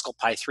 Classical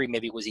pi3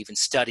 maybe was even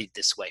studied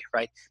this way,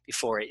 right?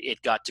 Before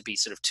it got to be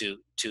sort of too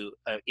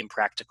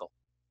impractical.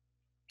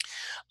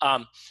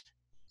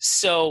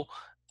 So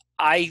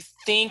I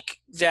think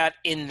that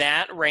in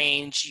that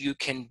range, you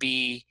can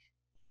be,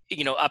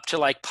 you know, up to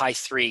like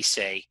pi3,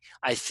 say,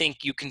 I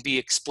think you can be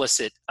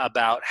explicit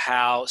about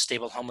how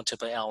stable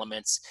homotopy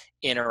elements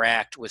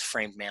interact with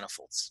framed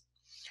manifolds.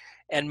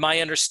 And my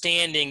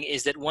understanding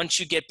is that once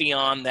you get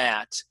beyond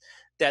that,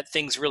 that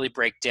things really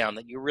break down,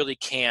 that you really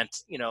can't,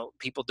 you know,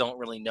 people don't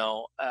really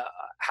know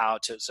how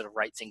to sort of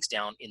write things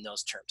down in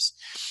those terms.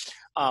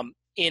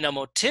 In a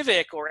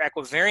motivic or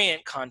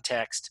equivariant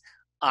context,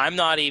 I'm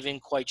not even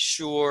quite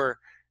sure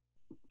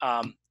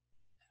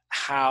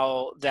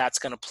how that's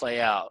going to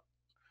play out.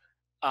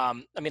 I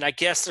mean, I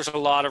guess there's a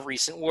lot of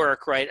recent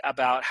work, right,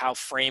 about how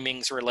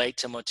framings relate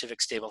to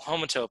motivic stable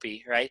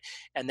homotopy, right?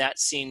 And that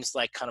seems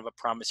like kind of a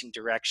promising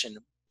direction.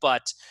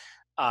 But,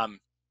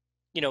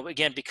 you know,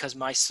 again, because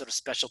my sort of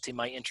specialty,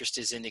 my interest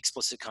is in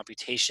explicit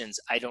computations,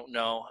 I don't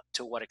know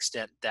to what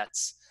extent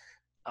that's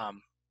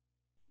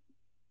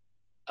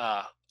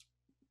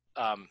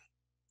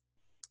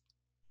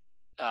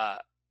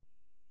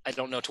I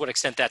don't know to what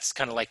extent that's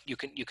kind of like you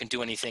can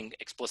do anything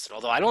explicit.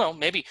 Although I don't know,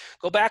 maybe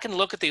go back and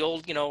look at the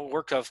old, you know,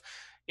 work of,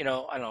 you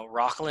know, I don't know,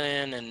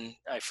 Rocklin, and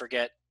I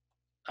forget,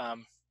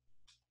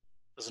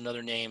 there's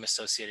another name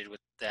associated with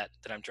that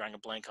I'm drawing a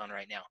blank on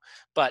right now.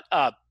 But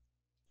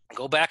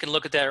go back and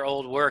look at their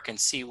old work and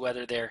see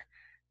whether they're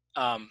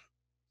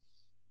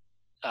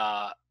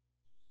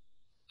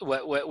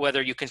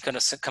whether you can kind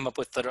of come up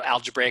with the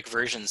algebraic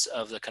versions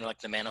of the kind of like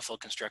the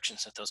manifold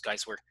constructions that those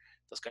guys were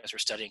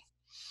studying.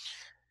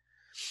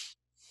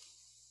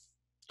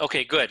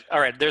 Okay, good.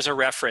 All right, there's a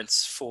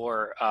reference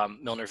for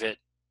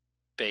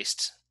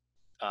Milnor-Witt-based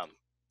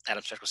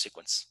atom spectral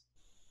sequence.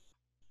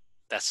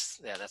 That's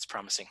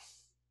promising.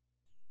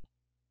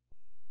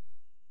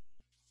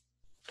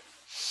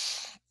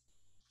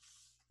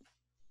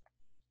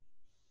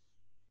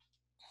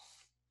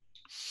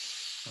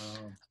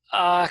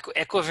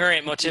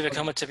 Equivariant motivic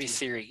homotopy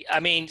theory. I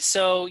mean,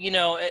 so, you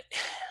know,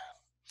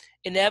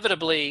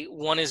 inevitably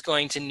one is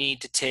going to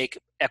need to take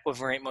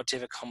equivariant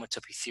motivic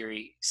homotopy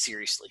theory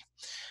seriously,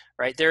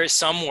 right? There is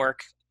some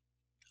work.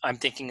 I'm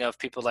thinking of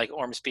people like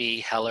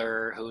Ormsby,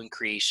 Heller, Hu, and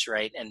Kriech,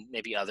 right, and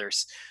maybe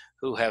others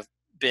who have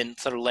been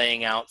sort of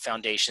laying out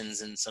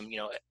foundations and some, you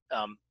know,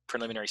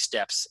 preliminary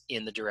steps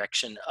in the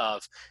direction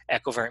of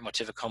equivariant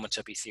motivic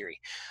homotopy theory.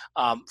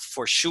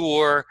 For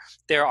sure,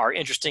 there are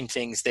interesting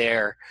things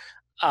there.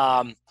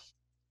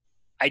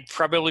 I'd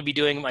probably be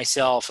doing it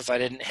myself if I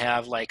didn't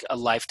have like a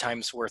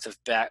lifetime's worth of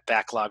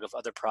backlog of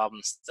other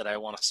problems that I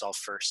want to solve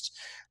first.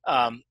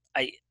 I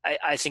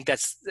think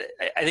that's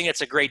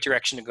a great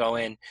direction to go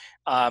in.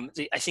 I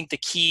think the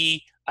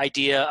key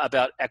idea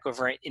about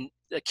equivariant,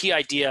 the key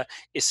idea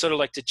is sort of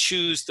like to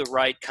choose the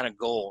right kind of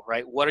goal,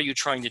 right? What are you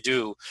trying to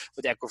do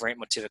with equivariant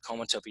motivic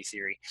homotopy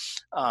theory?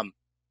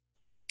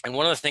 And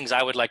one of the things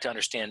I would like to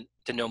understand,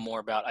 to know more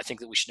about, I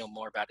think that we should know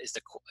more about, is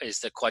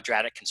the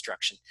quadratic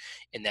construction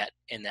in that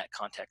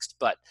context.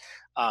 But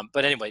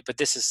anyway, but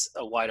this is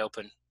a wide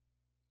open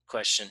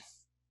question.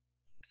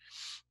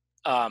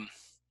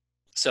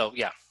 So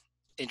yeah,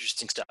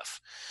 interesting stuff.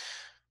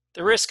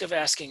 The risk of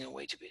asking a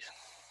way to be.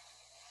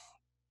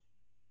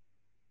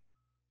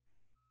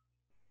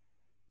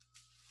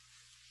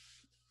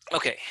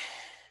 Okay.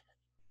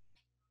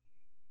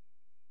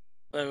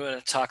 I'm going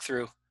to talk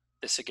through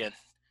this again.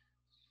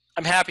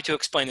 I'm happy to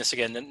explain this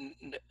again.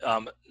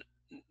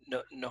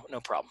 No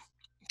problem.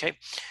 Okay.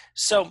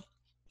 So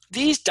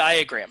these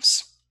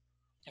diagrams,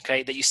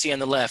 okay, that you see on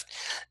the left,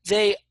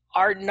 they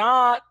are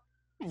not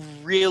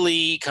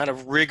really kind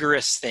of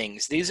rigorous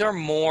things. These are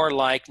more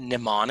like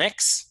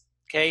mnemonics,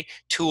 okay,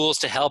 tools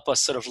to help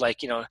us sort of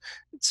like, you know,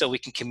 so we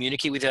can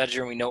communicate with each other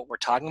and we know what we're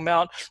talking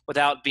about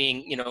without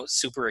being, you know,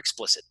 super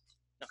explicit.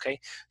 Okay,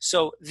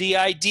 so the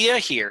idea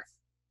here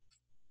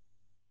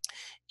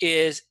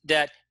is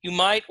that you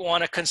might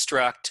want to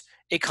construct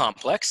a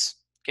complex,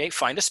 okay,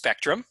 find a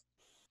spectrum,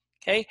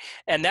 okay,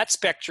 and that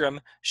spectrum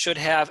should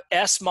have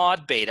S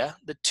mod beta,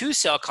 the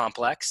 2-cell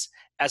complex,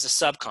 as a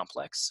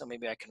subcomplex. So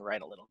maybe I can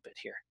write a little bit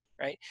here,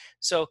 right?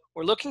 So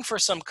we're looking for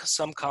some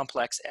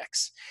complex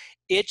X.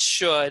 It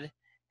should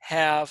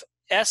have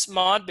S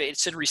mod beta, it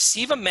should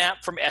receive a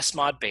map from S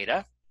mod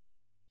beta,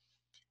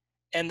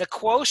 and the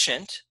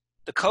quotient,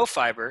 the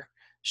cofiber,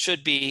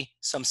 should be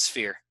some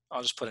sphere.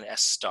 I'll just put an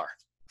S star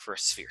for a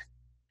sphere.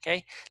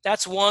 Okay,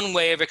 that's one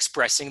way of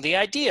expressing the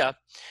idea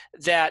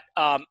that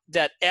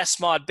that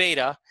S mod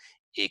beta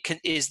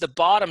is the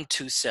bottom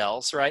 2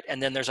 cells, right?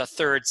 And then there's a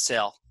third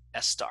cell,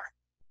 S star.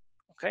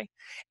 Okay,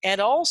 and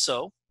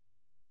also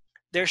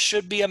there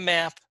should be a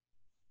map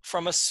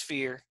from a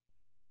sphere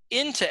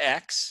into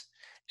X,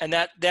 and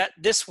that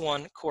this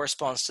one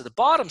corresponds to the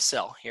bottom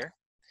cell here,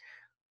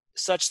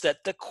 such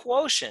that the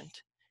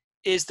quotient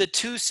is the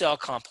 2-cell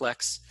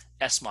complex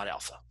S mod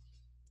alpha.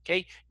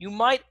 Okay, you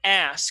might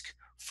ask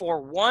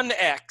for one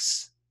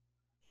X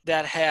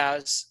that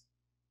has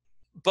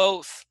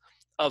both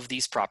of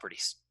these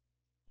properties.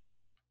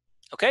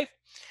 Okay,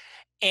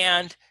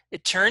 and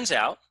it turns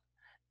out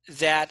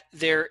that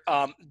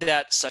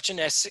that such an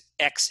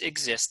X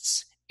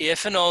exists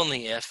if and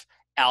only if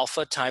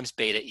alpha times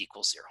beta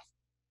equals 0.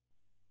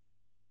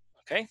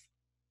 Okay,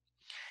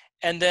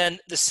 and then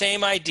the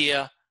same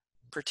idea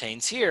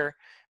pertains here.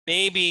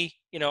 Maybe,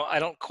 you know, I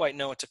don't quite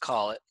know what to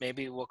call it.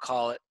 Maybe we'll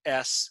call it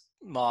S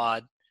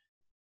mod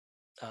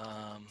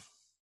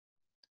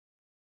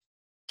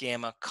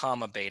gamma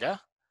comma beta.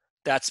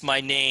 That's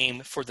my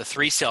name for the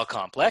 3-cell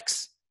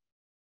complex.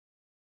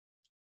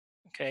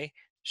 Okay,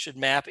 should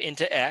map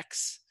into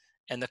X,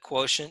 and the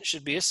quotient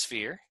should be a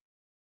sphere.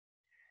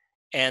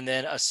 And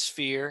then a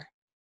sphere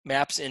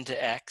maps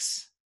into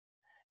X,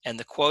 and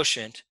the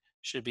quotient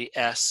should be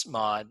S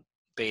mod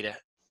beta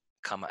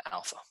comma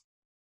alpha.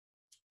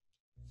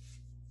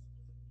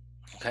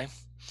 Okay,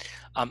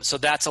 so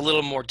that's a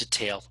little more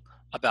detail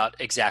about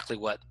exactly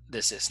what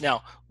this is.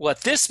 Now, what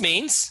this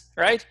means,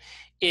 right,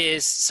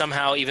 is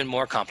somehow even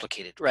more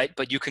complicated, right?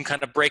 But you can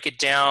kind of break it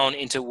down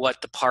into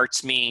what the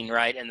parts mean,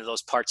 right? And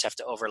those parts have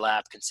to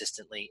overlap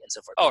consistently and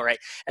so forth. Oh, right.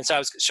 And so I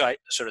was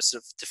sort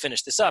of to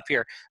finish this up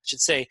here, I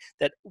should say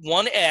that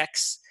one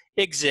X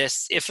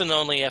exists if and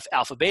only if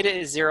alpha beta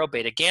is 0,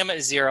 beta gamma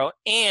is 0,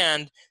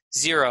 and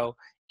 0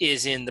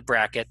 is in the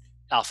bracket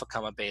alpha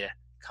comma beta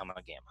comma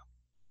gamma.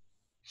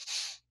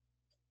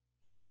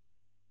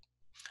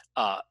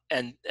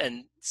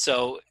 And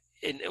so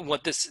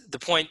the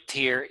point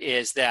here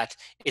is that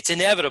it's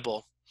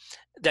inevitable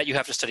that you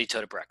have to study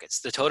total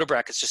brackets. The total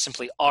brackets just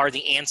simply are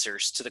the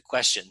answers to the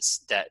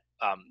questions that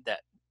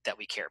that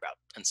we care about,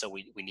 and so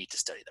we need to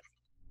study them.